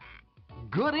done?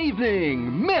 Good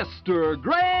evening, Mr.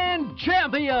 Grand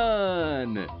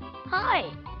Champion!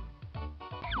 Hi.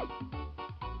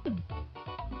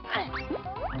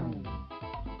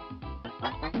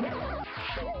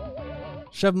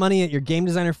 Shove money at your game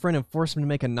designer friend and force him to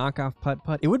make a knockoff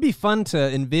putt-putt. It would be fun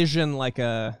to envision like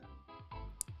a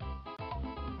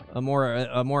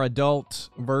more adult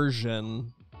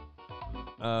version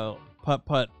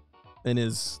putt-putt in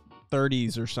his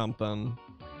 30s or something.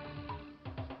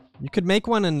 You could make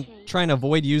one and try and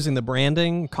avoid using the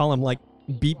branding. Call him like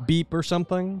Beep Beep or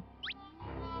something.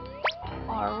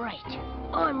 All right,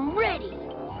 I'm ready.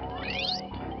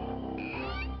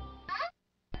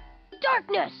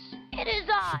 Darkness, it is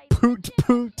I. Poot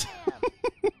poot.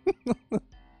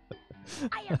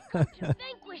 I have come to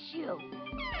vanquish you.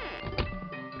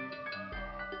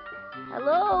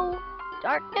 Hello,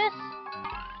 Darkness?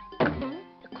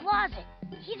 The closet.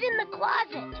 He's in the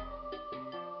closet.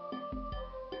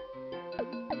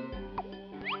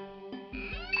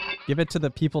 Give it to the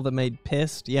people that made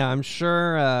Pissed. Yeah, I'm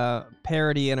sure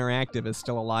Parody Interactive is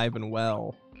still alive and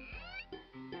well.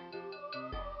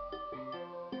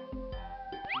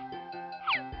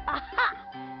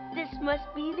 Aha! This must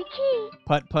be the key.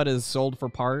 Putt Putt is sold for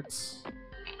parts.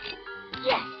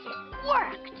 Yes, it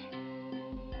worked.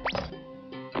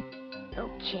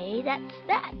 Okay, that's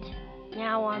that.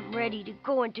 Now I'm ready to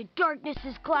go into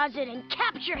Darkness's closet and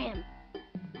capture him.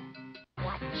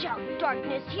 Watch out,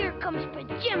 Darkness. Here comes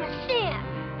Pajama Sam.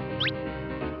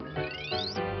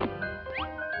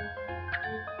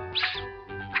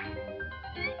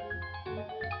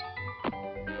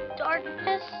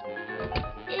 Darkness,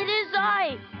 it is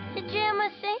I, Pajama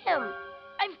Sam.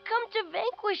 I've come to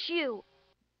vanquish you.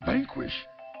 Vanquish?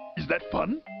 Is that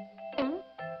fun?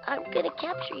 I'm gonna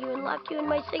capture you and lock you in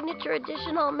my signature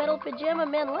edition all-metal Pajama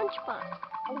Man lunchbox.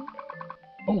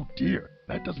 Oh dear,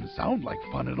 that doesn't sound like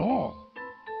fun at all.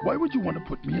 Why would you want to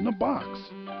put me in a box?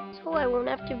 So I won't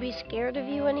have to be scared of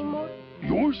you anymore?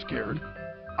 You're scared.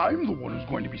 I'm the one who's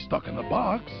going to be stuck in the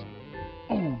box.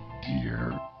 Oh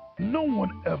dear, no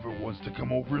one ever wants to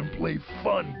come over and play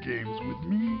fun games with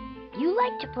me. You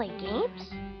like to play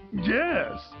games?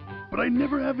 Yes, but I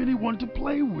never have anyone to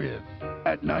play with.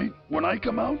 At night, when I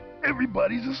come out,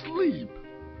 everybody's asleep.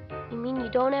 You mean you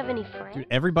don't have any friends? Dude,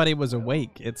 everybody was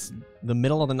awake. It's the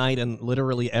middle of the night and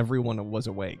literally everyone was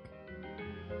awake.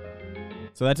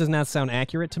 So that does not sound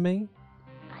accurate to me?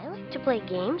 I like to play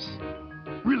games.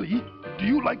 Really? Do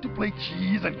you like to play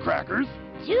cheese and crackers?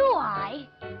 Do I?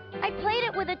 I played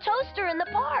it with a toaster in the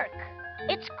park.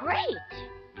 It's great.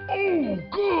 Oh,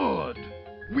 good.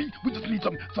 We just need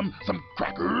some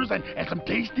crackers and some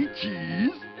tasty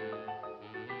cheese.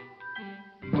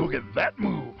 Look at that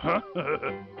move, huh?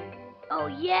 Oh,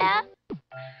 yeah?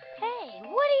 Hey,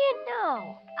 what do you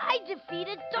know? I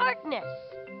defeated Darkness.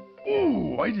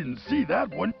 Oh, I didn't see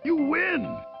that one. You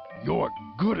win. You're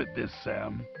good at this,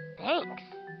 Sam. Thanks.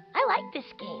 I like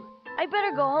this game. I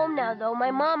better go home now, though.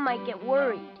 My mom might get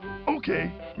worried.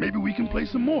 Okay, maybe we can play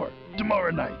some more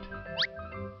tomorrow night.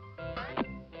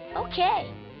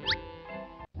 Okay.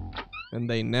 And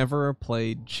they never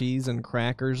played cheese and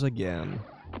crackers again.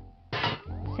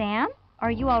 Sam,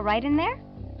 are you all right in there?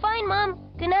 Fine, Mom.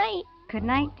 Good night. Good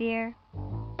night, dear.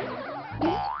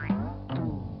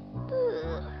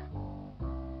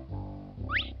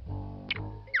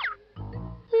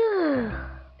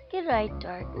 Get right,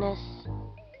 Darkness.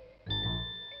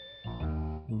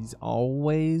 He's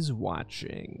always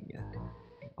watching.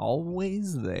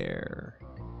 Always there.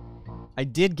 I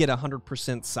did get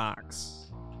 100%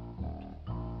 socks.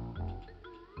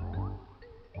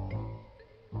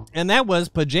 And that was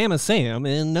Pajama Sam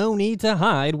in No Need to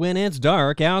Hide When It's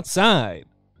Dark Outside.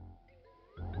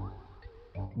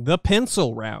 The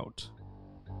pencil route.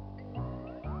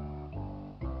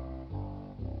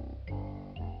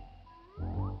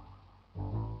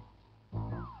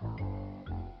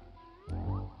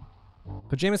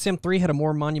 Pajama Sam 3 had a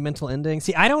more monumental ending.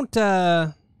 See, I don't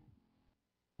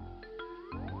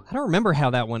remember how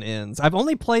that one ends. I've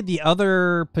only played the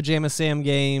other Pajama Sam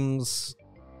games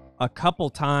a couple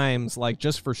times, like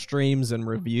just for streams and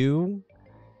review.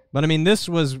 But I mean, this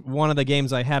was one of the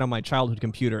games I had on my childhood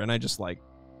computer, and I just like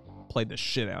played the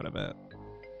shit out of it.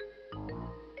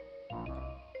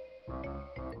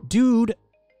 Dude,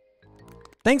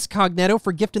 thanks Cognetto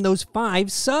for gifting those 5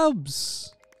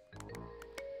 subs.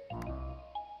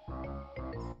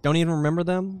 Don't even remember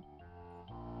them?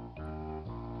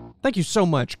 Thank you so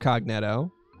much,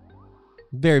 Cognetto.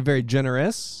 Very, very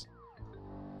generous.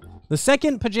 The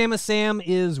second Pajama Sam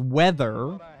is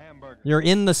weather. You're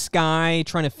in the sky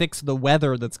trying to fix the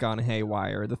weather that's gone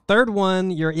haywire. The third one,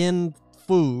 you're in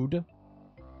food.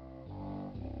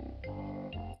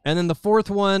 And then the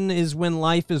fourth one is when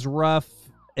life is rough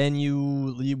and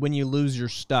when you lose your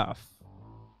stuff.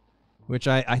 Which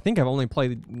I think I've only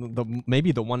played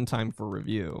maybe the one time for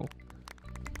review.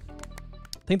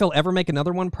 Think they'll ever make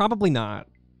another one? Probably not.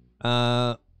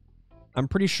 I'm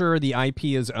pretty sure the IP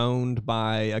is owned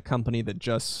by a company that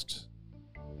just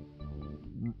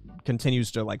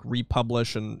continues to like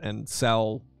republish and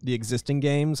sell the existing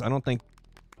games. I don't think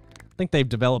they've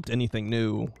developed anything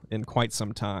new in quite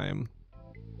some time.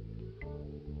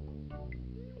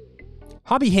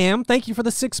 Hobby Ham, thank you for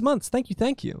the 6 months. Thank you,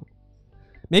 thank you.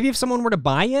 Maybe if someone were to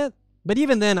buy it, but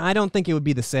even then, I don't think it would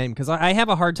be the same, because I have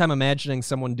a hard time imagining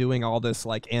someone doing all this,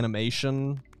 like,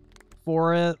 animation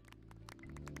for it.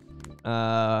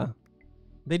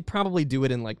 They'd probably do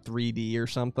it in, like, 3D or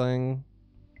something.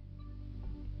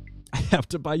 I have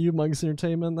to buy Humongous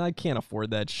Entertainment? I can't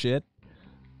afford that shit.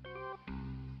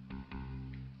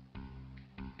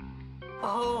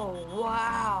 Oh,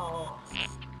 wow.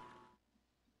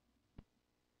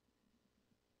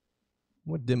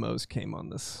 What demos came on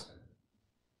this?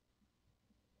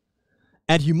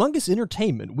 At Humongous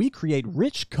Entertainment, we create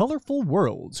rich, colorful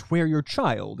worlds where your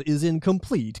child is in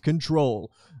complete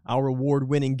control. Our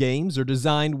award-winning games are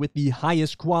designed with the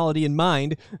highest quality in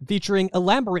mind, featuring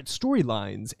elaborate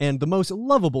storylines and the most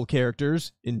lovable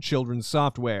characters in children's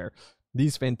software.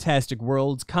 These fantastic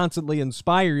worlds constantly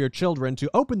inspire your children to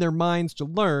open their minds to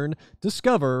learn,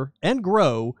 discover, and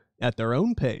grow at their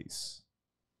own pace.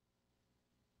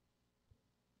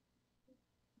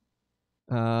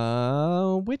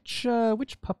 Which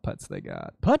Putt-Putts they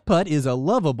got? Putt-Putt is a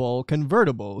lovable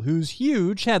convertible whose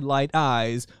huge headlight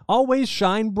eyes always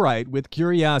shine bright with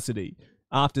curiosity.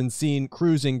 Often seen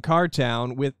cruising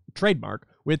Cartown with, trademark,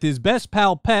 with his best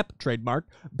pal Pep, trademark,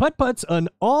 Putt-Putt's an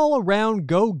all-around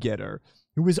go-getter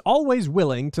who is always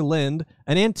willing to lend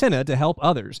an antenna to help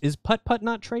others. Is Putt-Putt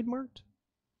not trademarked?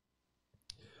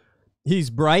 He's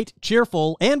bright,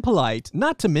 cheerful, and polite,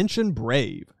 not to mention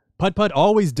brave. Putt-Putt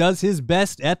always does his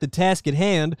best at the task at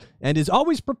hand and is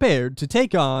always prepared to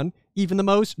take on even the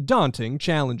most daunting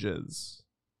challenges.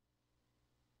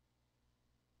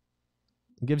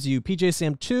 It gives you PJ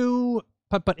Sam 2,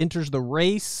 Putt-Putt Enters the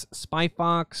Race, Spy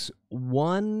Fox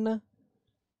 1,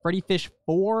 Freddy Fish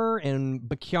 4, and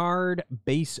Backyard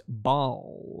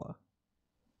Baseball.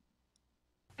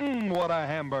 What a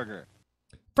hamburger.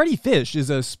 Freddy Fish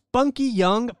is a spunky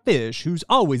young fish who's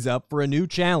always up for a new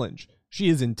challenge. She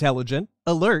is intelligent,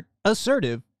 alert,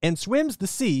 assertive, and swims the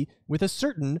sea with a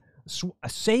certain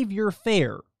savior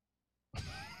fare.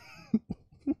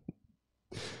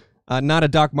 Not a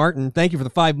Doc Martin. Thank you for the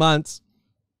 5 months.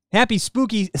 Happy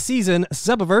spooky season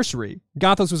subiversary.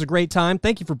 Gothos was a great time.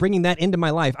 Thank you for bringing that into my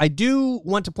life. I do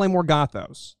want to play more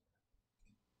Gothos.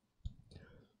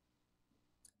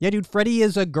 Yeah, dude, Freddy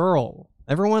is a girl.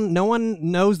 No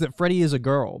one knows that Freddy is a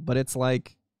girl, but it's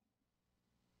like,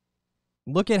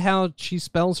 look at how she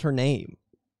spells her name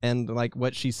and like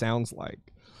what she sounds like.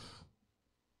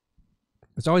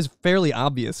 It's always fairly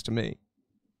obvious to me.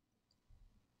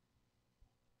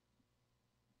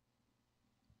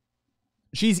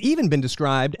 She's even been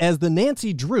described as the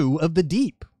Nancy Drew of the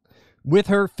deep. With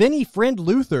her finny friend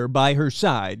Luther by her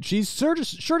side, she's sure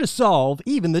to solve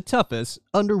even the toughest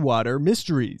underwater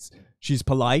mysteries. She's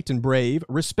polite and brave,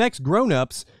 respects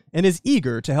grown-ups, and is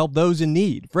eager to help those in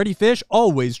need. Freddy Fish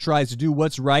always tries to do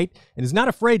what's right and is not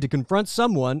afraid to confront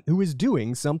someone who is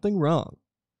doing something wrong.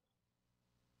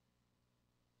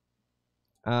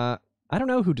 I don't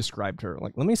know who described her.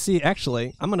 Like, let me see.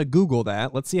 Actually, I'm going to Google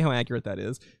that. Let's see how accurate that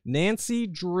is. Nancy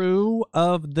Drew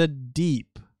of the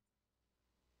Deep.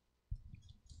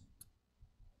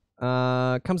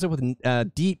 Comes up with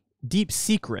Deep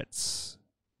Secrets,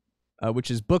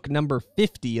 which is book number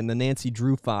 50 in the Nancy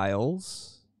Drew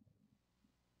files.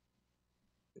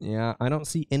 Yeah, I don't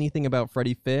see anything about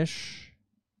Freddy Fish.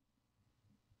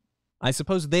 I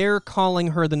suppose they're calling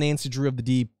her the Nancy Drew of the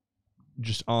Deep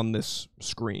just on this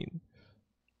screen.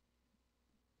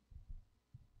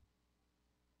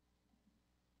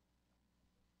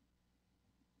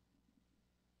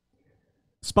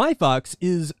 Spy Fox,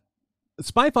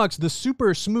 the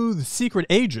super smooth secret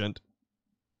agent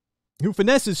who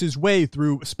finesses his way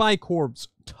through Spy Corp's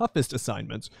toughest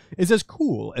assignments, is as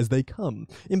cool as they come.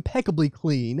 Impeccably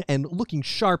clean and looking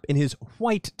sharp in his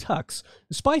white tux,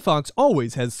 Spy Fox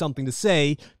always has something to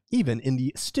say, even in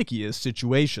the stickiest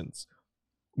situations.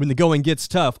 When the going gets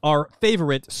tough, our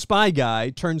favorite spy guy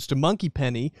turns to Monkey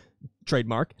Penny,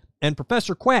 trademark, and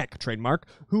Professor Quack, trademark,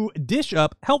 who dish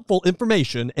up helpful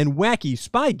information and wacky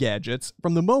spy gadgets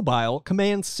from the mobile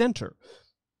command center.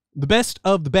 The best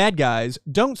of the bad guys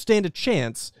don't stand a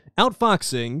chance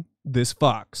outfoxing this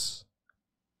fox.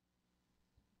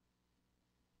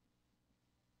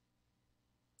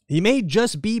 He may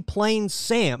just be plain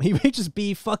Sam. He may just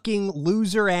be fucking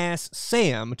loser-ass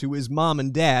Sam to his mom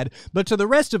and dad, but to the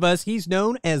rest of us, he's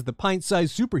known as the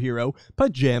pint-sized superhero,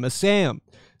 Pajama Sam.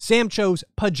 Sam chose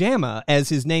Pajama as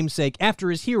his namesake after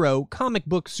his hero, comic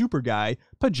book super guy,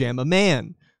 Pajama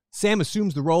Man. Sam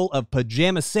assumes the role of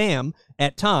Pajama Sam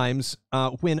at times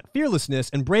when fearlessness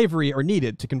and bravery are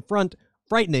needed to confront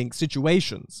frightening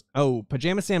situations. Oh,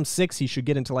 Pajama Sam 6, he should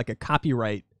get into like a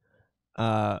copyright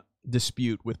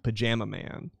dispute with Pajama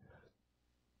Man.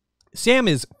 Sam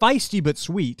is feisty but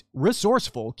sweet,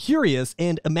 resourceful, curious,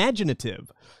 and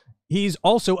imaginative. He's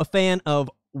also a fan of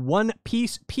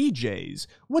one-piece PJs.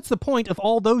 What's the point of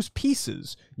all those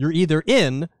pieces? You're either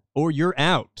in or you're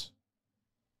out.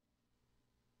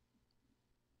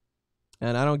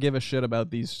 And I don't give a shit about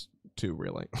these two,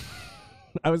 really.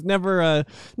 I was never a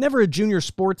junior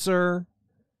sportser.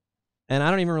 And I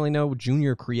don't even really know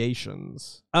Junior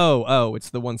Creations. Oh, it's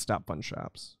the one-stop fun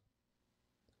shops.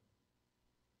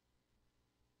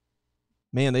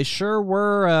 Man, they sure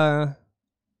were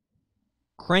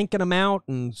cranking them out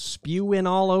and spewing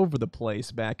all over the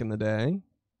place back in the day.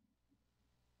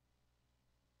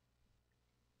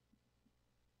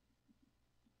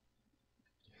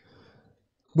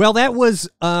 Well, that was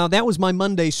my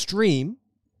Monday stream.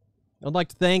 I'd like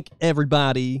to thank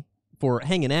everybody for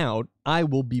hanging out. I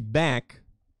will be back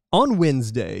on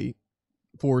Wednesday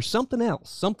for something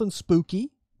else, something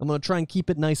spooky. I'm going to try and keep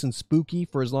it nice and spooky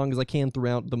for as long as I can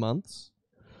throughout the month.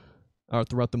 I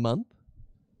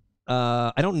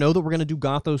don't know that we're going to do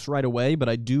Gothos right away, but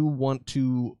I do want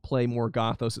to play more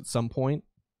Gothos at some point.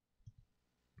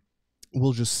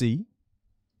 We'll just see.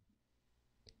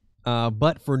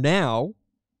 But for now,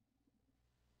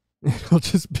 it'll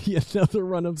just be another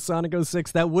run of Sonic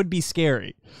 06. That would be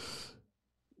scary.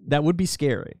 That would be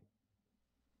scary.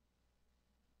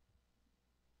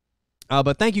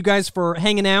 But thank you guys for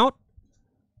hanging out.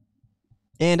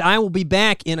 And I will be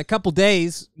back in a couple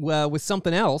days with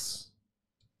something else.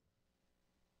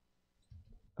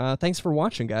 Thanks for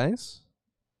watching, guys.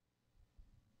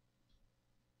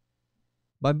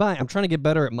 Bye-bye. I'm trying to get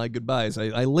better at my goodbyes.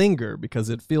 I linger because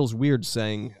it feels weird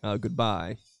saying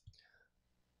goodbye.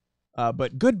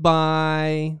 But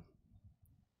goodbye.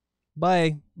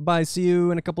 Bye. Bye. See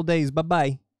you in a couple days.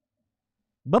 Bye-bye.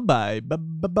 Bye-bye.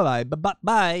 Bye-bye.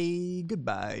 Bye-bye.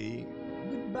 Goodbye.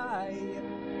 Goodbye.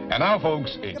 And now,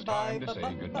 folks, it's time to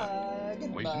say goodnight.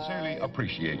 We sincerely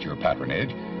appreciate your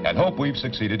patronage and hope we've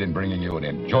succeeded in bringing you an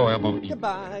enjoyable evening.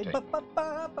 Goodbye.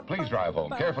 Please drive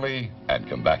home carefully and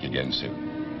come back again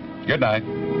soon. Good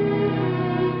night.